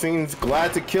behind the scenes,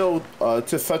 glad to kill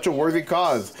to such a worthy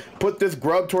cause. Put this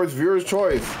grub towards viewer's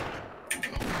choice.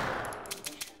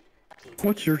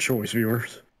 What's your choice,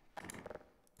 viewers?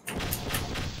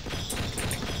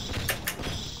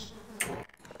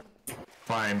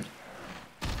 Fine.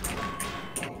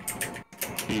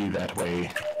 Be that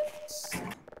way.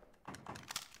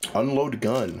 Unload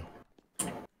gun.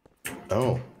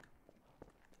 Oh.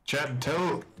 Chad,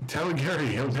 tell Gary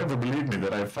he'll never believe me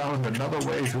that I found another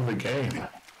way through the game.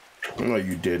 No,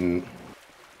 you didn't.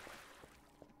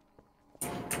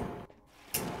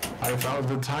 I found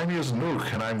the tiniest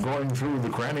nook and I'm going through the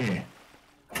cranny.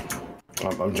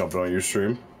 I'm jumping on your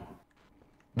stream.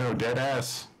 No, dead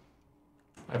ass.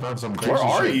 I found some crazy Where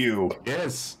are shit. you?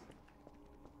 Yes.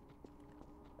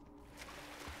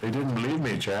 They didn't believe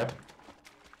me, Chad.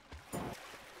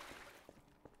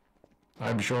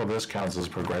 I'm sure this counts as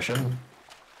progression.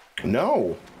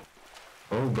 No.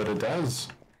 Oh, but it does.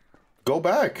 Go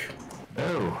back.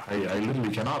 No, I literally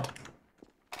cannot.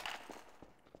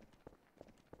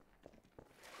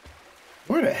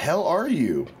 Where the hell are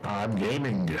you? I'm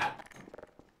gaming.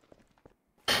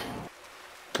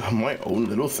 On my own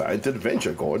little science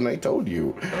adventure, Gordon, I told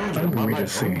you. Oh, I'm on my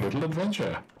own little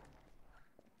adventure.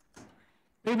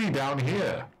 Maybe down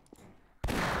here.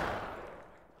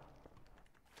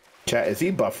 Chat, is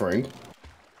he buffering?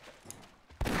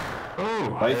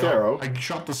 Oh, Light arrow. I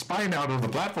shot the spine out of the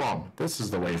platform. This is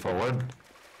the way forward.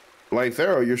 Light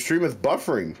arrow, your stream is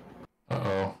buffering.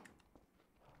 Uh-oh.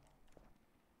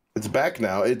 It's back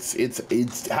now. It's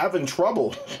having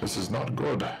trouble. This is not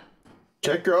good.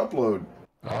 Check your upload.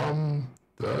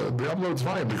 The upload's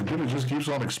fine. The computer just keeps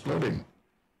on exploding.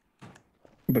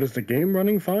 But is the game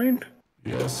running fine?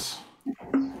 Yes.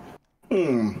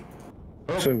 Hmm.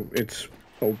 Oh. So it's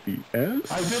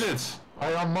OBS? I did it!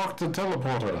 I unlocked the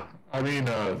teleporter. I mean,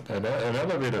 an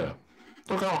elevator.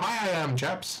 Look how high I am,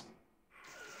 chaps.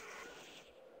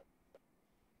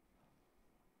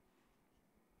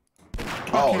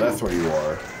 Oh, that's where you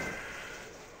are.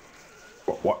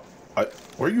 What?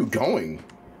 Where are you going?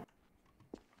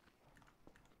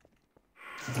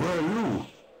 Where are you?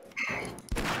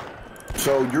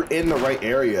 So you're in the right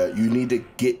area. You need to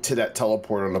get to that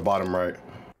teleport on the bottom right.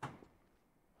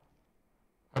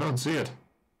 I don't see it.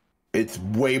 It's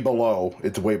way below.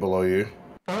 It's way below you.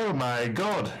 Oh my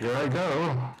god, here I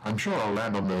go. I'm sure I'll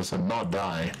land on this and not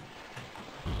die.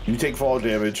 You take fall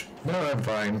damage. No, I'm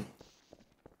fine.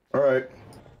 Alright.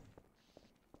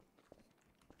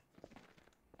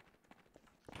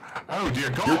 Oh dear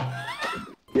god!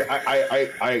 Yeah,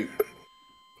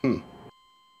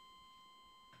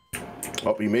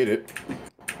 Oh, you made it.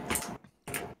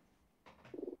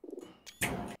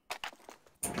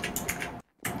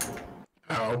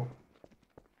 Ow.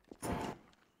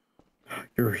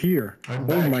 You're here. I'm Oh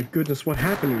back. my goodness, what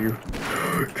happened to you?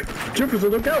 Jefferson,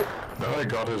 look out! No, I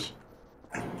got it.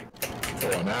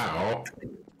 For now.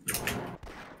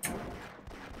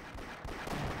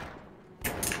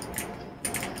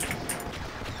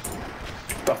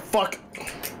 The fuck?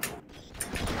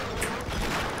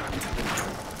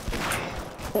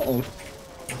 Uh-oh.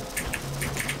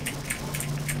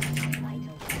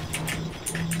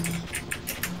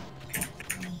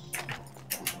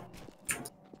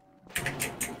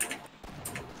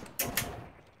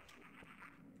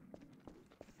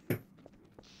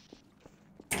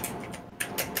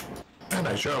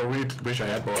 Man, I sure wish I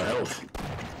had more health.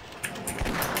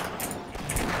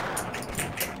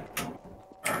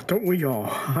 Don't we all?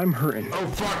 I'm hurting. Oh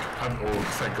fuck! Oh,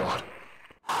 thank God.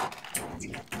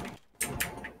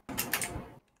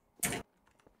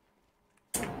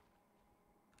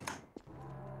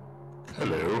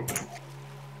 Hello.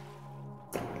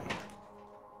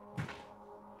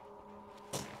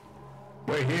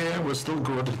 We're here, we're still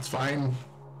good, it's fine.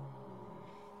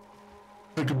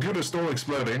 The computer's still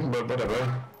exploding, but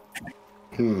whatever.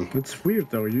 It's weird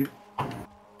though.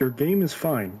 Your game is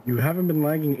fine. You haven't been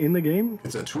lagging in the game?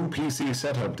 It's a 2 PC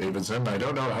setup, Davidson. I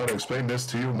don't know how to explain this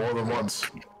to you more than once.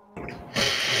 You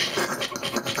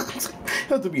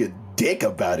have to be a dick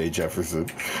about it, Jefferson.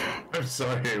 I'm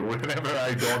sorry, whenever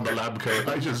I go on the lab coat,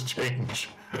 I just change.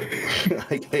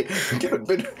 Get a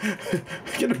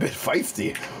bit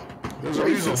feisty. There's a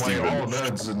reason why all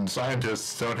nerds and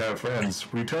scientists don't have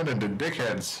friends. We turn into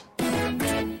dickheads.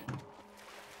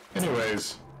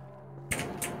 Anyways.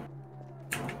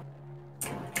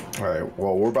 Alright,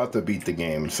 well, we're about to beat the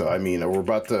game, so I mean, we're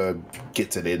about to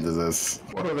get to the end of this.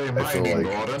 What are they mining,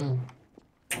 Gordon?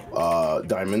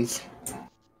 Diamonds.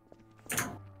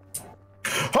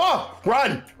 Oh!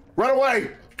 Run! Run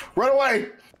away! Run away!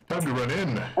 Time to run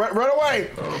in. Run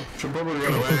away! Oh, should probably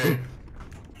run away.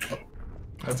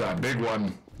 That's a big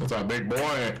one. That's a big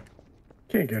boy.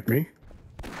 Can't get me.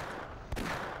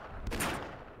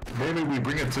 Maybe we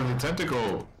bring it to the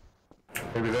tentacle.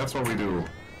 Maybe that's what we do.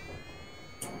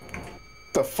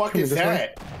 The fuck is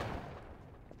that?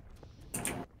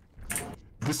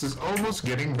 This is almost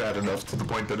getting bad enough to the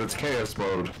point that it's chaos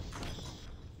mode.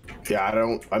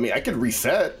 Yeah, I mean, I could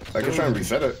reset. I can try and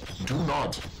reset it. Do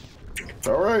not.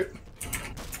 Alright.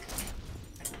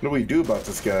 What do we do about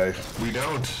this guy? We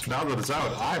don't. Now that it's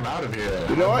out, I'm out of here.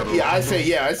 You know what? Yeah, I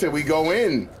say we go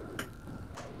in.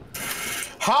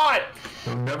 Hot!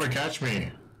 You'll never catch me.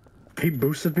 He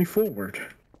boosted me forward.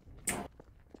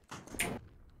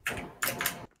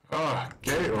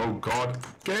 Oh god.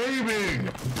 Gaming!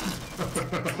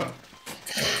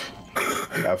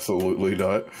 Absolutely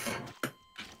not.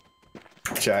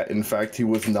 Chat, in fact, he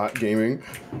was not gaming.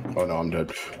 Oh no, I'm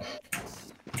dead.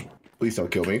 Please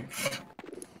don't kill me.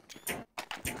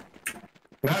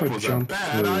 That was a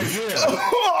bad idea.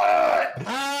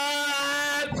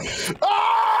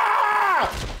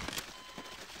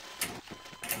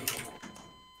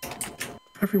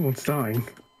 Everyone's dying.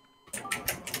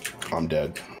 I'm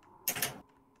dead.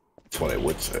 That's what I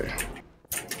would say.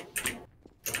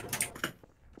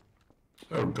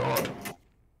 Oh god.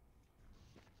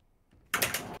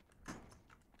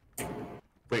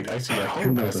 Wait, I see a whole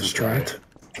You know the strat.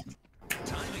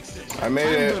 I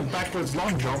made it. A backwards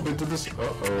long jump into this.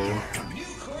 Uh-oh.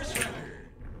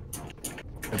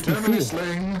 Eternally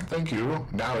sling. Thank you.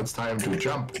 Now it's time to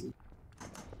jump.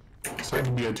 It's time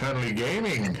to be eternally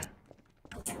gaming.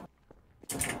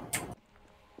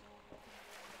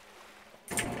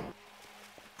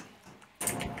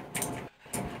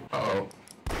 Uh-oh.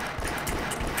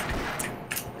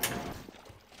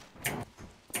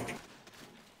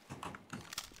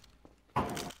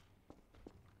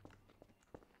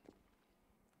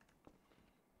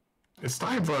 It's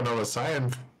time for another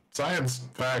science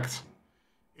fact.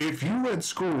 If you at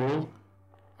school,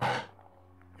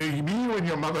 you and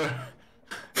your mother,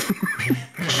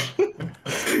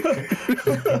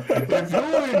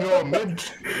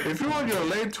 if you're in your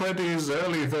late 20s,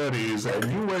 early 30s,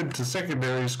 and you went to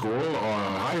secondary school or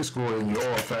high school in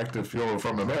your effect, if you're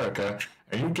from America,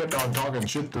 and you kept on talking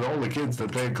shit to all the kids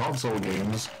that played console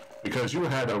games, because you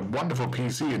had a wonderful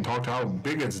PC and talked how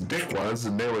big its dick was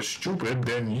and they were stupid,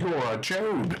 then you're a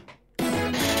chode.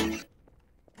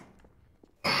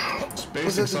 It's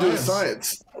basic What's that to do with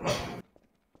science?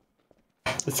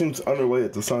 It seems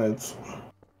unrelated to science.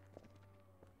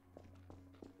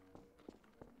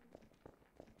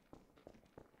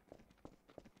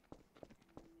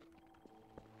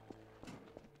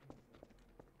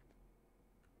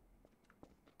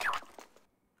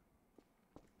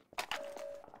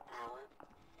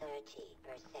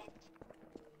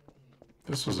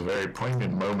 This was a very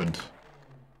poignant moment.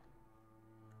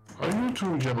 Are you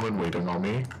two gentlemen waiting on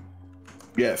me?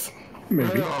 Yes.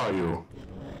 Maybe. Where are you?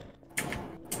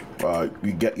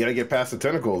 You gotta get past the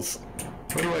tentacles.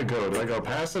 Where do I go? Do I go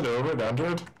past it, over it, under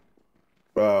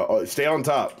it? Stay on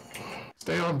top.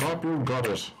 Stay on top, you got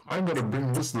it. I'm gonna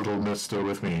bring this little mister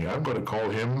with me. I'm gonna call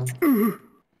him...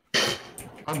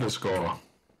 underscore.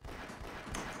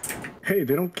 Hey,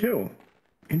 they don't kill.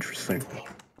 Interesting.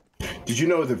 Did you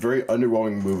know it's a very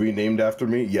underwhelming movie named after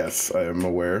me? Yes, I am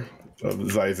aware.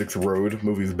 Isaac's Road.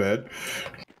 Movie's bad.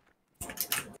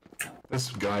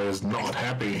 This guy is not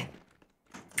happy.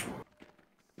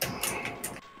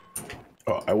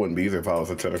 Oh, I wouldn't be either if I was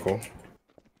a tentacle.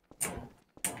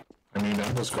 I mean,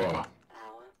 underscore.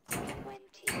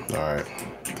 Alright,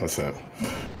 that's it.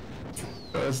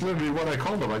 That's literally what I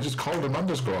called him. I just called him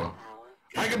underscore.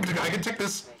 I can take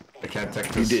this. I can't take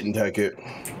You this. didn't take it.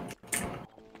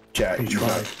 Chat, you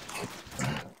tried.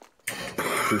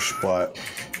 Your spot.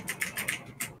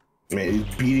 Man,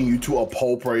 he's beating you to a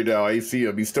pulp right now. I see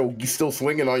him. He's still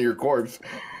swinging on your corpse.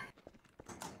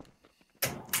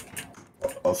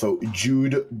 Also,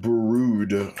 Jude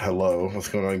Brood. Hello, what's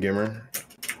going on, gamer?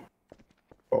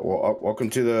 Well, welcome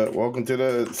to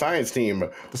the science team.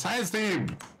 The science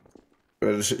team.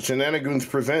 Shenanigans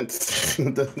presents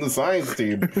the science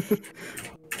team.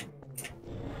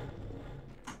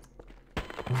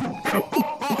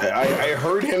 I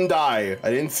heard him die.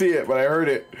 I didn't see it, but I heard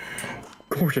it.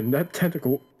 Gordan, that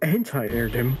tentacle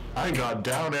anti-aired him. I got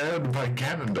down-aired by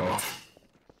Ganondorf.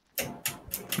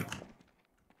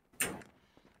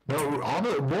 No,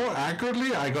 more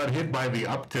accurately, I got hit by the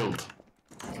up tilt.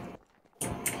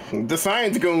 The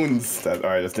science goons.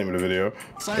 Alright, that's the name of the video.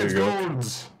 Science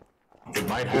goons. It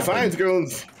might happen. The science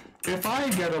goons. If I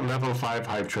get a level 5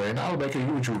 hype train, I'll make a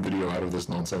YouTube video out of this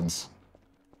nonsense.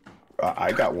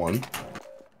 I got one.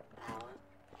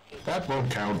 That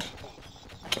won't count.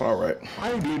 Alright.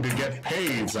 I need to get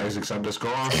paid, Isaacs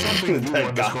underscore. Something you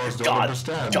underscores don't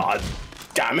understand. God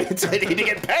damn it, I need to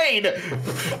get paid!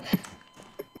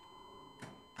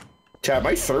 Chat, am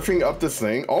I surfing up this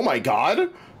thing? Oh my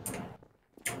god!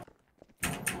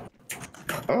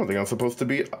 I don't think I'm supposed to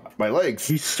be... My legs.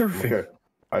 He's surfing.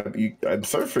 Okay. I'm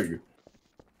surfing.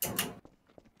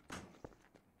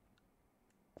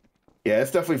 Yeah,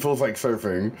 it definitely feels like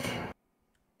surfing.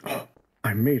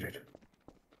 I made it.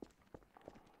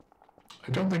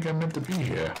 I don't think I'm meant to be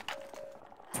here.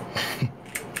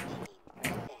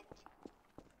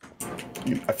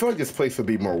 I feel like this place would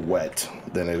be more wet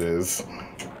than it is.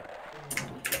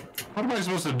 What am I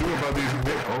supposed to do about these?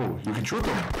 Oh, you can shoot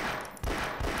them.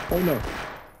 Oh no.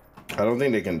 I don't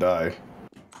think they can die.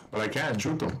 But I can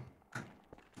shoot them.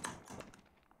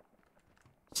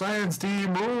 Science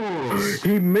team rules!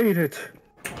 He made it.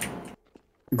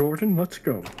 Gordan, let's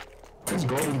go. Is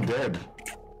Gordan dead?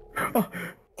 Oh,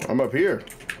 I'm up here.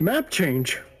 map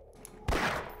change.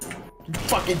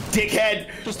 Fucking dickhead!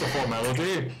 Just a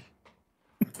formality.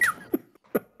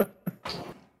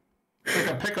 Like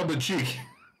a peck on the cheek.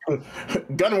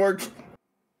 Gun works.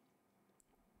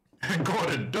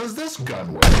 Gordan, does this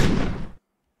gun work?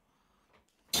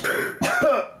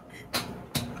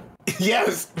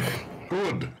 Yes!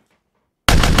 Good.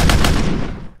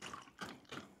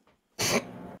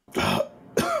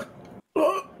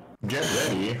 Get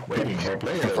ready, waiting for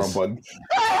players. From bud.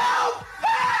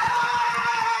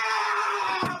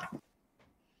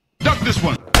 Duck this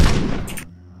one.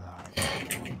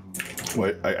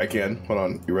 Wait, I can. Hold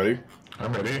on. You ready?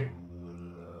 I'm ready.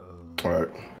 Alright.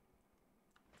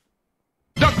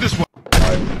 Duck this one.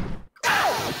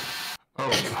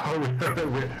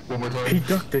 One more time. He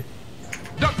ducked it.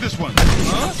 Duck this one.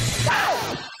 Huh?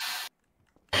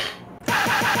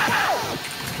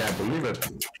 Can't believe it.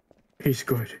 He's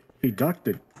good. He ducked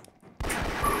it.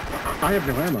 I have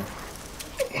no ammo.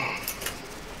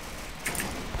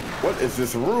 What is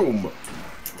this room?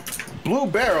 Blue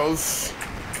barrels?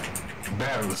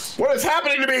 Barrels. What is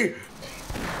happening to me?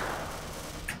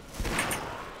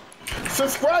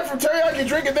 Subscribe for Teriyaki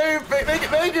Drink and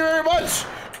thank you very much.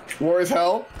 War is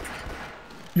hell.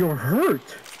 You're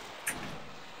hurt.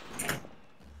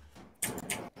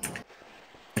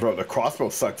 Bro, the crossbow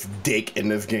sucks dick in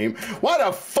this game. What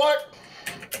the fuck?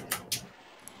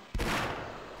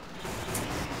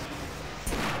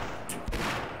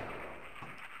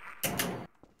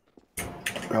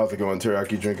 How's it going,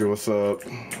 Teriyaki Drinker? What's up?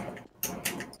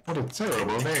 What a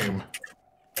terrible name.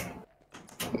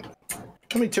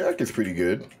 I mean, Teriyaki's pretty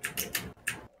good.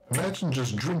 Imagine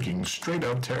just drinking straight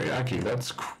up teriyaki.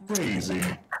 That's crazy.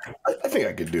 I think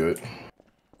I could do it.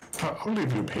 Only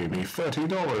if you pay me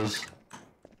 $30.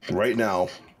 Right now.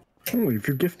 Only if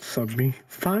you gift sub me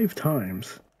 5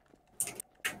 times.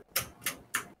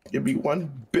 It'd be $1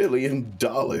 billion,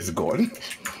 Gordon.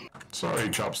 Sorry,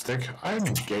 Chopstick. I'm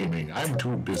gaming. I'm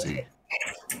too busy.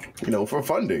 You know, for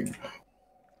funding.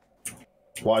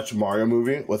 Watch Mario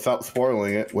movie without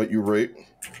spoiling it. What you rate?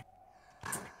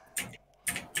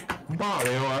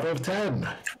 Mario out of 10.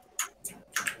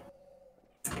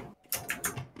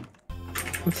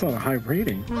 That's not a high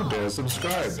rating. Who dares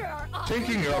subscribe?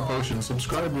 Taking your potion,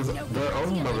 subscribe with their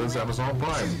own mother's Amazon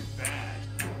Prime.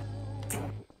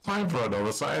 Time for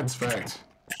another science fact.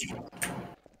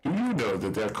 Do you know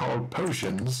that they're called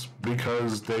potions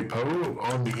because they po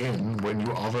on the in when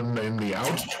you oven in the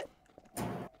out?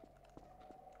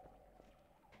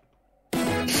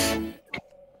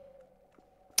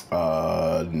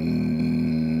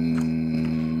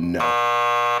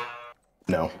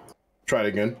 Try it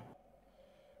again.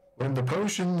 When the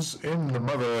potion's in the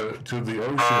mother to the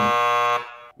ocean,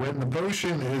 when the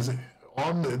potion is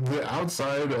on the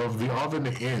outside of the oven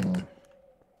in.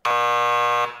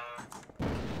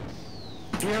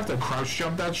 Do we have to crouch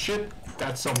jump that shit?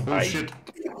 That's some bullshit.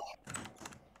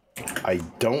 I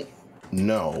don't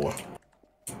know.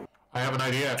 I have an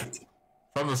idea.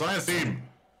 From the science team.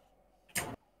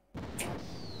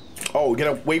 Oh, you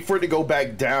gotta wait for it to go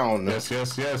back down. Yes.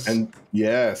 And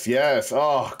yes.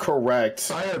 Oh, correct.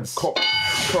 Science.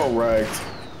 Correct.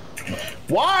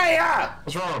 Why?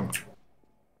 What's wrong?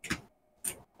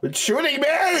 It's shooting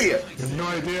me! You have no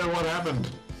idea what happened.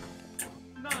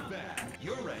 Not bad.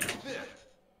 You're ranked fifth.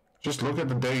 Just look at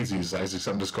the daisies, Isaac's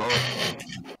underscore.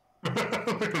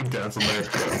 Look at him dancing there.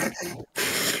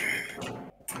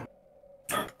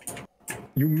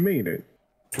 You made it.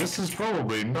 This is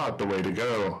probably not the way to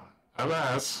go.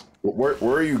 Alas. Where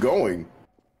are you going?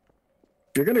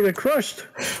 You're gonna get crushed.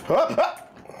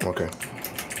 Okay.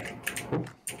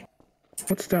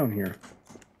 What's down here?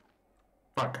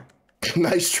 Fuck.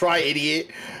 Nice try,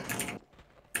 idiot.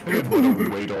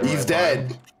 He's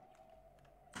dead.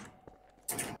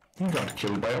 He got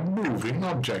killed by a moving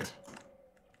object.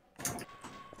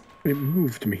 It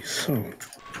moved me so.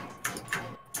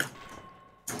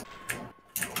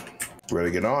 Ready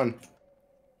to get on.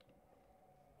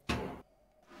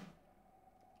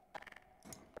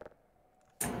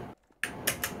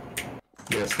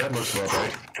 Yes, that looks about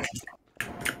right.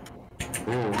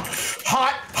 Ooh.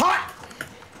 Hot!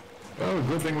 Oh,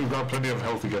 good thing we've got plenty of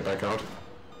health to get back out.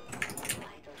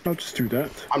 I'll just do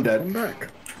that. I'm dead. I'm back.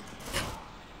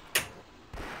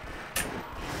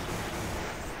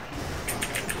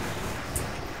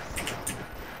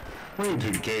 Way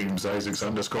to games, Isaac's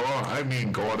underscore. I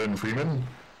mean Gordan Freeman.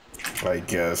 I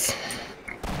guess.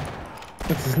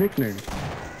 That's his nickname.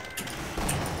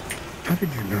 How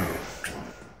did you know?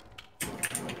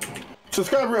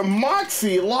 Subscriber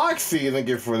Loxy, thank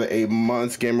you for the 8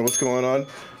 months. Gamer, what's going on?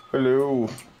 Hello.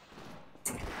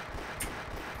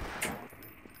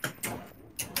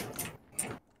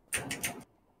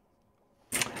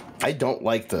 I don't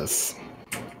like this.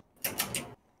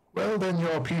 Well, then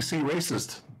you're PC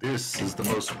racist. This is the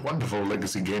most wonderful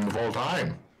legacy game of all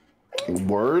time.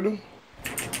 Word?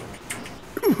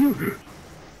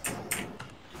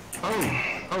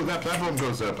 Oh, that platform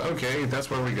goes up. Okay, that's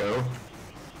where we go.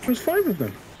 There's 5 of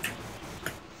them.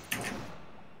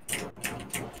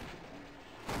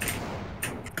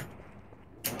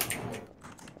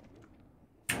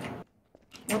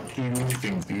 What do you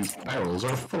think these barrels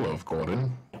are full of,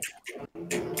 Gordan?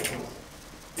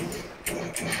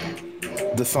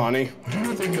 Dasani. Do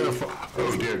you think they're full?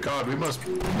 Oh dear God, we must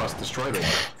destroy them.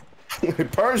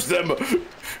 Purge them!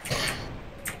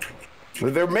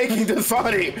 They're making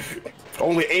Dasani!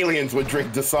 Only aliens would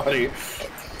drink Dasani.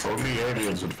 Only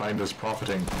aliens would find us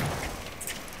profiting.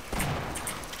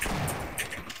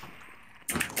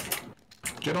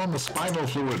 Get on the spinal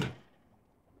fluid.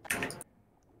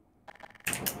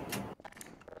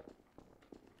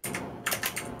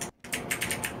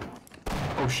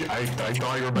 Oh shit, I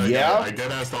thought you were back. Yeah? I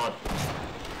deadass thought.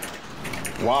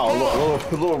 Wow,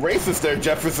 a little racist there,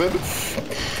 Jefferson.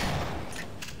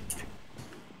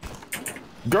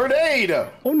 Grenade!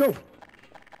 Oh no!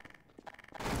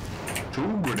 2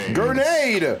 grenades.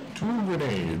 Grenade! 2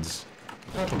 grenades.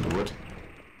 That'll do it.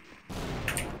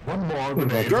 1 more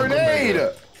grenade.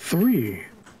 Grenade! 3.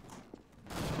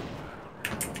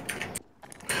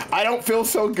 I don't feel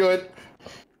so good.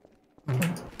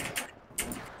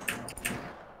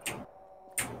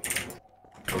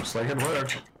 Looks like it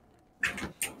worked.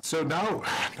 So now,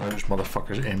 There's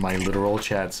motherfuckers in my literal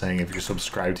chat saying if you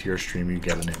subscribe to your stream, you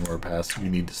get an in-war pass. You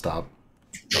need to stop.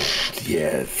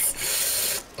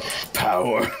 Yes.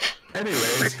 Power.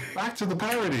 anyways, back to the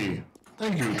parody.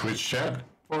 Thank you, Twitch chat,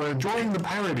 for enjoying the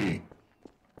parody.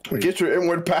 Get your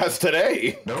inward pass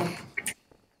today. Nope.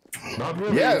 Not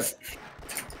really. Yes.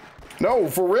 No,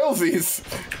 for realsies.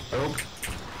 Nope.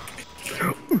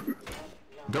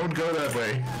 Don't go that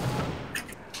way.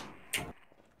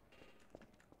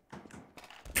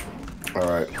 All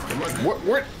right.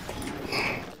 What?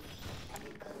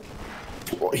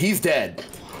 Well, he's dead.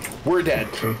 We're dead.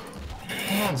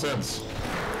 Nonsense.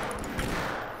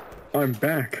 I'm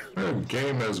back.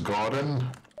 Game as Gordan.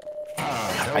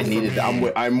 I needed.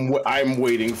 I'm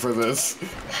waiting for this.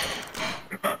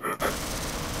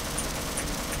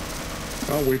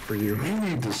 I'll wait for you. We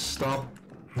need to stop.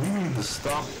 We need to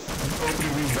stop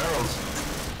opening these barrels.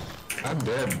 I'm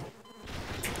dead.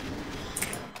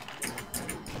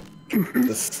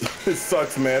 This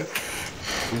sucks, man.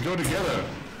 We go together.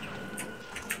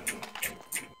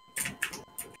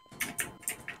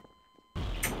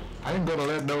 I ain't gonna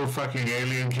let no fucking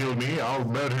alien kill me. I'll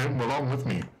murder him along with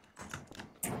me.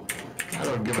 I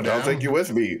don't give a damn. I'll take you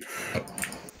with me.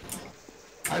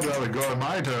 I'd rather go on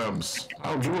my terms.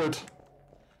 I'll do it.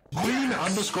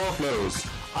 Green_flows.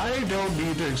 I don't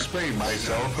need to explain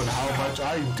myself and how much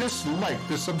I dislike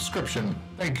this subscription.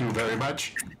 Thank you very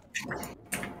much.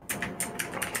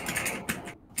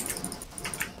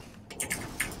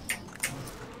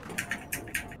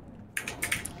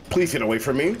 Please get away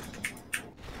from me.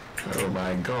 Oh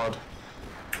my god.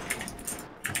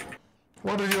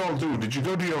 What did you all do? Did you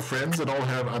go to your friends that all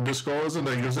have underscores in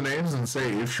their usernames and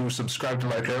say if you subscribe to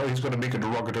Lifeo, he's going to make a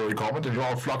derogatory comment and you're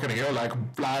all flocking here like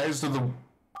flies to the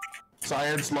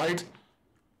science light?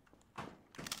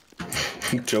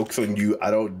 Joke's on you.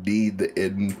 I don't need the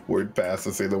N-word pass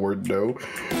to say the word no.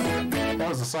 That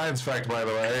was a science fact, by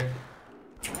the way.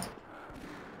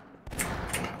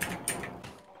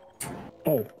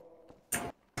 Oh.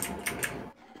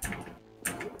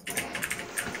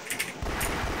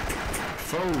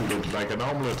 Folded like an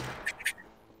omelet.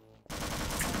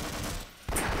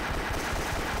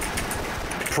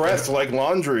 Pressed like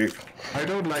laundry. I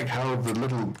don't like how the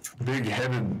little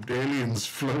big-headed aliens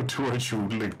float towards you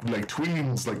like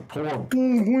tweens, like poor,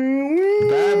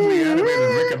 badly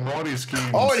animated Rick and Morty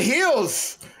schemes. Oh, it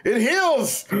heals! It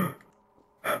heals!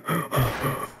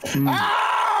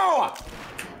 Ow!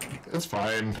 It's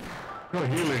fine. No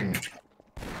healing.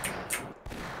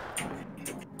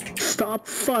 Stop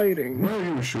fighting. Where are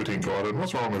you shooting, Gordon?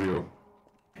 What's wrong with you?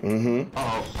 Mm-hmm.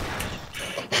 Uh-oh.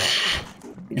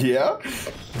 Yeah?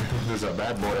 There's a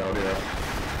bad boy out here.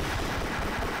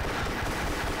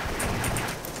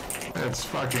 Let's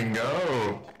fucking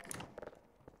go.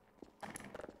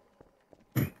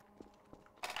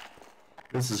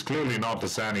 This is clearly not the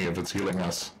Sani if it's healing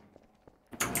us.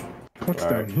 What's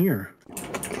down here?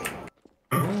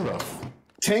 Where the f-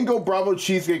 Tango Bravo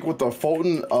cheesecake with the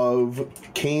Fulton of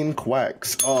Cane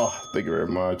Quacks. Oh, thank you very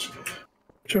much.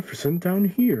 Jefferson, down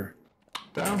here.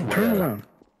 Down where? Turn around.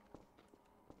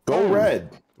 Go red.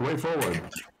 Way forward.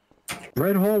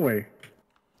 Red hallway.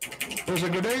 There's a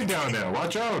grenade down there.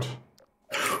 Watch out.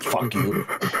 Fuck you.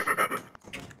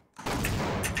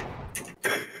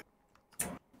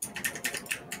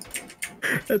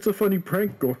 That's a funny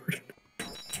prank, Gordon.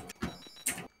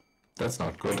 That's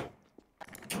not good.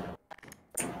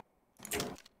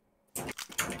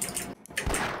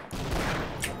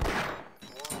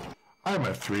 I'm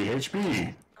at 3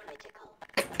 HP.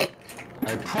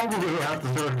 I probably will have to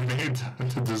throw a grenade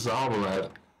to disarm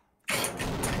that.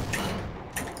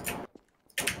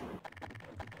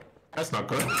 That's not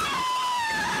good.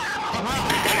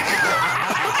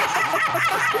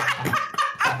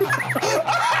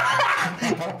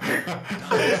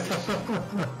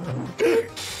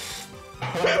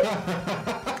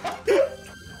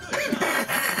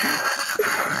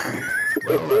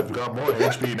 Well, I've got more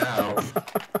HP now.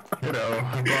 You know,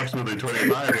 approximately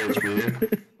 25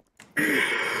 HP.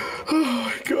 Oh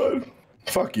my god.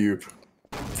 Fuck you.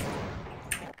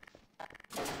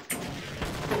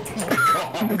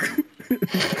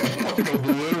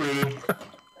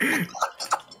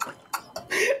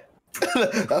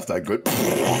 That's not good.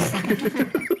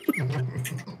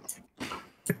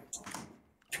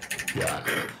 Yeah.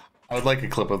 I would like a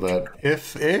clip of that.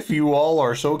 If you all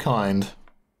are so kind.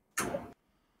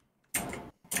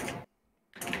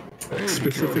 Hey,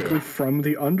 Specifically from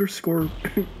the underscore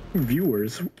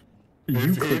viewers.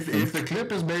 If the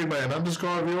clip is made by an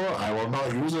underscore viewer, I will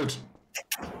not use it.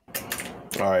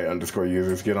 Alright, underscore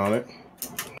users, get on it.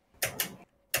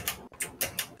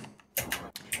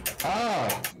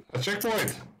 Ah, a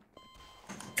checkpoint.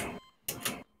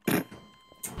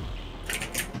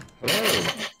 Hello.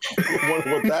 I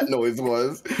wonder what that noise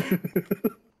was.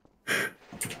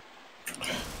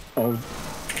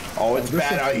 Oh, it's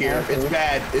bad out here. It's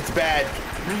bad. It's bad.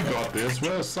 We got this.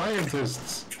 We're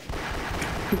scientists.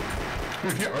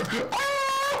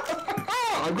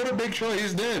 I'm gonna make sure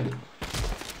he's dead.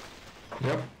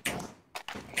 Yep.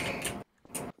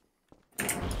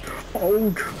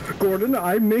 Oh, Gordon,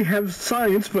 I may have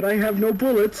science, but I have no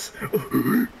bullets.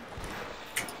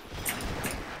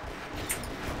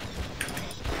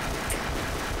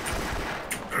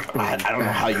 I don't know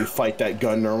how you fight that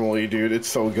gun normally, dude. It's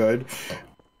so good.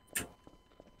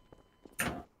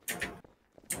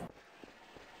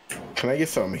 Can I get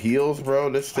some heals, bro?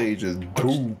 This stage is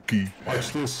dookie.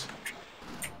 Watch this.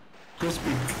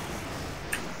 Crispy.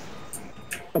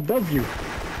 Above you.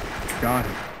 Got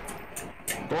him.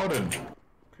 Gordon.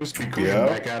 Crispy Kreme Yeah?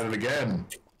 back at it again.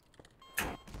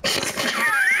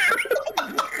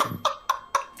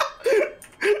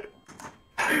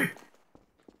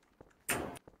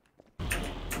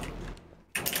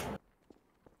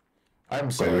 I'm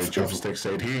sorry, it's- Chopstick,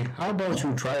 said he. How about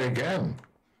you try again?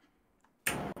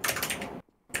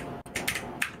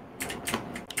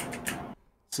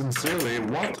 Sincerely,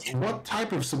 what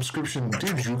type of subscription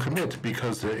did you commit?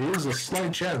 Because there is a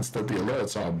slight chance that the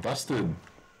alerts are busted.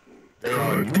 They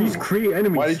are These new. Kree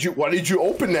enemies. Why did you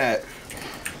open that?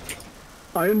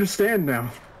 I understand now.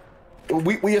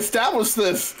 We established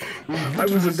this. I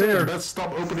wasn't there. Let's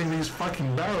stop opening these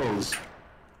fucking barrels.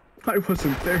 I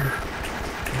wasn't there.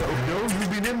 No, you've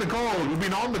been in the call. You've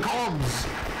been on the comms.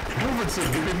 Jefferson,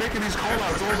 you've been making these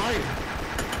call-outs all night.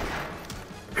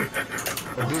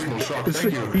 Abysmal shock,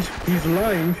 thank you. He's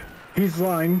lying. He's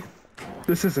lying.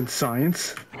 This isn't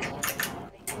science.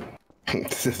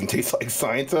 This doesn't taste like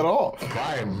science at all.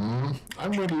 Fine.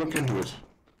 I'm going to look into it.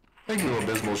 Thank you,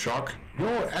 Abysmal Shock.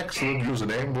 Your excellent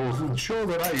username will ensure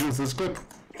that I use this clip.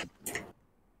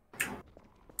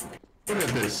 Look at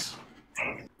this.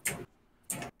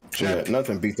 Yeah, Chat,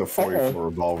 nothing beats a 44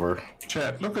 revolver.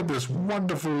 chat, look at this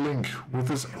wonderful link with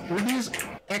these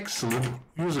excellent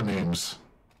usernames.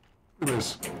 Look at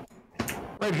this.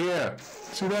 Right here.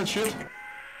 See that shit?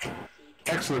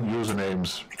 Excellent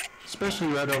usernames. Especially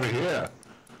right over here.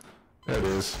 There it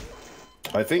is.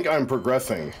 I think I'm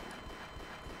progressing.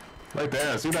 Right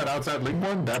there. See that outside link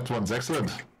one? That one's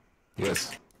excellent.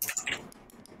 Yes.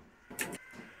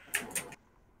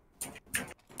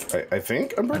 I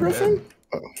think I'm progressing?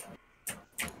 Oh,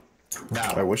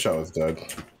 Now. I wish I was dead.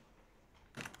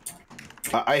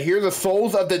 I hear the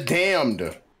souls of the damned.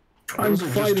 I'm Those are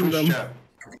just fighting Twitch them. chat.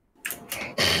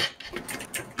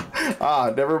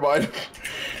 Ah, never mind.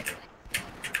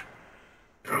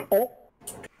 Oh,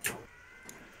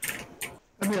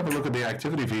 Let me have a look at the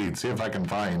activity feed, see if I can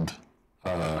find,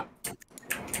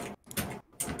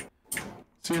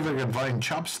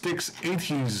 Chopsticks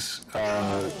 80s,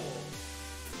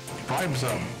 Prime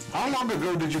Sub. How long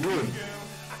ago did you do it?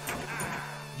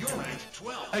 You're ranked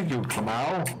 12. Thank you,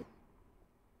 Kamau.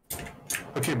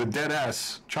 Okay, but dead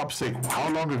ass, Chopstick, how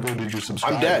long ago did you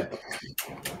subscribe? I'm dead.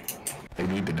 They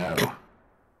need to know.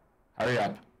 Hurry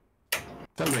up.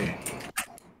 Tell me.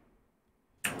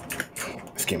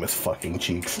 This game is fucking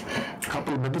cheeks. A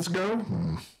couple of minutes ago?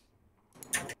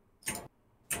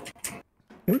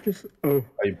 what is? Oh,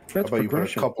 How that's about you put a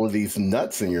progression. couple of these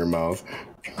nuts in your mouth?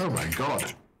 Oh my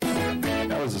god.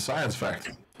 That was a science fact.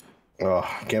 Oh,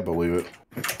 I can't believe it.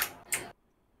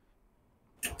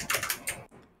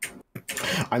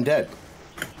 I'm dead.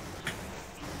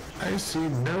 I see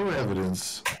no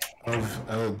evidence of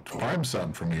a Prime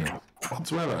Sub from you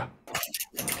whatsoever.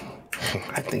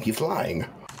 I think he's lying. I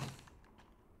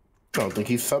don't think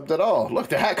he's subbed at all. Look,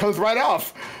 the hat comes right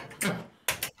off.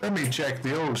 Let me check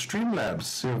the old Streamlabs,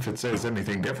 see if it says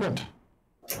anything different.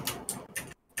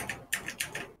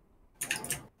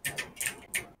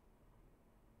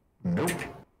 Nope.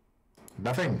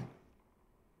 Nothing.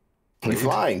 He's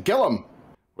lying. Kill him.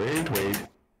 Wait.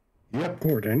 Yep.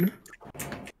 Gordon,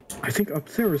 I think up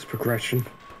there is progression.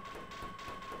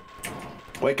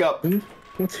 Wake up. Then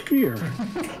what's here?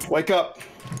 Wake up.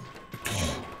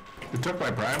 You took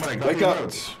my Prime and I got Wake your up.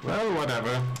 notes. Well,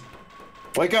 whatever.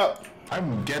 Wake up.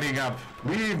 I'm getting up.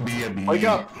 Leave me be. Wake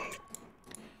up.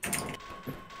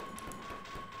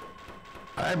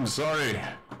 I'm sorry.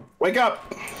 Wake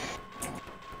up.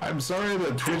 I'm sorry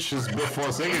that Twitch is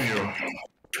forsaking you.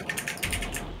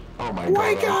 Oh my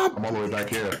Wake god. up! I'm all the way back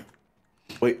here.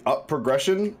 Wait, up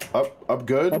progression? Up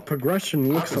good? Up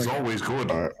progression looks Up is like. always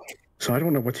good. Alright. So I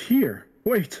don't know what's here.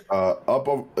 Wait,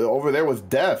 Over there was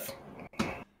death.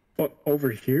 over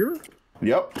here?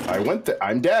 Yep, I went there.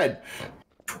 I'm dead.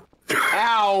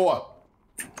 Ow!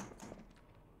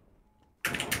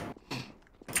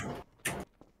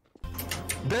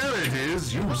 There it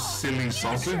is, you silly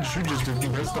sausage. You just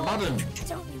didn't press the button.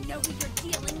 Don't you know who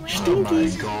you're dealing with? Oh my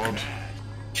god.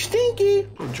 Stinky!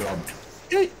 Good job.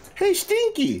 Hey,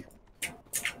 Stinky!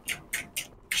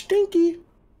 Stinky!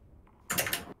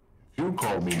 You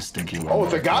call me stinky one. Oh,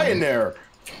 it's a guy in there.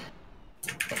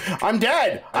 I'm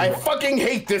dead. I fucking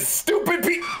hate this stupid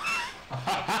pe- I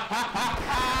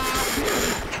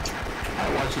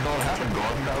watched it all happen,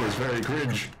 Gordon. That was very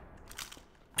cringe.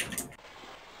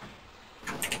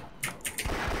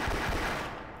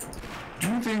 Do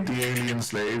you think the alien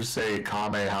slaves say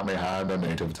Kamehameha in their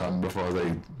native tongue before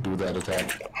they do that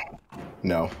attack?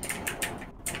 No.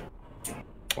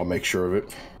 I'll make sure of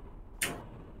it.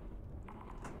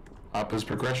 Up is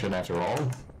progression after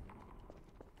all.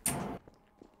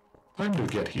 Time to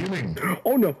get healing.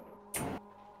 Oh no.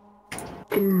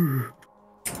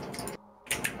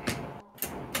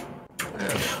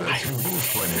 That's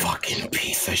boost when you- Fucking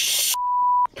piece of shit.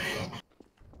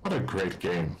 What a great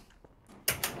game.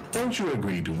 Don't you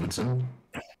agree, Davidson?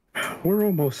 We're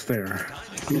almost there.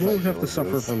 You won't have to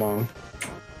suffer for long.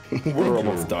 We're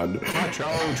almost done.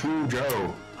 Macho to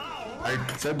Joe. I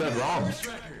said that wrong.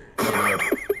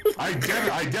 I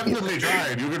definitely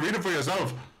tried. You can read it for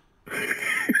yourself.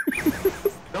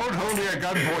 Don't hold me at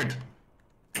gunpoint.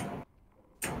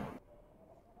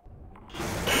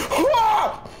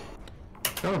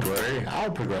 Don't worry, I'll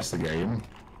progress the game.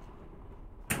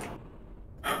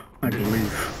 I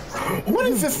believe. What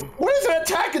is this? What does an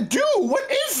attacker do? What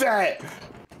is that?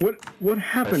 What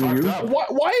happened to you? Up.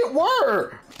 Why it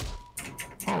work?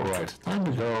 All right, time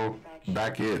to go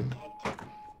back in.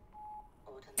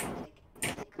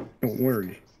 Don't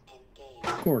worry.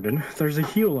 Gordon, there's a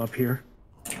heal up here.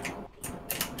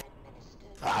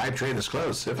 The hype train is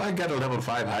close. If I get a level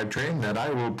 5 hype train, then I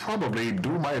will probably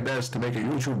do my best to make a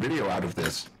YouTube video out of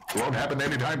this. It won't happen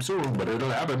anytime soon, but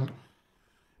it'll happen.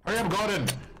 Hurry up, Gordon!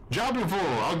 Jump, you fool!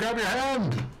 I'll grab your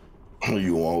hand!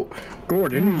 You won't.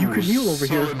 Gordon, you can heal over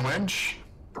here. Sullen wench.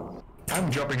 I'm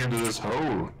jumping into this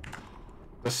hole.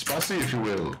 The spussy, if you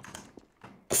will.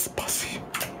 Spussy.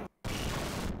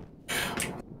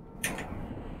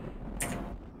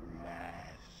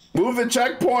 Move the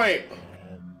checkpoint!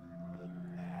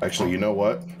 Actually, you know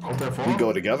what? Hold that for? We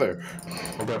go together.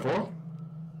 Hold that for?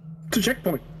 To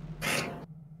checkpoint.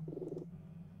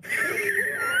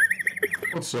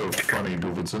 What's so funny,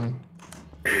 Jefferson?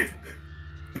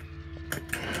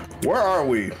 Where are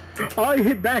we? I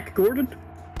hit back, Gordon.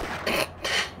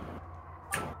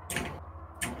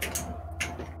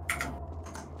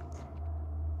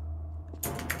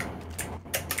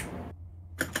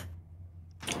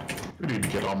 You need to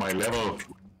get on my level.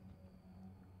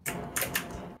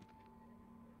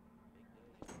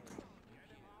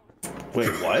 Wait,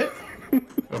 what?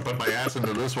 I'll put my ass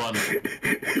into this one.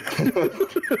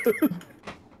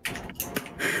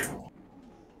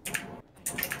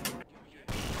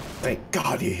 Thank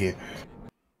God you're here.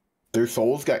 Their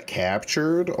souls got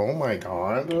captured? Oh my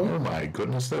God. Oh my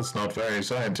goodness, that's not very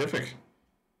scientific.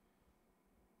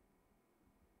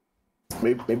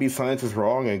 Maybe science is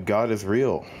wrong and God is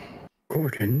real.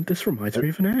 Gordon, this reminds me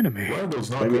of an anime.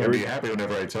 Randall's not going to be happy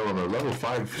whenever I tell him a level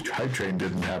 5 hype train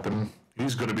didn't happen.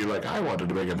 He's going to be like, I wanted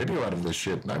to make a video out of this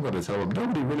shit, and I'm going to tell him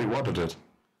nobody really wanted it.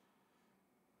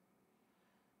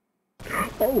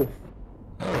 Oh.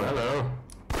 Oh, hello.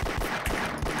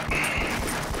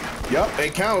 Yep,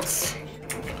 it counts.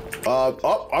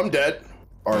 Oh, I'm dead.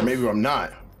 Or maybe I'm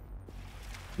not.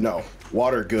 No,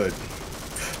 water good.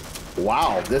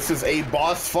 Wow, this is a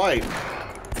boss fight.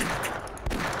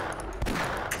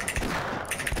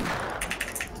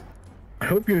 I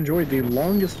hope you enjoyed the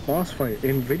longest boss fight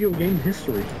in video game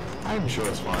history. I'm sure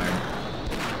it's fine.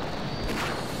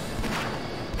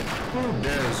 Who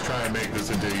dares try and make this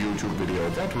into a YouTube video?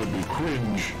 That would be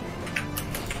cringe.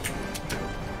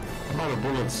 I'm out of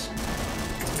bullets,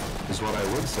 is what I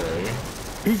would say.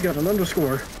 He's got an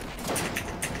underscore.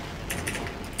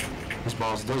 This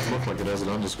boss does look like it has an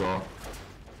underscore.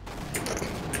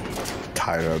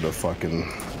 Tired of the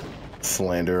fucking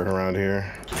slander around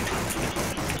here.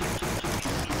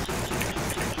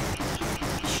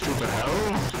 Stupid hell?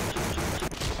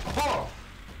 Oh!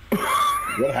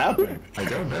 What happened? I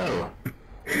don't know.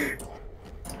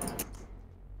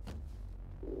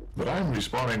 But I'm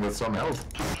respawning with some health.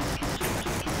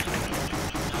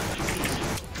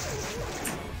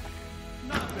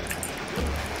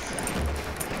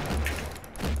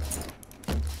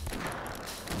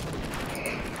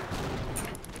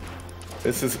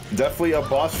 This is definitely a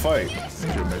boss fight.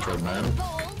 Thank you, Metroid Man.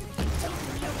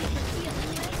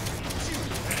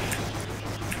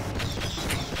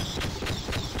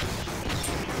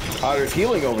 Oh, there's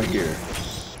healing over here.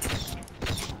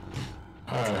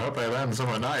 I hope I land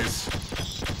somewhere nice.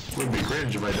 Wouldn't be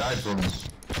cringe if I died from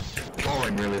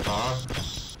falling really far.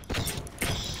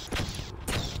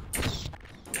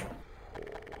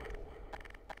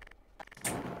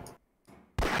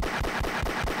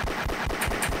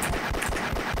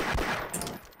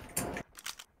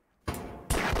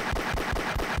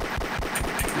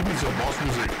 We need some boss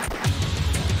music.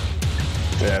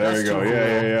 Yeah, there we go.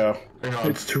 Yeah. Hang on.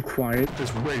 It's too quiet.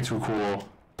 It's way too cool.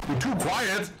 You're too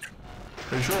quiet.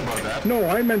 Are you sure about that? No,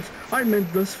 I meant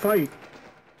this fight.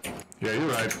 Yeah, you're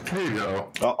right. Here you go.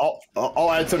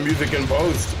 I'll add some music in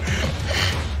post.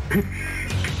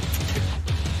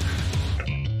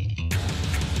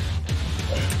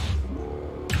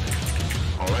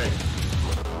 All right.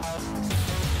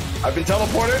 I've been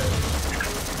teleported.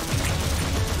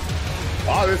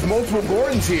 Wow, there's multiple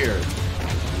Gordons here.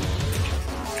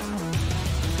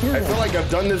 I feel like I've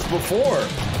done this before.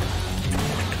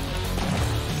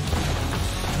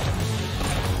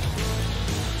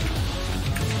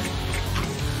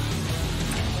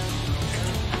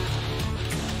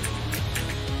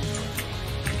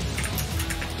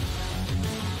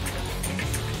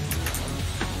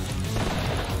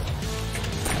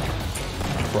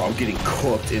 getting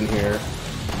cooked in here.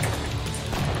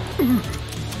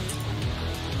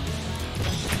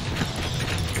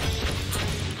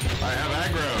 I have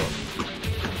aggro.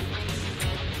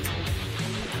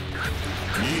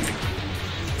 Yeet.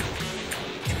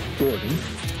 Gordan.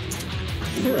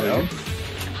 Where are you?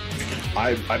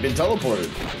 I've been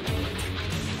teleported.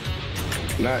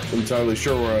 Not entirely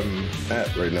sure where I'm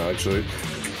at right now, actually.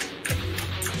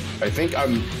 I think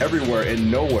I'm everywhere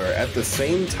and nowhere at the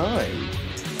same time.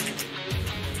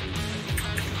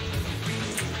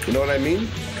 You know what I mean?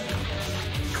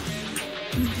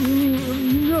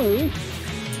 No.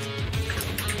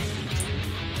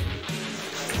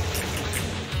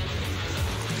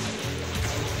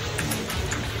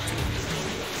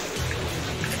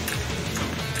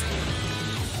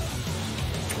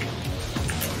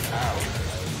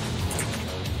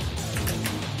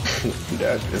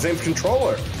 Yeah, his name's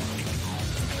Controller.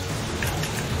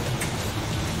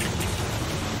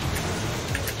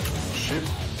 Shit.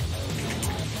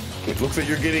 It looks like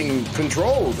you're getting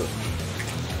controlled.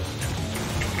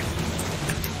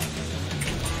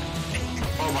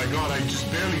 Oh my god, I just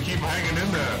barely keep hanging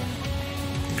in there.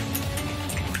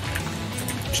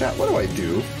 Chat, what do I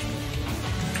do?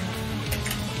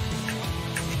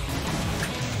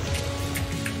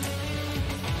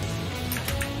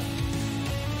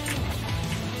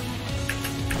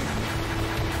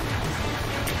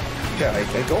 Yeah, I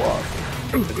go up.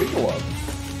 I did go up.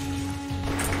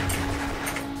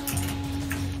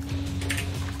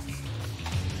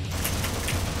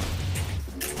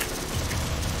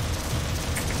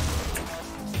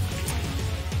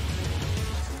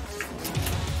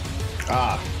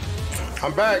 Ah,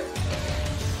 I'm back.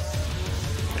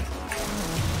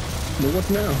 Well, what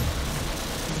now?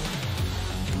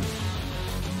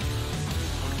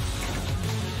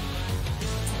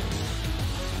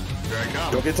 Here I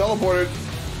come. Don't get teleported.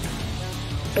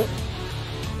 Oh.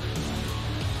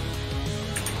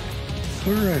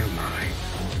 Where am I?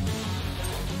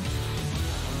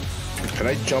 Can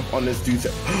I jump on this dude's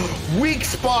weak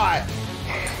spot?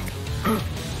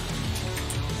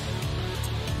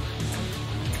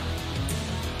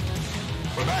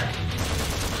 We're back.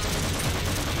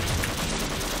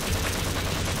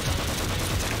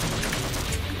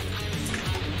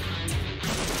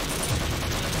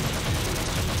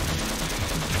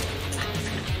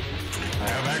 I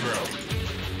have aggro.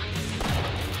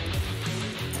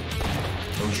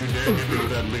 Don't you dare get me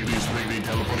with that liggity-swiggity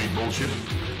teleporting bullshit.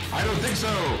 I don't think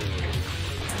so.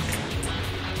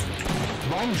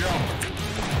 Long jump.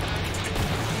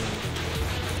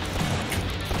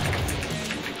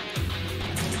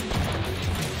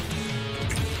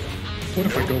 What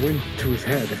if I go into his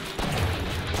head?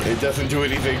 It doesn't do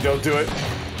anything. Don't do it.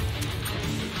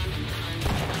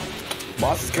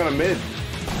 Boss is kind of mid.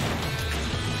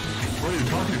 What are you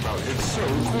talking about? It's so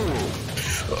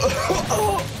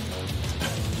cool.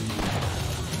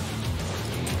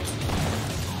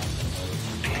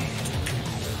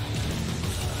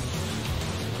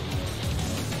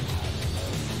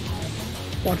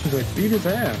 Watch as I beat his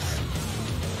ass.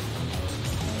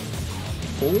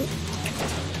 Oh.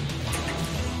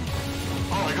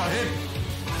 Oh, I got hit.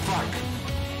 Fuck.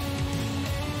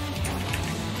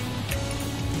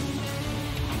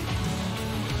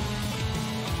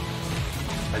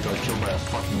 I got killed by a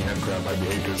fucking head crab. I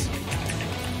hate this.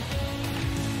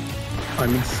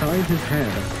 I'm inside his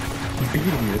head,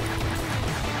 beating it.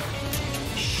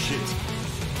 Shit.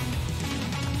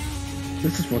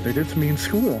 This is what they did to me in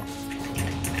school.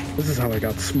 This is how I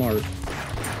got smart.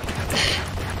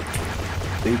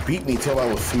 They beat me till I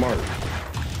was smart.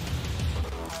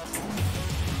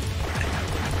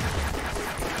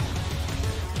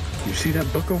 You see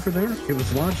that book over there? It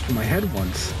was lodged in my head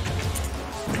once.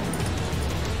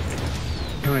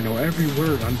 Now I know every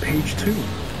word on page 2.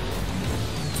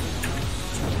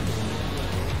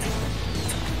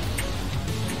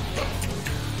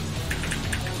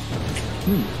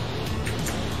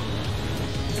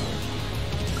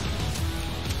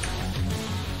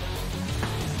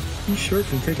 He sure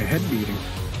can take a head beating.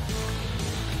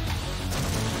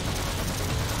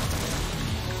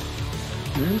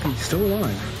 And he's still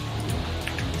alive.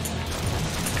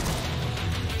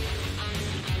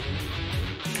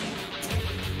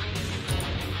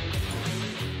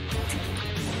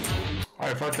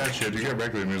 Alright, fuck that shit. You get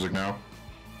regular music now.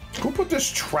 Who put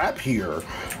this trap here?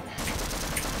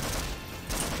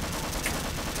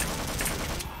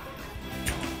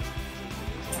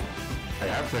 I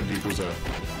have played Yakuza.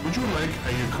 Would you like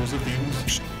a Yakuza theme?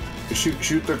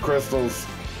 Shoot the crystals.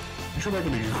 Would you like a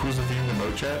Yakuza theme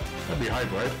emote chat? That'd be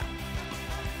hype, right?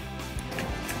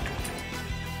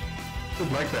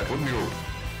 Would like that, wouldn't you?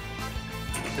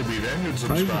 Maybe then you'd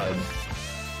subscribe.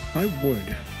 I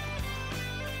would.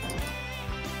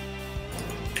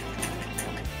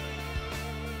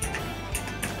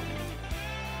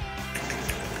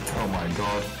 Oh my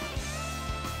god.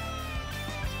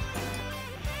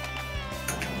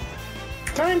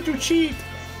 Time to cheat.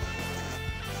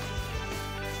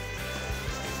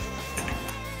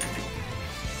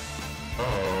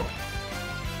 Uh-oh.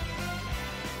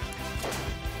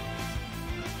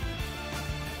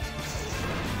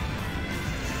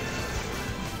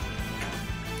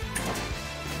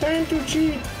 Time to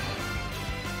cheat.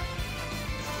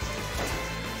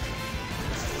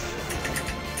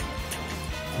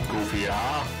 Goofy,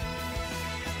 ah.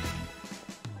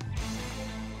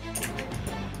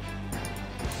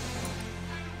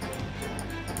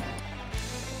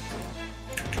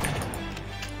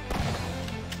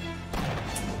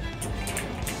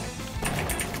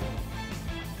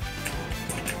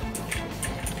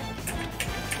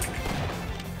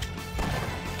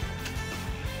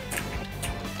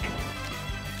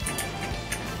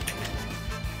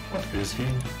 What is he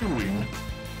doing?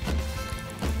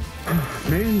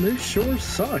 Man, this sure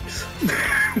sucks.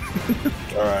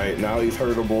 All right, now he's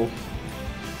hurtable.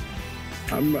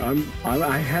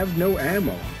 I have no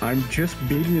ammo. I'm just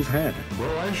beating his head.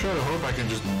 Bro, I sure hope I can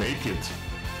just make it.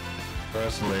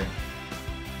 Personally.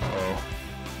 Uh-oh.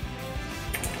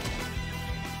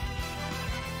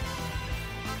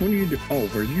 What do you do? Oh,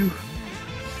 were you?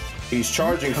 He's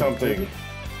charging something.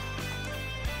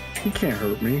 He can't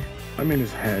hurt me. I'm in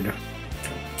his head.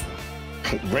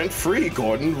 Rent free,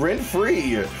 Gordon. Rent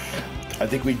free. I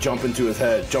think we jump into his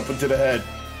head. Jump into the head.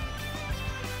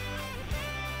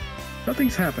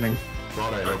 Nothing's happening.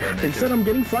 God, I hope I make Instead, it. I'm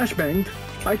getting flashbanged.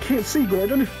 I can't see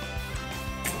Gordon.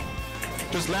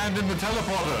 Just land in the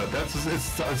teleporter. It's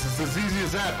as easy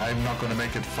as that. I'm not gonna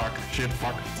make it. Fuck. Shit.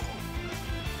 Fuck.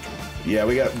 Yeah,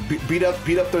 we got beat up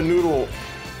the noodle.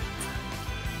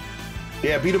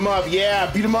 Yeah, beat him up.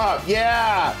 Yeah, beat him up.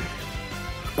 Yeah.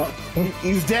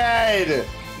 He's dead.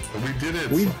 We did it.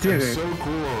 We did it. So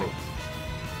cool.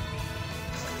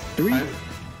 Do we?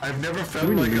 I've never felt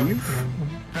we like leave?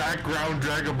 a background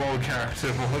Dragon Ball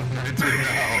character more than I do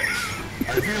now.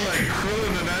 I feel like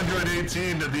Krillin and Android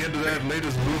 18 at the end of that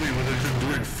latest movie when they're just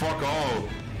doing fuck all.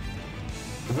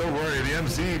 But don't worry, the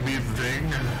MC beat the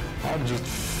thing. I'm just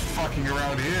fucking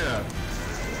around here.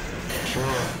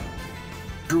 Sure.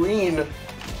 Green.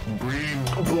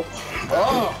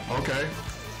 Oh, okay.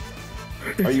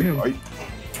 Are you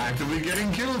Actively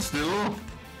getting killed still.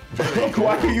 Very cool.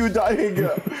 Why are you dying?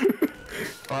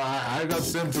 I got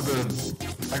sent to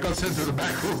the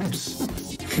back rooms.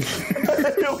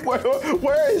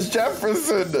 Where is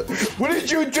Jefferson? What did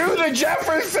you do to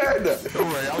Jefferson? Don't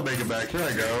worry, I'll make it back. Here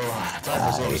I go. Time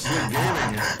for some slick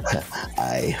gaming.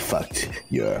 I fucked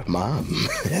your mom,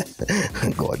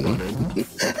 Gordon.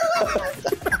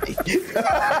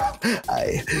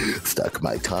 I stuck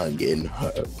my tongue in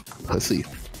her pussy,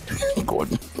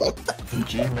 Gordon.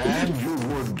 G-Man, you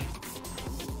would.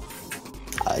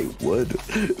 I would.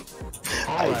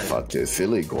 I right. fucked her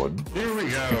silly, Gordon. Here we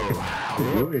go.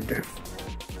 Good.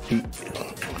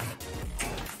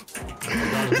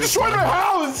 Destroy my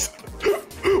house!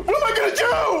 What am I gonna do?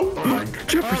 Oh my god.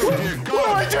 Jefferson. Oh dear What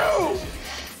do I god. do?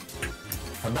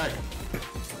 I'm back.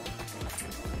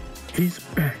 He's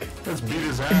back. Let's beat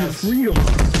his It's ass. real.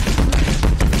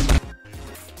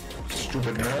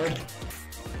 Stupid nerd.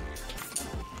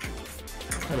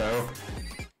 Hello.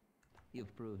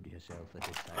 You've proved yourself at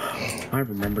this time. I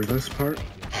remember this part.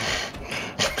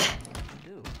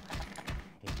 Do.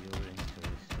 If you're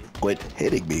interested. Quit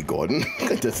hitting me, Gordon.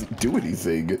 That doesn't do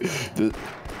anything.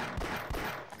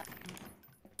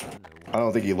 I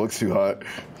don't think he looks too hot.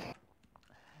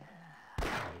 I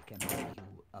can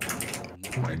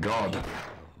make you a Oh my god.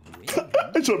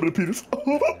 I shot him in the penis.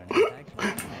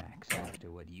 after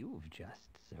what you've just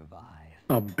survived.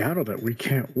 A battle that we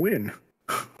can't win.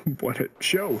 What a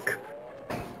joke.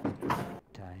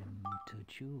 Time to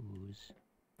choose.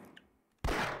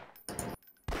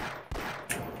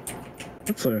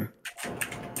 That's a...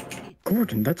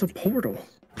 Gordon, that's a portal.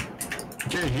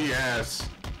 Get he ass.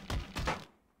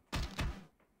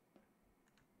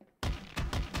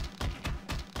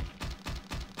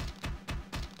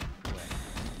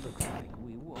 Looks like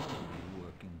we won't be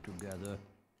working together.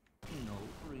 No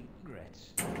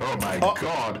regrets. Oh my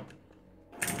god.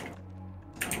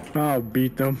 I'll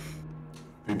beat them.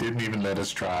 They didn't even let us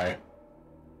try.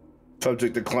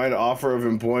 Subject decline offer of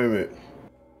employment.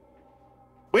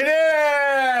 We did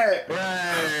it!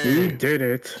 Hooray! We did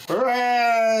it.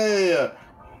 Hooray!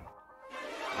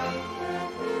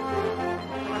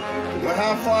 The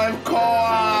Half Life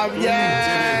co-op!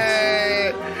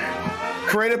 Yay!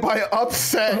 created by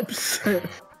Upset.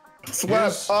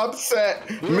 Slap Upset.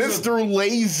 Mr.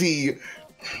 Lazy.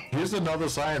 Here's another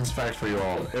science fact for you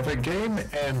all. If a game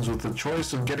ends with the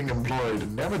choice of getting employed,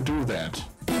 never do that.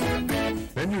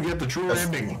 Then you get the true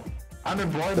ending.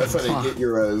 Unemployment. That's how they get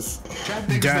your ass. Chad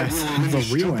thinks Death, that we were really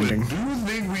the real stupid. ending. Do you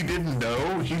think we didn't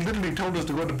know? He literally told us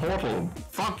to go to Portal.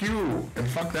 Fuck you, and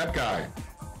fuck that guy.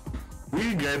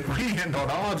 We end on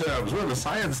our terms. We're the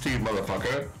science team,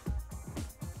 motherfucker.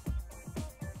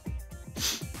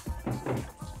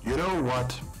 You know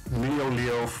what?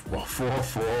 Leo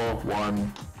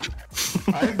 441.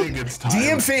 I think it's time.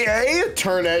 DMCA?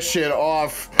 Turn that shit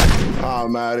off.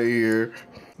 I'm out of here.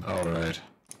 Alright.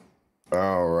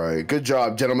 Alright. Good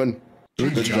job, gentlemen.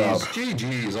 Good job.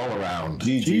 GG's all around.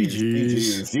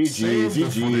 GG's.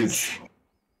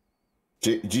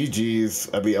 GG's.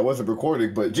 I mean, I wasn't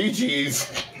recording, but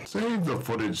GG's. Save the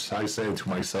footage, I say to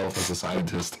myself as a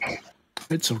scientist.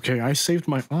 It's okay. I saved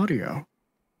my audio.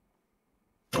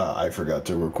 I forgot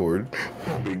to record.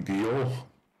 No big deal.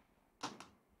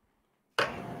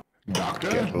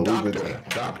 Doctor, Gordon,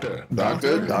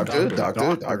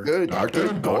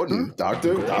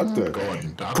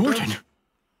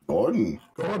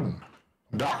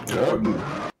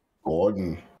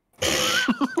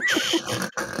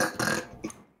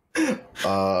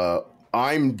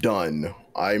 I'm done.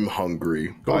 I'm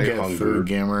hungry. Go get food,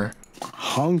 gamer.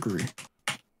 Hungry.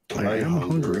 I am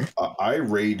hungry. I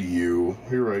raid you.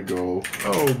 Here I go.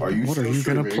 Oh, are you? What are you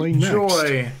gonna streaming? play next?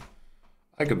 Joy.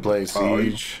 I could play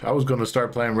Siege. I was going to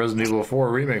start playing Resident Evil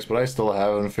 4 Remix, but I still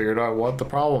haven't figured out what the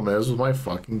problem is with my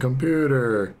fucking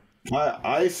computer.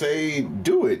 I say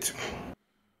do it.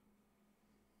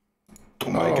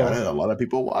 Oh my god, I had a lot of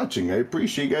people watching. I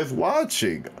appreciate you guys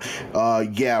watching.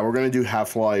 Yeah, we're gonna do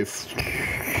Half-Life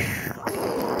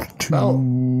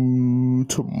tomorrow.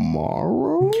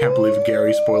 Can't believe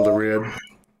Gary spoiled the red.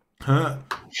 Huh?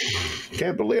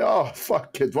 Can't believe. Oh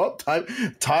fuck it. Well, time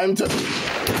to.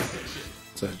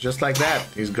 So just like that,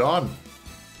 he's gone.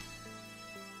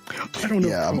 I don't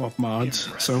know co-op mods,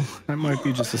 so that might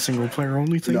be just a single player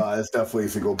only thing. No, it's definitely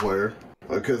single player.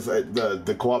 Because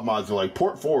the co-op mods are like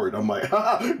port forward. I'm like,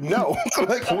 no.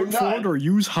 Like, port forward or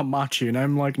use Hamachi, and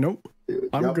I'm like, nope,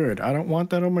 I'm good. I don't want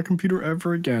that on my computer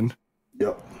ever again.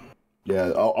 Yep.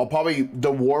 Yeah, I'll probably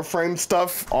the Warframe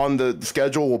stuff on the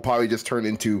schedule will probably just turn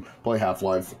into play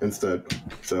Half-Life instead.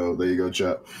 So there you go,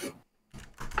 chat.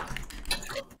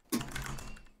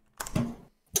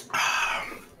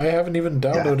 I haven't even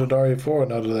downloaded RE4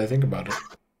 now that I think about it.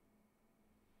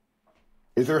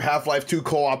 Is there Half-Life 2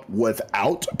 co-op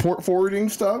without port forwarding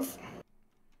stuff?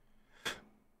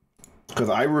 Because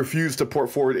I refuse to port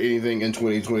forward anything in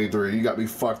 2023. You got me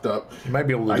fucked up. You might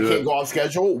be able to do it. I can't go off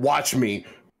schedule. Watch me.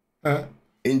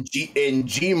 In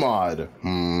Gmod.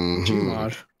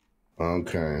 Gmod.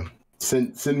 Okay.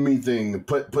 Send me thing.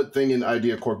 Put thing in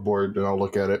idea corkboard and I'll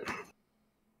look at it.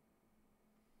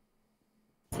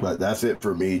 But that's it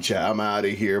for me, chat. I'm out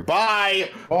of here. Bye.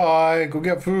 Bye. Go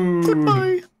get food.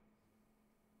 Goodbye.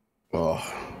 Oh.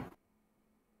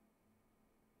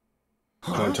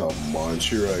 Time to munch.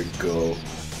 Here I go.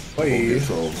 Bye. Get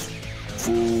some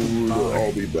food.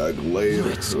 I'll be back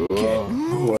later.